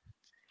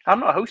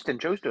 I'm not hosting.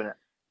 Joe's doing it.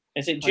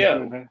 Is it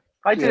Joe?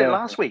 I did it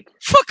last week.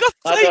 Fuck off!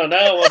 I don't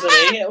know. Wasn't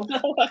he?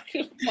 I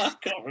can't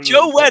remember.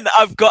 Joe went,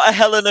 I've got a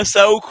Hell in a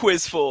Cell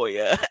quiz for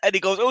you. And he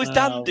goes, oh, is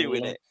Dan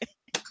doing it?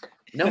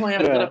 No, I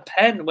haven't got a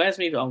pen. Where's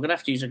me? I'm going to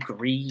have to use a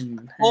green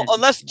pen. Well,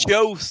 unless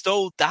Joe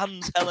stole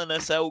Dan's Hell in a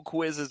Cell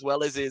quiz as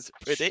well as his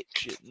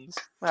predictions.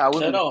 Well,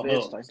 They're not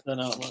much. They're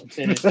not much.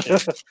 It is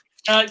true.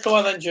 All right, go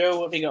on then, Joe.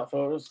 What have you got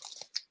for us?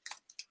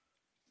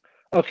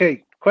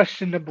 Okay,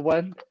 question number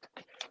 1.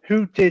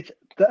 Who did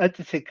The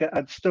Undertaker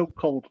and Stone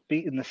Cold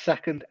beat in the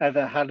second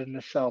ever Hell in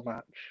a Cell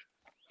match?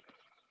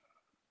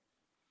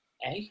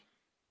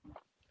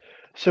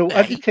 So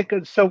Undertaker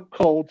and Stone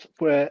Cold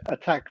were a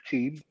tag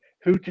team.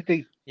 Who did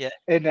they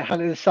in the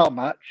Hell in a Cell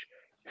match?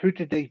 Who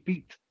did they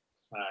beat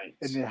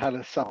in the Hell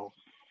in a Cell?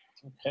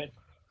 Okay.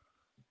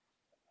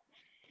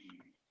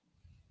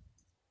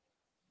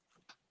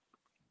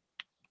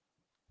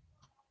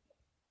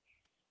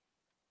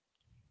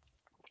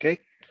 Okay.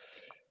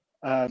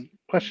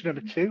 Question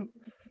number 2.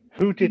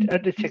 Who did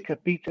Undertaker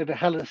beat in the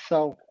Hell in a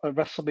Cell at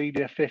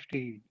WrestleMania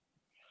 15?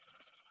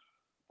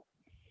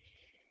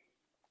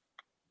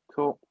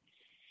 Cool.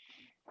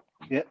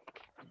 Yep.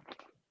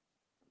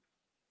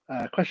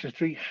 Question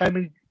 3. How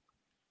many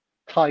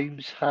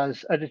times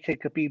has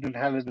Undertaker been in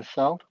Hell in a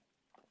Cell?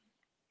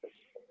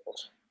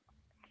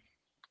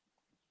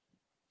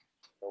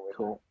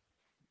 Cool.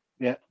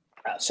 Yeah.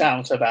 That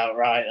sounds about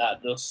right.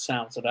 That does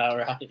sound about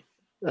right.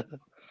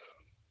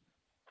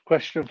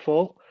 Question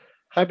 4.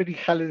 How many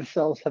Hell in a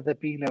Cells have there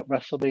been at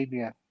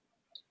WrestleMania?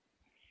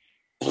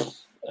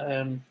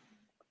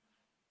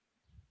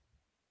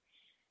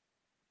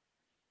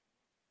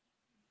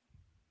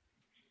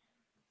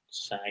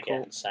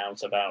 Again,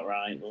 sounds about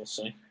right. We'll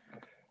see.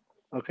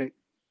 Okay.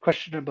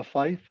 Question number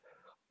 5.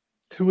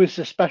 Who is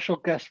the special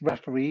guest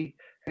referee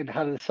in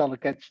Hell in a Cell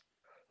against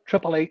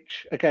Triple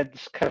H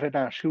against Kevin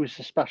Nash? Who is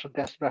the special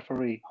guest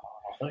referee?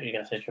 I thought you were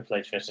going to say Triple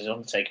H versus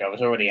Undertaker. I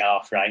was already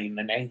half right in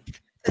the name.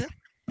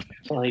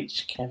 Triple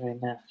H, Kevin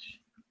Nash.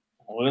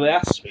 Well, it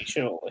has to be,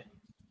 surely.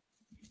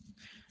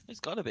 It's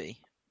got to be.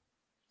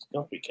 It's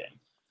got to be Kane.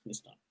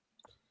 It's not.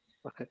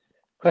 Okay.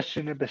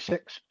 Question number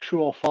 6.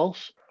 True or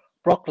false?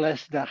 Brock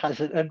Lesnar has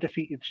an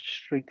undefeated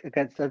streak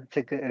against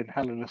Undertaker in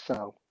Hell in a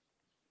Cell.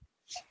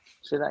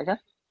 Say that again?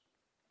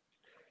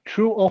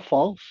 True or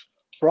false?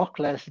 Brock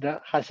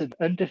Lesnar has an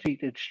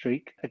undefeated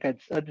streak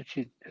against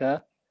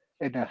Undertaker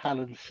in a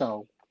Hell in a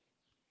Cell.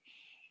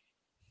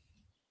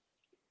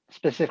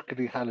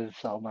 Specifically, Hell in a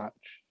Cell match.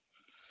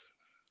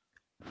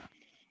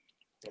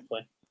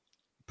 Lovely.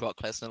 Brock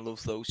Lesnar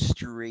loves those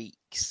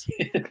streaks.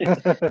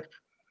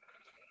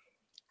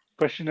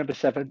 Question number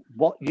 7.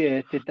 What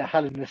year did the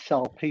Hell in a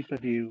Cell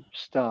pay-per-view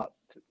start?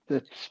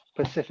 The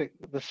specific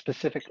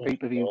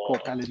pay-per-view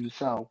called Hell in a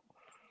Cell.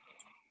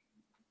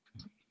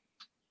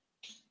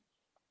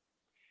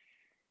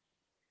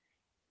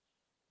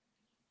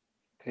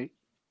 Okay.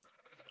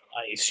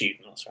 I assume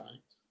that's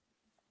right.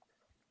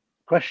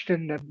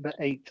 Question number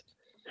 8.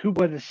 Who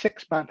won the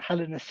 6-man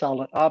Hell in a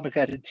Cell at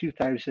Armageddon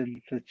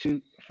 2000 for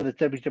the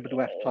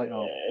WWF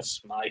title?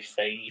 It's my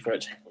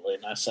favourite Hell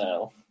in a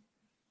Cell.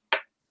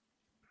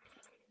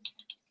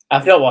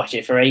 I've not watched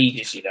it for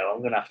ages, you know. I'm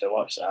going to have to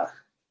watch that.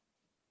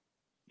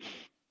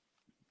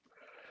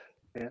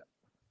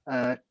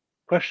 Yeah.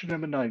 Question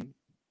number 9.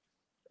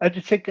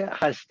 Undertaker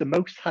has the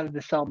most Hell in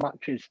a Cell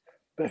matches,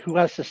 but who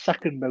has the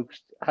second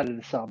most Hell in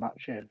a Cell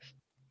matches?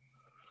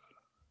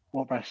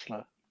 What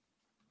wrestler?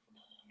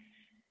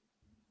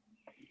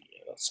 Yeah,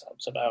 that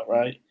sounds about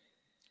right.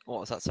 What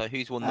was that? So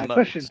who's won the most?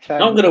 Question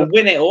 10. I'm going to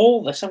win it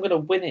all. I'm going to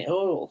win it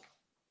all.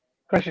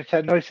 Question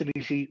 10. Nice and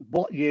easy.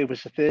 What year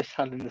was the first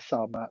Hell in a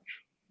Cell match?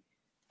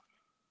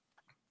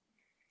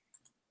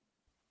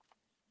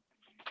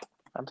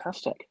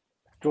 Fantastic.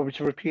 Do you want me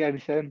to repeat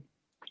anything?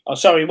 Oh,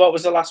 sorry. What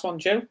was the last one,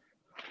 Joe?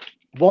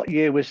 What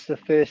year was the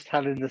first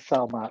Hell in a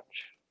Cell match?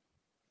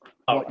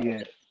 What year? I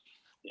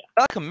feel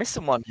like I'm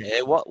missing one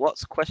here.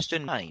 What's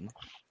question 9?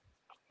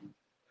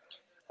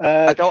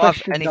 I don't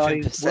have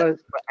anything for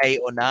 8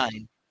 or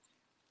 9.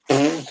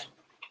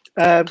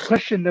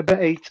 Question number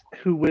 8.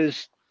 Who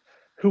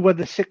won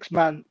the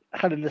 6-man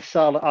Hell in a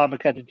Cell at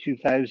Armageddon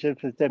 2000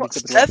 for the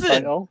WWE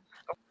title?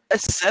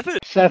 7.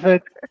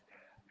 7.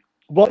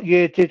 What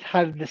year did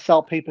Hell in a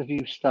Cell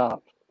pay-per-view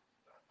start?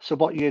 So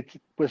what year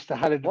was the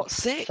Hell in a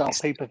Cell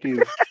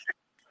pay-per-view?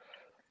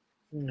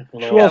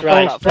 True or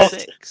Right, false? for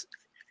 6.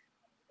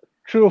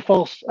 True or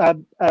false?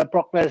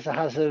 Brock Lesnar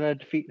has an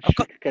undefeated I've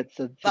got streak against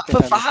the that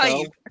for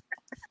 5.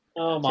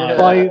 Oh my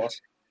Five. lord.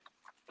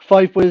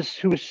 5 was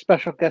who was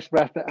special guest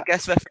ref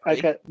Guest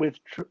referee. with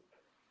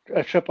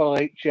Triple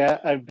H, yeah,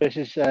 and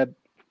versus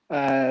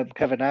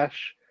Kevin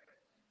Nash.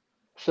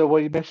 So what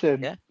are you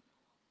missing? Yeah.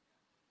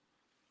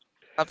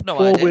 I've no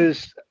 4 idea.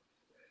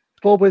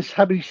 was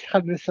how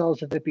many cells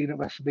have there been at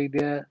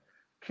WrestleMania?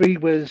 3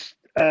 was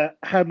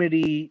how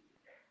many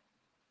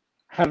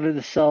Hell in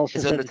the Cells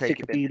has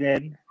Undertaker been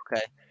in?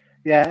 Okay.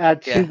 Yeah,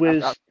 and 2 Yeah,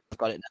 was I've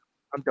got it now.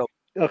 I'm done.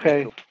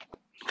 okay. Cool.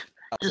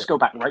 Just go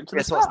back right to the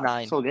Guess what's start.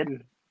 9? It's all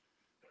good.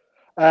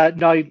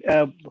 9.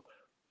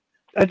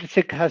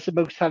 Undertaker has the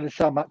most Hell in a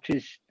Cell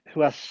matches.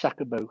 Who has the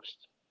second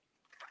most?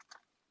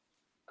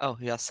 Oh,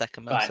 he has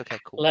second most. Right. Okay,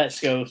 cool. Let's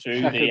go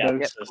through Second the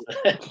vote.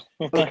 answers.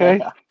 Okay.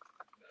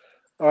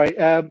 All right.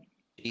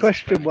 Jesus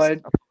Question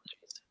Christ.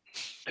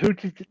 1: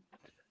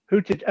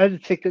 Who did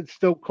Undertaker and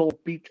Stone Cold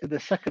beat in the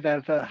second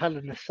ever Hell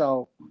in a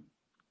Cell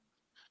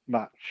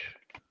match?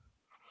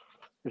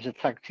 It was a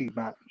tag team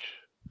match.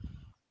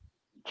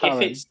 If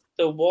Taryn. it's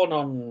the one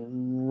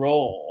on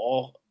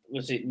Raw,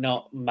 was it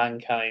not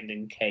Mankind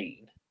and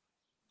Kane?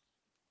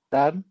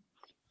 Dan,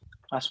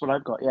 That's what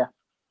I've got, yeah.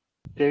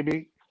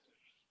 Jamie.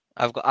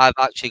 I've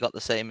actually got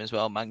the same as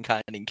well,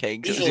 Mankind and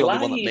Kane, because it was the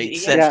only one that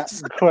He's made lying,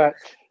 sense. Yeah,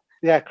 correct.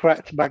 Yeah,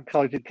 correct.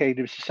 Mankind and Kane.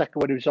 It was the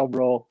second one. It was on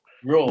Raw.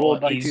 Raw Raw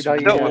is 1990. I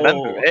don't Yeah.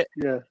 remember it.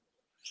 Yeah.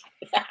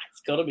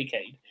 It's got to be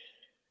Kane.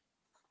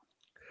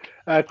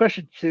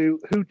 Question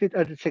 2: Who did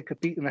Undertaker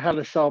beat in the Hell in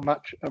a Cell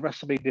match at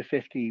WrestleMania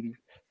 15?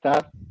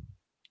 Dan,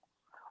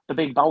 The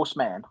Big Boss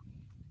Man.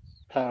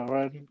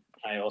 Taryn,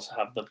 I also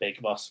have the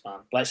big boss man.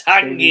 Let's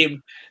hang Jamie.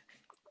 him.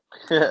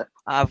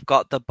 I've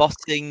got the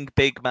bossing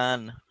big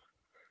man.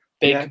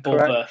 Big Yeah,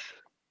 Bubba.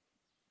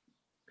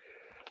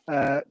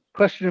 correct.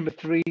 Question number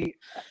 3: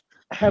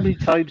 How many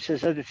times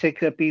has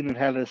Undertaker been in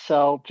Hell in a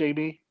Cell?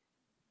 Jamie,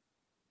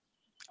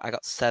 I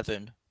got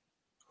 7.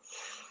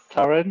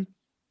 Taryn,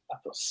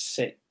 I've got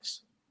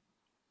 6.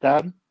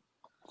 Dan.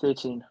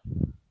 13.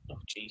 Oh,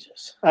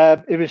 Jesus.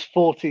 It was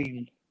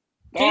 14.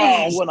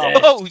 Oh, one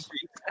Jesus.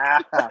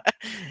 off. Oh,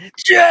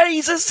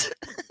 Jesus!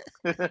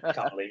 Can't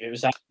believe it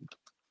was that.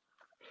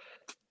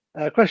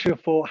 Question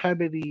 4: How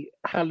many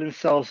Hell in a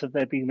Cells have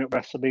there been at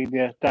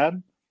WrestleMania?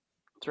 Dan,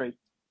 3. Do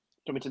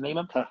you want me to name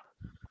them?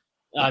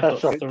 I That's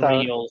put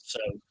right, 3 also.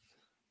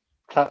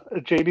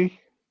 Jamie.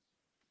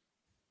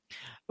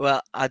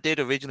 Well, I did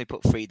originally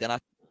put 3, then I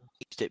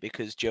changed it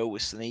because Joe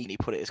was sneaking. He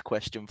put it as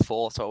question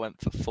 4, so I went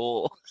for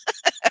 4.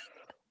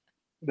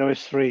 No,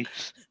 it's 3.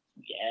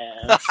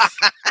 Yes.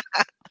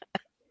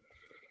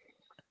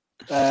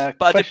 But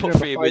I did Question put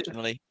 3 number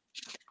originally.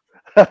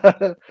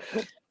 5.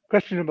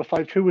 Question number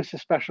 5: Who was the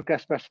special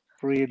guest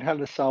referee in Hell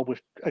in a Cell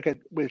with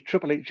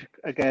Triple H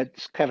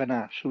against Kevin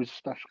Nash? Who was the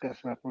special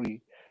guest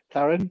referee?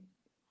 Taryn,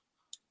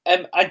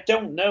 I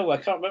don't know. I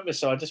can't remember,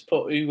 so I just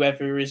put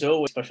whoever is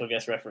always special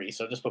guest referee.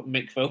 So I just put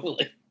Mick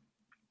Foley.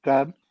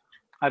 Dan,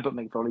 I put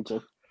Mick Foley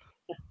too.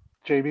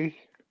 Jamie.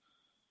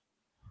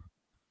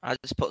 I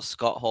just put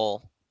Scott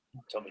Hall.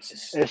 Tommy's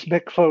just... It's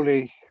Mick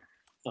Foley.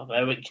 Oh,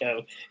 there we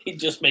go. It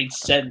just made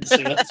sense. So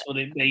that's what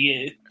it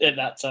made at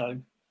that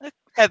time.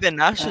 Kevin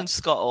Nash and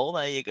Scott Hall.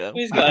 There you go.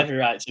 He's got every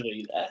right to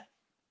be there.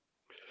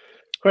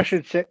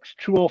 Question 6: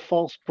 True or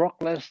false? Brock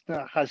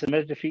Lesnar has an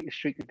undefeated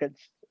streak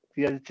against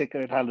the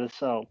Undertaker in Hell in a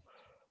Cell.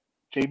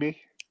 Jamie.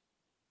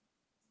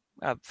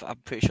 I'm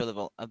pretty sure they've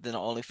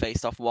not only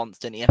faced off once,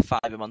 didn't he?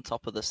 F5 him on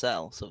top of the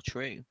cell, so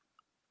true.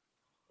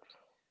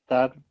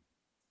 Dan,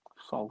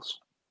 False.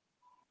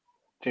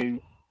 Taryn.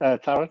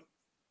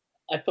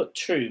 I put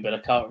true, but I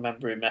can't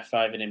remember him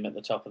F5ing him at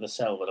the top of the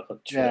cell, but I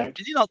put true. Yeah.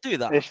 Did you not do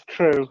that? It's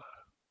true.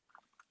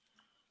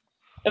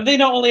 Have they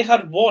not only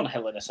had one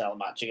Hell in a Cell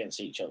match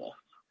against each other?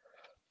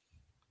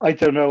 I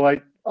don't know.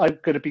 I'm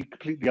going to be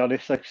completely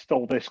honest. I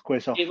stole this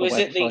quiz off It the was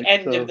website. at the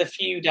end so... of the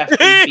feud after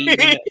he beat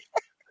him.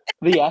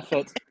 The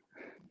effort.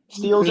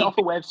 Steals it off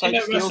a Him website,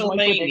 at steals my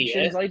WrestleMania.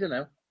 predictions. I don't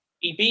know.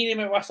 He beat him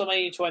at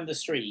WrestleMania to end the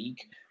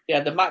streak. They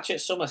had the match at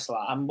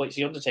SummerSlam, which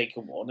the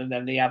Undertaker won, and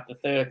then they had the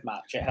third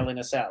match at Hell in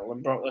a Cell,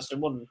 and Brock Lesnar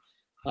won.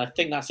 And I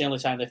think that's the only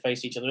time they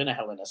faced each other in a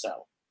Hell in a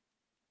Cell.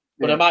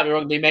 But I might be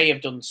wrong. They may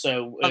have done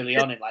so early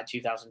on in like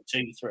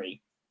 2002,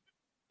 3.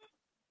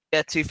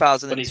 Yeah,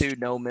 2002,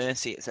 No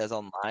Mercy. It says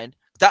online.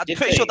 That Did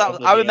pretty they? sure that Oh, was,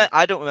 bloody I remember.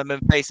 hell. I don't remember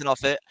him facing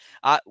off it.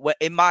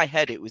 In my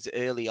head, it was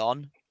early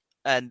on,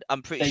 and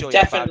I'm pretty They sure he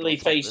had 5 definitely on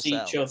top of the faced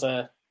each cell.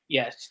 other.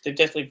 Yes, they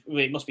definitely. Well,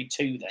 it must be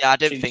 2 then. Yeah, I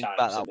didn't 2 think times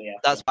about that that. they had.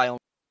 That's why I only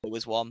knew it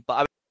was 1.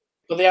 But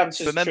But the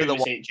answer's remember true,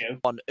 the is it, Joe?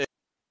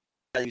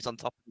 I he was on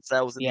top of the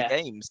cells in Yeah. the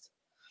games.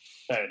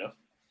 Fair enough.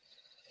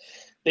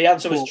 The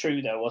answer was Cool.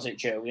 true, though, was it,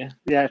 Joe? Yeah.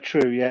 Yeah,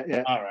 true. Yeah,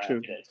 All right. true.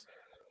 happy days.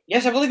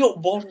 Yes, I've only got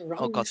 1 wrong.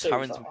 Oh god, so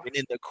Taryn's far.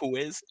 winning the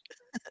quiz.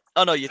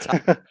 Oh no, you're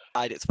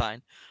tied. It's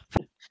fine.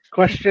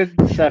 Question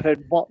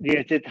 7: What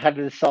year did Hell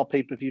in a Cell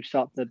pay-per-view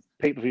start? The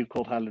pay-per-view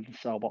called Hell in a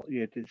Cell. What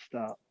year did it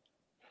start?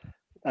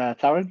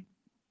 Taryn,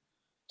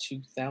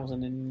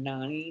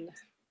 2009.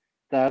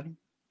 Dan,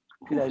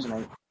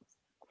 2008.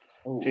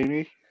 Ooh,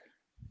 Jamie?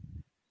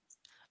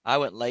 I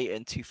went late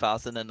in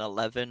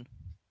 2011.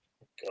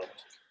 God.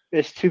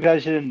 It's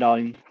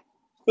 2009.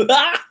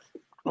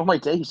 Oh my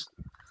days.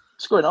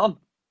 What's going on?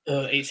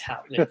 It's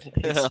happening.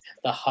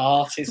 The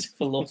heart is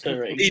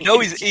fluttering. He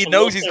knows It's he's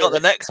got the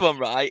fluttering. next one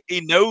right.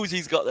 He knows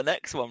he's got the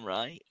next one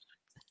right.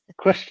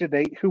 Question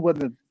 8. Who won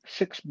the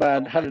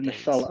six-man Oh, Hell my in a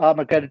days. Cell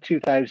Armageddon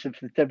 2000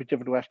 for the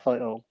WWF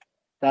title?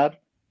 Dan?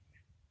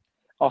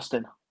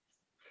 Austin.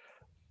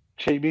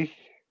 Jamie?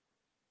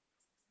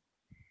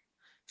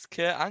 It's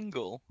Kurt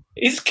Angle.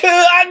 It's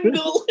Kurt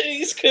Angle.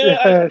 It's Kurt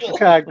Yeah, it's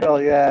Angle.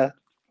 Angle, yeah.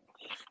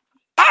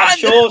 I'm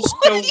sure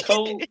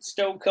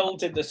Stone Cold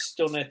did the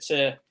stunner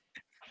to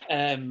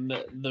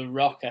The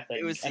Rock, I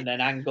think, was- and then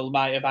Angle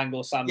might have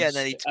Angle Sam's Yeah, and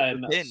then he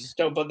took the pin.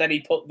 Stone, but then he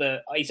put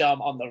his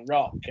arm on The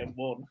Rock and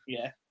won.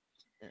 Yeah.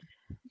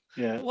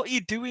 Yeah. What are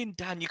you doing,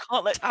 Dan? You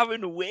can't let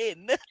Aaron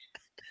win.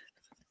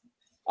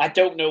 I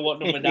don't know what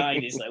number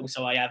 9 is though,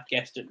 so I have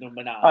guessed at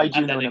number 9. I do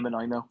And know then number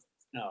 9 though.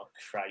 Oh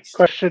Christ!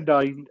 Question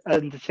 9.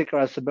 Undertaker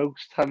has the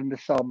most Hell in a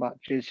Cell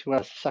matches. Who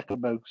has the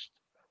second most?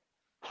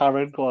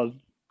 Karen, go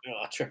on.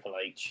 Oh, Triple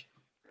H.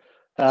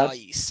 Dan? Oh,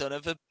 you son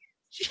of a.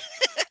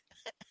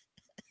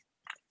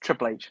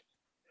 Triple H.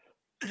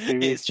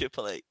 Jamie? It's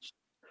Triple H.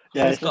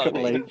 Yeah, It's it's gotta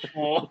Triple be. H.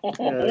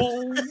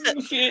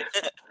 Oh shit!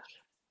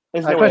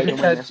 There's I no way I question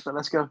can win 10. this, but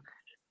let's go.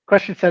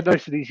 Question 10,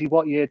 nice and easy.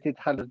 What year did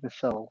Hell in a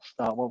Cell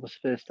start? What was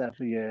the first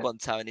ever year? Go on,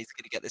 Taron. He's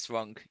going to get this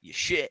wrong. You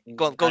shit.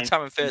 Go on,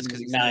 Taron first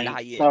because he's Nine.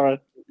 lying. Karen?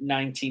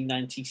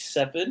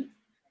 1997.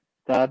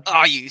 Dan?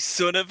 Oh, you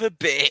son of a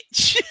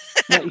bitch.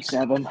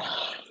 97.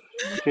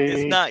 It's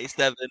Jamie?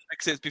 97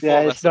 because it's before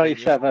Yeah, it's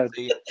WrestleMania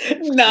 97.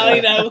 14.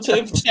 9 out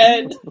of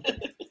 10.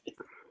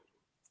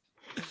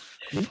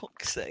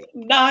 Fuck's sake.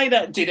 9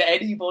 out. Did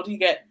anybody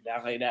get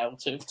 9 out of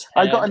 10?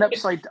 I got an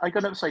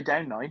upside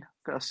down 9.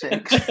 Got a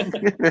 6.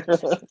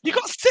 You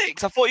got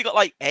 6. I thought you got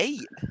like 8.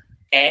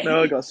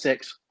 No, I got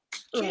 6.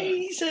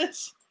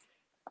 Jesus.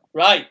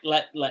 Right,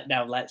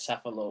 let's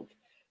have a look.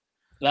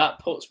 That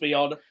puts me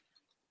on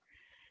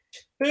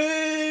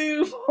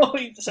 2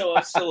 points, so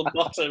I'm still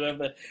bottom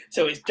of it.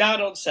 So it's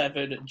Dan on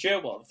 7,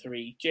 Joe on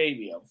 3,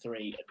 Jamie on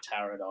 3, and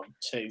Taron on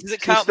 2. Does it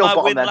He's count still my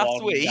bottom win then. last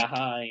One week?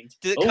 behind.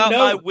 Did it Oh, count no.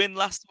 my win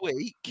last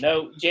week?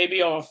 No,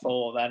 Jamie on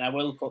 4 then. I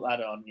will put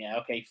that on. Yeah,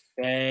 okay,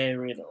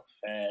 fair enough.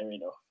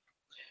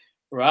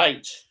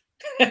 Right.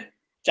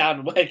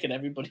 Dan, where can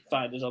everybody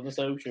find us on the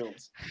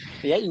socials?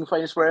 Yeah, you can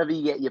find us wherever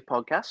you get your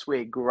podcasts.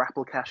 We're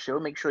Grapplecast Show.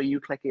 Make sure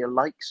you click your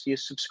likes, you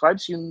subscribe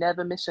so you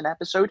never miss an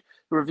episode.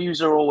 The reviews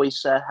are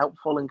always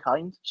helpful and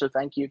kind, so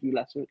thank you if you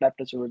left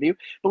us a review.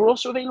 But we're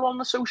also available on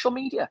the social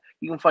media.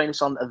 You can find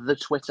us on the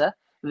Twitter,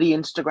 the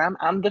Instagram,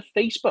 and the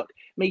Facebook.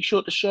 Make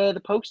sure to share the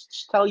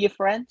posts, tell your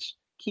friends.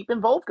 Keep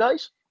involved,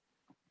 guys.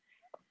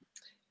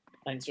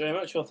 Thanks very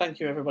much. Well, thank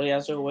you, everybody,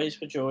 as always,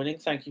 for joining.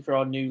 Thank you for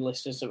our new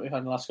listeners that we've had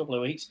in the last couple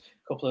of weeks.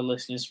 A couple of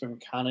listeners from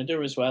Canada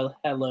as well.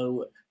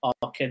 Hello,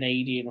 our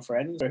Canadian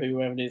friends, or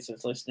whoever it is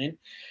that's listening.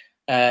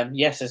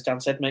 Yes, as Dan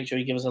said, make sure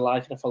you give us a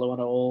like and a follow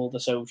on all the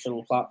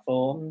social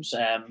platforms.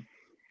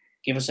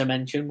 Give us a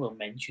mention. We'll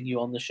mention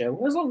you on the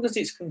show, as long as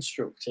it's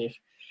constructive.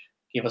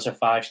 Give us a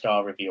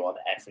 5-star review on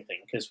everything,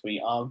 because we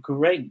are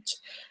great.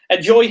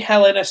 Enjoy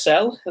Hell in a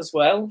Cell as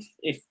well,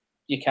 if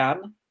you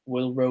can.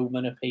 Will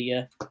Roman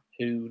appear?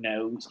 Who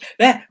knows?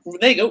 There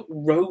you go.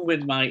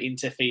 Roman might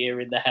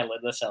interfere in the Hell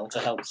in a Cell to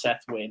help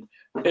Seth win.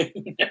 Who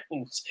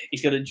knows?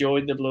 He's going to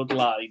join the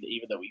bloodline,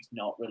 even though he's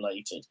not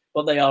related.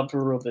 But they are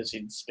brothers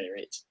in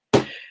spirit.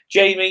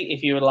 Jamie,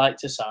 if you would like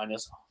to sign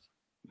us off.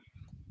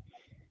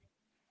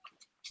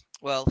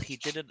 Well, he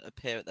didn't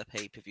appear at the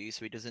pay-per-view,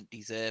 so he doesn't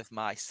deserve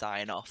my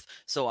sign-off.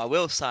 So I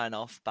will sign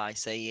off by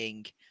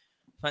saying,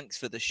 thanks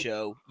for the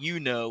show. You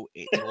know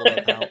it's all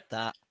about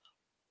that.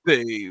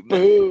 Boom.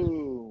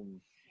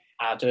 Boom.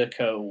 Ada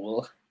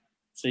Cole.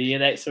 See you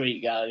next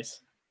week,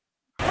 guys.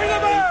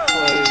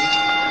 Bye.